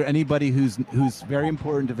says, is there anybody who's very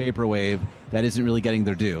important to Vaporwave that isn't really getting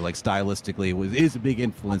their due, like stylistically, is a big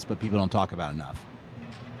influence, but people don't talk about enough?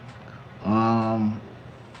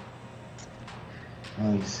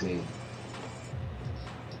 Let me see.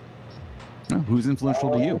 Who's influential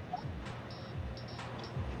to you?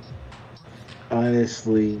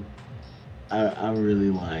 Honestly, I really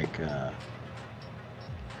like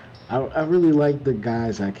I really like the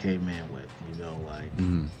guys I came in with.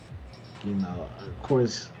 Of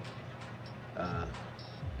course, I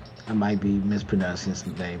might be mispronouncing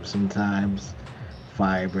some names sometimes.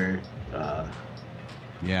 Fiber.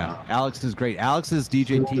 Alex is great. Alex has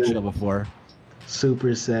DJ'd T-Show before.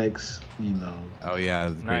 Super Sex, Oh yeah,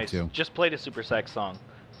 that's great too. Just played a Super Sex song.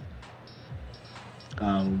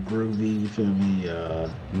 Groovy, you feel me?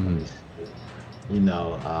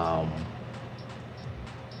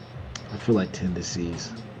 I feel like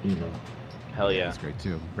Tendencies, Hell yeah. That's great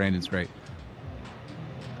too. Brandon's great.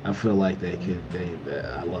 I feel like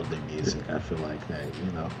I love their music. I feel like that,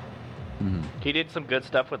 He did some good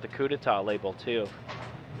stuff with the Coup d'etat label too.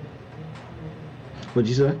 What'd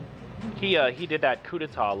you say? He did that Coup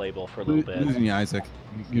d'etat label for a little bit. Losing you, Isaac.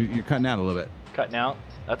 You're cutting out a little bit. Cutting out?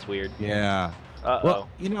 That's weird. Yeah. Uh-oh.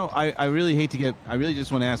 Well, I really hate to get. I really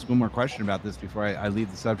just want to ask one more question about this before I leave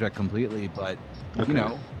the subject completely. But Okay.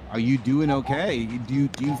 are you doing okay? Do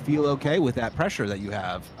you feel okay with that pressure that you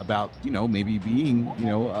have about maybe being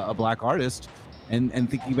a black artist, and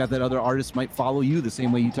thinking about that other artists might follow you the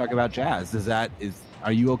same way you talk about jazz?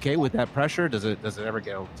 Are you okay with that pressure? Does it ever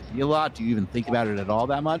get to be a lot? Do you even think about it at all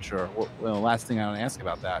that much? Or last thing I want to ask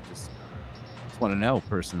about that, just want to know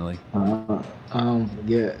personally.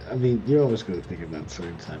 Yeah, I mean, you're always going to think about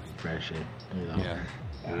certain type of pressure, Yeah.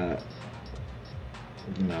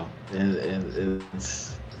 And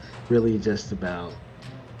it's really just about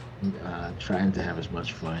trying to have as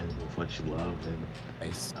much fun with what you love, and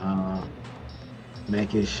Nice.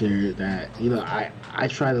 making sure that I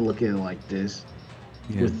try to look at it like this.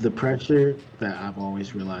 Yeah. With the pressure that I've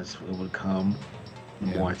always realized it would come, the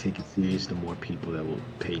Yeah. more I take it serious, the more people that will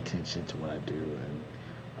pay attention to what I do,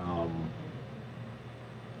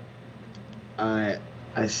 and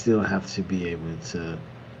I still have to be able to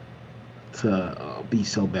be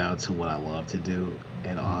so bound to what I love to do,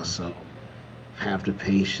 and also have the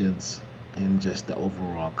patience and just the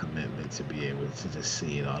overall commitment to be able to just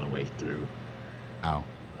see it all the way through. Wow.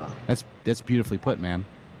 That's beautifully put, man.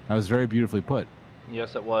 That was very beautifully put.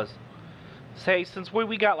 Yes, it was. Say, since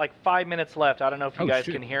we got like 5 minutes left, I don't know if you guys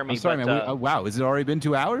Shoot. can hear me. I'm sorry, but, man. Wow, has it already been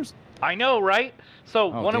 2 hours? I know, right? So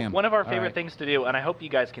damn. one of our All favorite right. things to do, and I hope you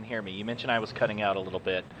guys can hear me. You mentioned I was cutting out a little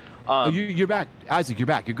bit. You're back, Isaac. You're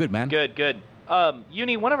back. You're good, man. Good.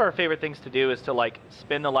 Uni, one of our favorite things to do is to like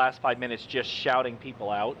spend the last 5 minutes just shouting people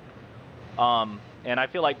out. And I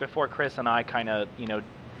feel like before Chris and I kind of,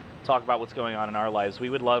 talk about what's going on in our lives, we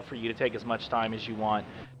would love for you to take as much time as you want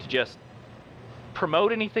to just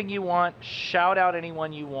promote anything you want, shout out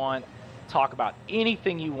anyone you want, talk about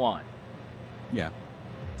anything you want. Yeah.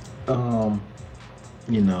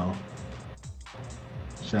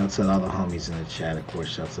 Shouts out all the homies in the chat, of course.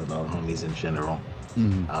 Shouts out all the homies in general.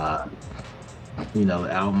 Mhm.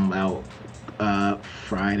 The album out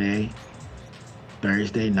Friday,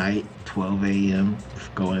 Thursday night, 12 a.m.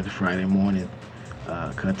 going into Friday morning.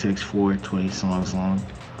 Context 4, 20 songs long.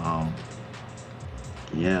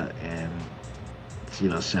 Yeah, and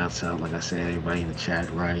shouts out, like I said, everybody in the chat: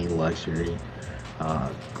 Ronnie, Luxury,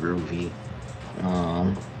 Groovy,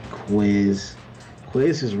 Quiz.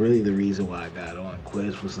 Quiz is really the reason why I got on.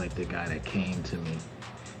 Quiz was like the guy that came to me.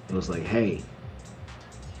 It was like, hey,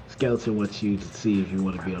 Skeleton wants you to see if you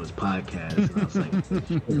want to be on his podcast. And I was like,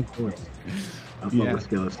 sure, of course. I fuck with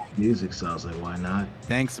Skeleton music, so I was like, why not?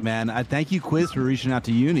 Thanks, man. I thank you, Quiz, for reaching out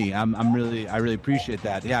to Uni. I really appreciate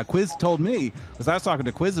that. Yeah, Quiz told me, because I was talking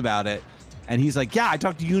to Quiz about it, and he's like, yeah, I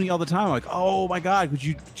talk to Uni all the time. I'm like, oh my God, could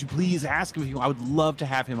you please ask him if I would love to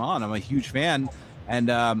have him on. I'm a huge fan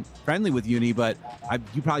and friendly with Uni, but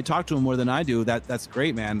you probably talk to him more than I do. That's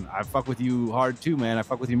great, man. I fuck with you hard too, man. I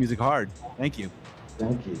fuck with your music hard. Thank you.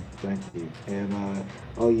 Thank you. And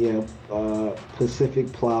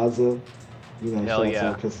Pacific Plaza. Hell shouts yeah.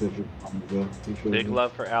 out Pacific Plaza. You feel Big me?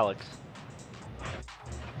 love for Alex.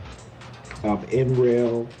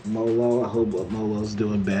 MRail, Molo. I hope Molo's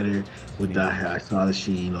doing better with that. I saw that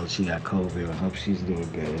she got COVID. I hope she's doing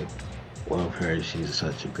good. Love her. She's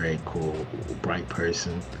such a great, cool, bright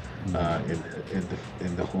person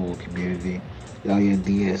in the whole community. Oh yeah,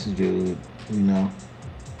 DS dude.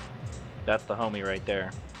 That's the homie right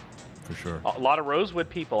there. For sure. A lot of Rosewood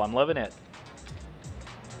people. I'm loving it.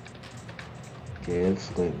 Yeah,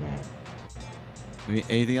 it's lit, man.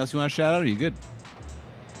 Anything else you want to shout out? Or are you good?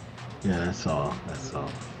 Yeah, that's all.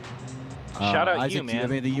 Shout out Isaac, you, do you have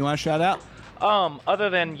man. anything you want to shout out? Other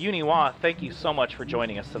than Uniwa, thank you so much for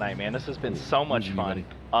joining us tonight, man. This has been so much Easy,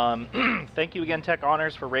 fun. Thank you again, Tech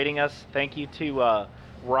Honors, for rating us. Thank you to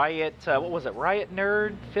Riot. What was it? Riot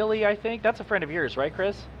Nerd Philly, I think. That's a friend of yours, right,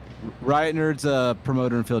 Chris? Riot Nerd's a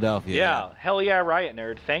promoter in Philadelphia. Yeah. Hell yeah, Riot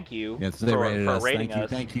Nerd. Thank you Yeah, so they for rated us. rating Thank you. us.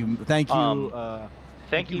 Thank you. Thank you.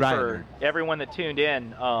 Thank you Riot for Nerd. everyone that tuned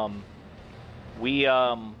in. We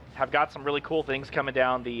have got some really cool things coming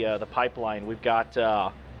down the pipeline. We've got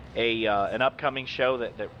an upcoming show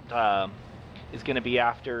that is going to be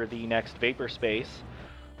after the next Vapor Space.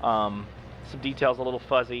 Some details a little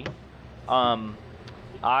fuzzy.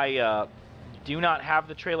 I do not have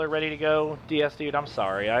the trailer ready to go, DS dude. I'm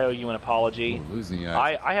sorry. I owe you an apology. Ooh, losing you.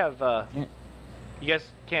 I have. You guys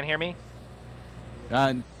can't hear me?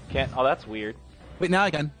 Can't. Oh, that's weird. Wait, now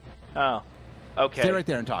I can. Oh, okay. Stay right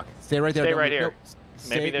there and talk. Stay right there. Stay Don't- right here.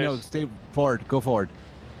 no, Maybe stay forward. Go forward.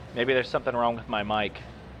 Maybe there's something wrong with my mic.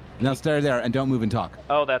 Now stay there and don't move and talk.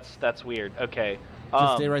 Oh, that's weird. Okay.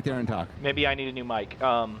 Just stay right there and talk. Maybe I need a new mic.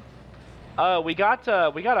 We got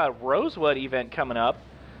a Rosewood event coming up.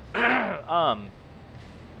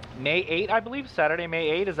 May 8, I believe, Saturday, May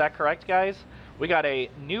 8. Is that correct, guys? We got a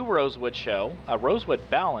new Rosewood show, a Rosewood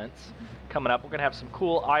Balance, coming up. We're going to have some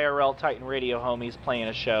cool IRL Titan Radio homies playing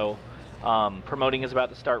a show. Promoting is about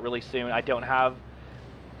to start really soon. I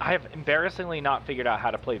have embarrassingly not figured out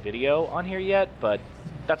how to play video on here yet, but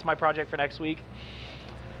that's my project for next week.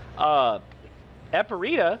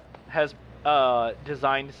 Epirita has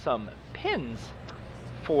designed some pins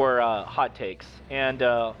for hot takes, and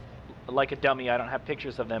like a dummy, I don't have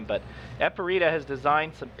pictures of them, but Epirita has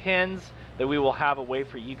designed some pins that we will have a way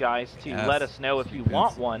for you guys to let us know if you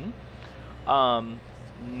want one.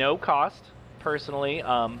 No cost, personally.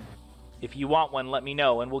 If you want one, let me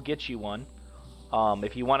know, and we'll get you one.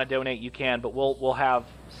 If you want to donate, you can, but we'll have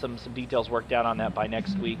some details worked out on that by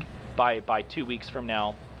next week, by 2 weeks from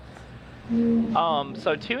now.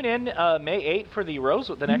 So tune in May 8th for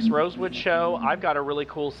the next Rosewood show. I've got a really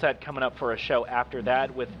cool set coming up for a show after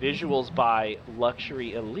that with visuals by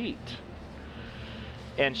Luxury Elite.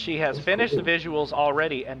 And she has finished the visuals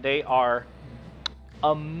already, and they are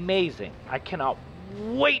amazing. I cannot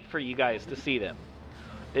wait for you guys to see them.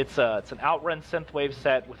 It's an Outrun synthwave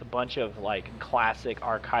set with a bunch of like classic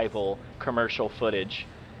archival commercial footage.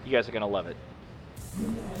 You guys are gonna love it.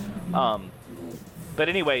 But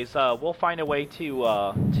anyways, we'll find a way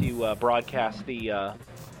to broadcast to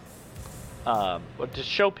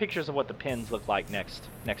show pictures of what the pins look like next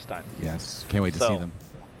time. Yes, can't wait to see them.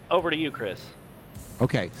 Over to you, Chris.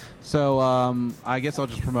 Okay, so I guess I'll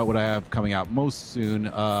just promote what I have coming out most soon.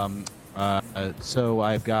 So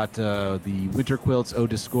I've got the Winter Quilts O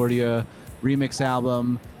Discordia remix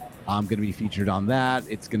album. I'm going to be featured on that.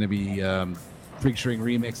 It's going to be featuring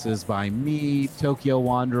remixes by me, Tokyo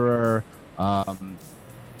Wanderer,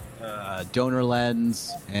 Donor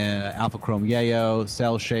Lens, and Alpha Chrome Yayo,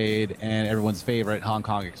 Cell Shade, and everyone's favorite Hong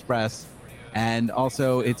Kong Express. And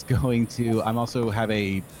also, I'm also have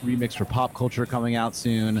a remix for Pop Culture coming out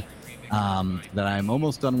soon that I'm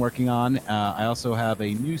almost done working on. I also have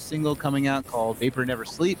a new single coming out called Vapor Never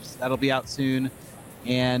Sleeps. That'll be out soon.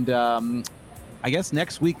 And I guess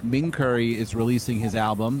next week, Ming Curry is releasing his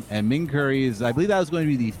album. And Ming Curry I believe that was going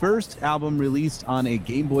to be the first album released on a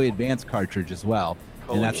Game Boy Advance cartridge as well.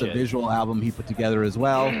 Holy and that's shit. a visual album he put together as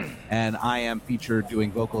well. And I am featured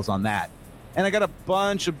doing vocals on that. And I got a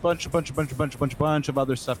bunch of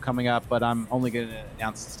other stuff coming up, but I'm only going to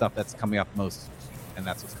announce the stuff that's coming up most, and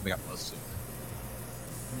that's what's coming up most soon.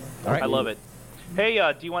 All right. I love it. Hey,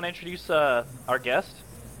 do you want to introduce our guest?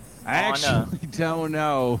 I actually don't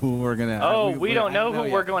know who we're going to... we don't know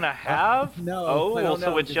who we're going to have? No. I don't know.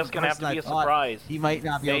 So it's just going to have to be a surprise. He might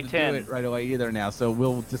not be May able to 10. do it right away either now, so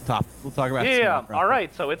we'll talk about it. Yeah, all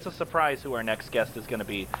right. So it's a surprise who our next guest is going to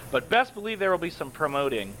be. But best believe there will be some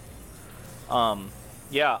promoting.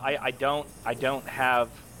 Yeah, I don't have...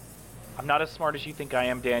 I'm not as smart as you think I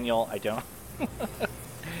am, Daniel. I don't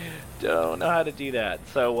know how to do that.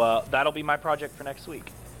 So that'll be my project for next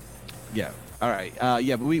week. Yeah. All right.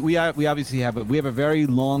 Yeah, but we obviously have a very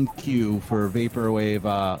long queue for Vaporwave,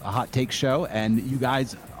 a hot take show, and you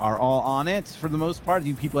guys are all on it for the most part.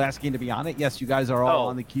 You people asking to be on it. Yes, you guys are all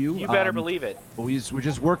on the queue. You better believe it. But we're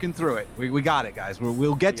just working through it. We got it, guys.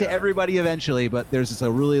 We'll get to everybody eventually, but there's just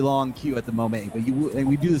a really long queue at the moment. But and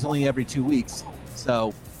we do this only every 2 weeks,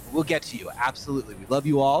 so we'll get to you. Absolutely. We love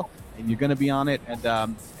you all, and you're going to be on it.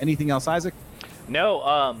 And anything else, Isaac?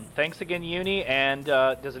 No, thanks again, Uni. And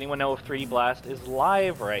does anyone know if 3D Blast is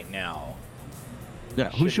live right now? Yeah.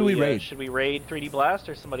 Who should we raid? Should we raid 3D Blast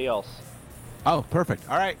or somebody else? Oh, perfect.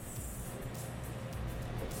 All right.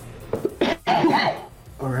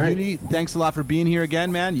 All right. Uni, thanks a lot for being here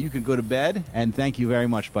again, man. You can go to bed, and thank you very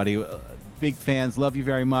much, buddy. Big fans, love you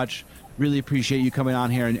very much. Really appreciate you coming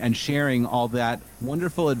on here and sharing all that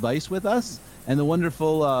wonderful advice with us and the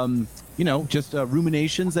wonderful,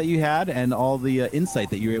 ruminations that you had and all the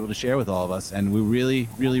insight that you were able to share with all of us. And we really,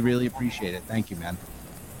 really, really appreciate it. Thank you, man.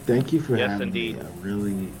 Thank you for having indeed. me. I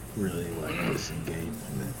really, really like this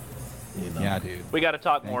engagement. Yeah, dude. We got to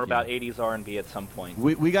talk more about 80s R&B at some point.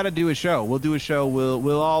 We got to do a show. We'll do a show.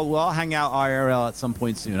 We'll all hang out IRL at some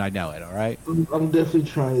point soon. I know it. All right. I'm definitely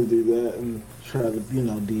trying to do that and try to,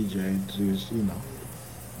 DJ and just,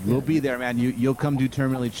 We'll be there, man. You'll come do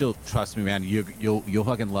Terminally Chill. Trust me, man. You'll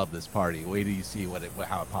fucking love this party. Wait till you see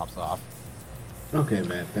how it pops off. Okay,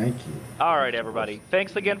 man. Thank you. All right, everybody.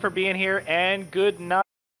 Thanks again for being here, and good night.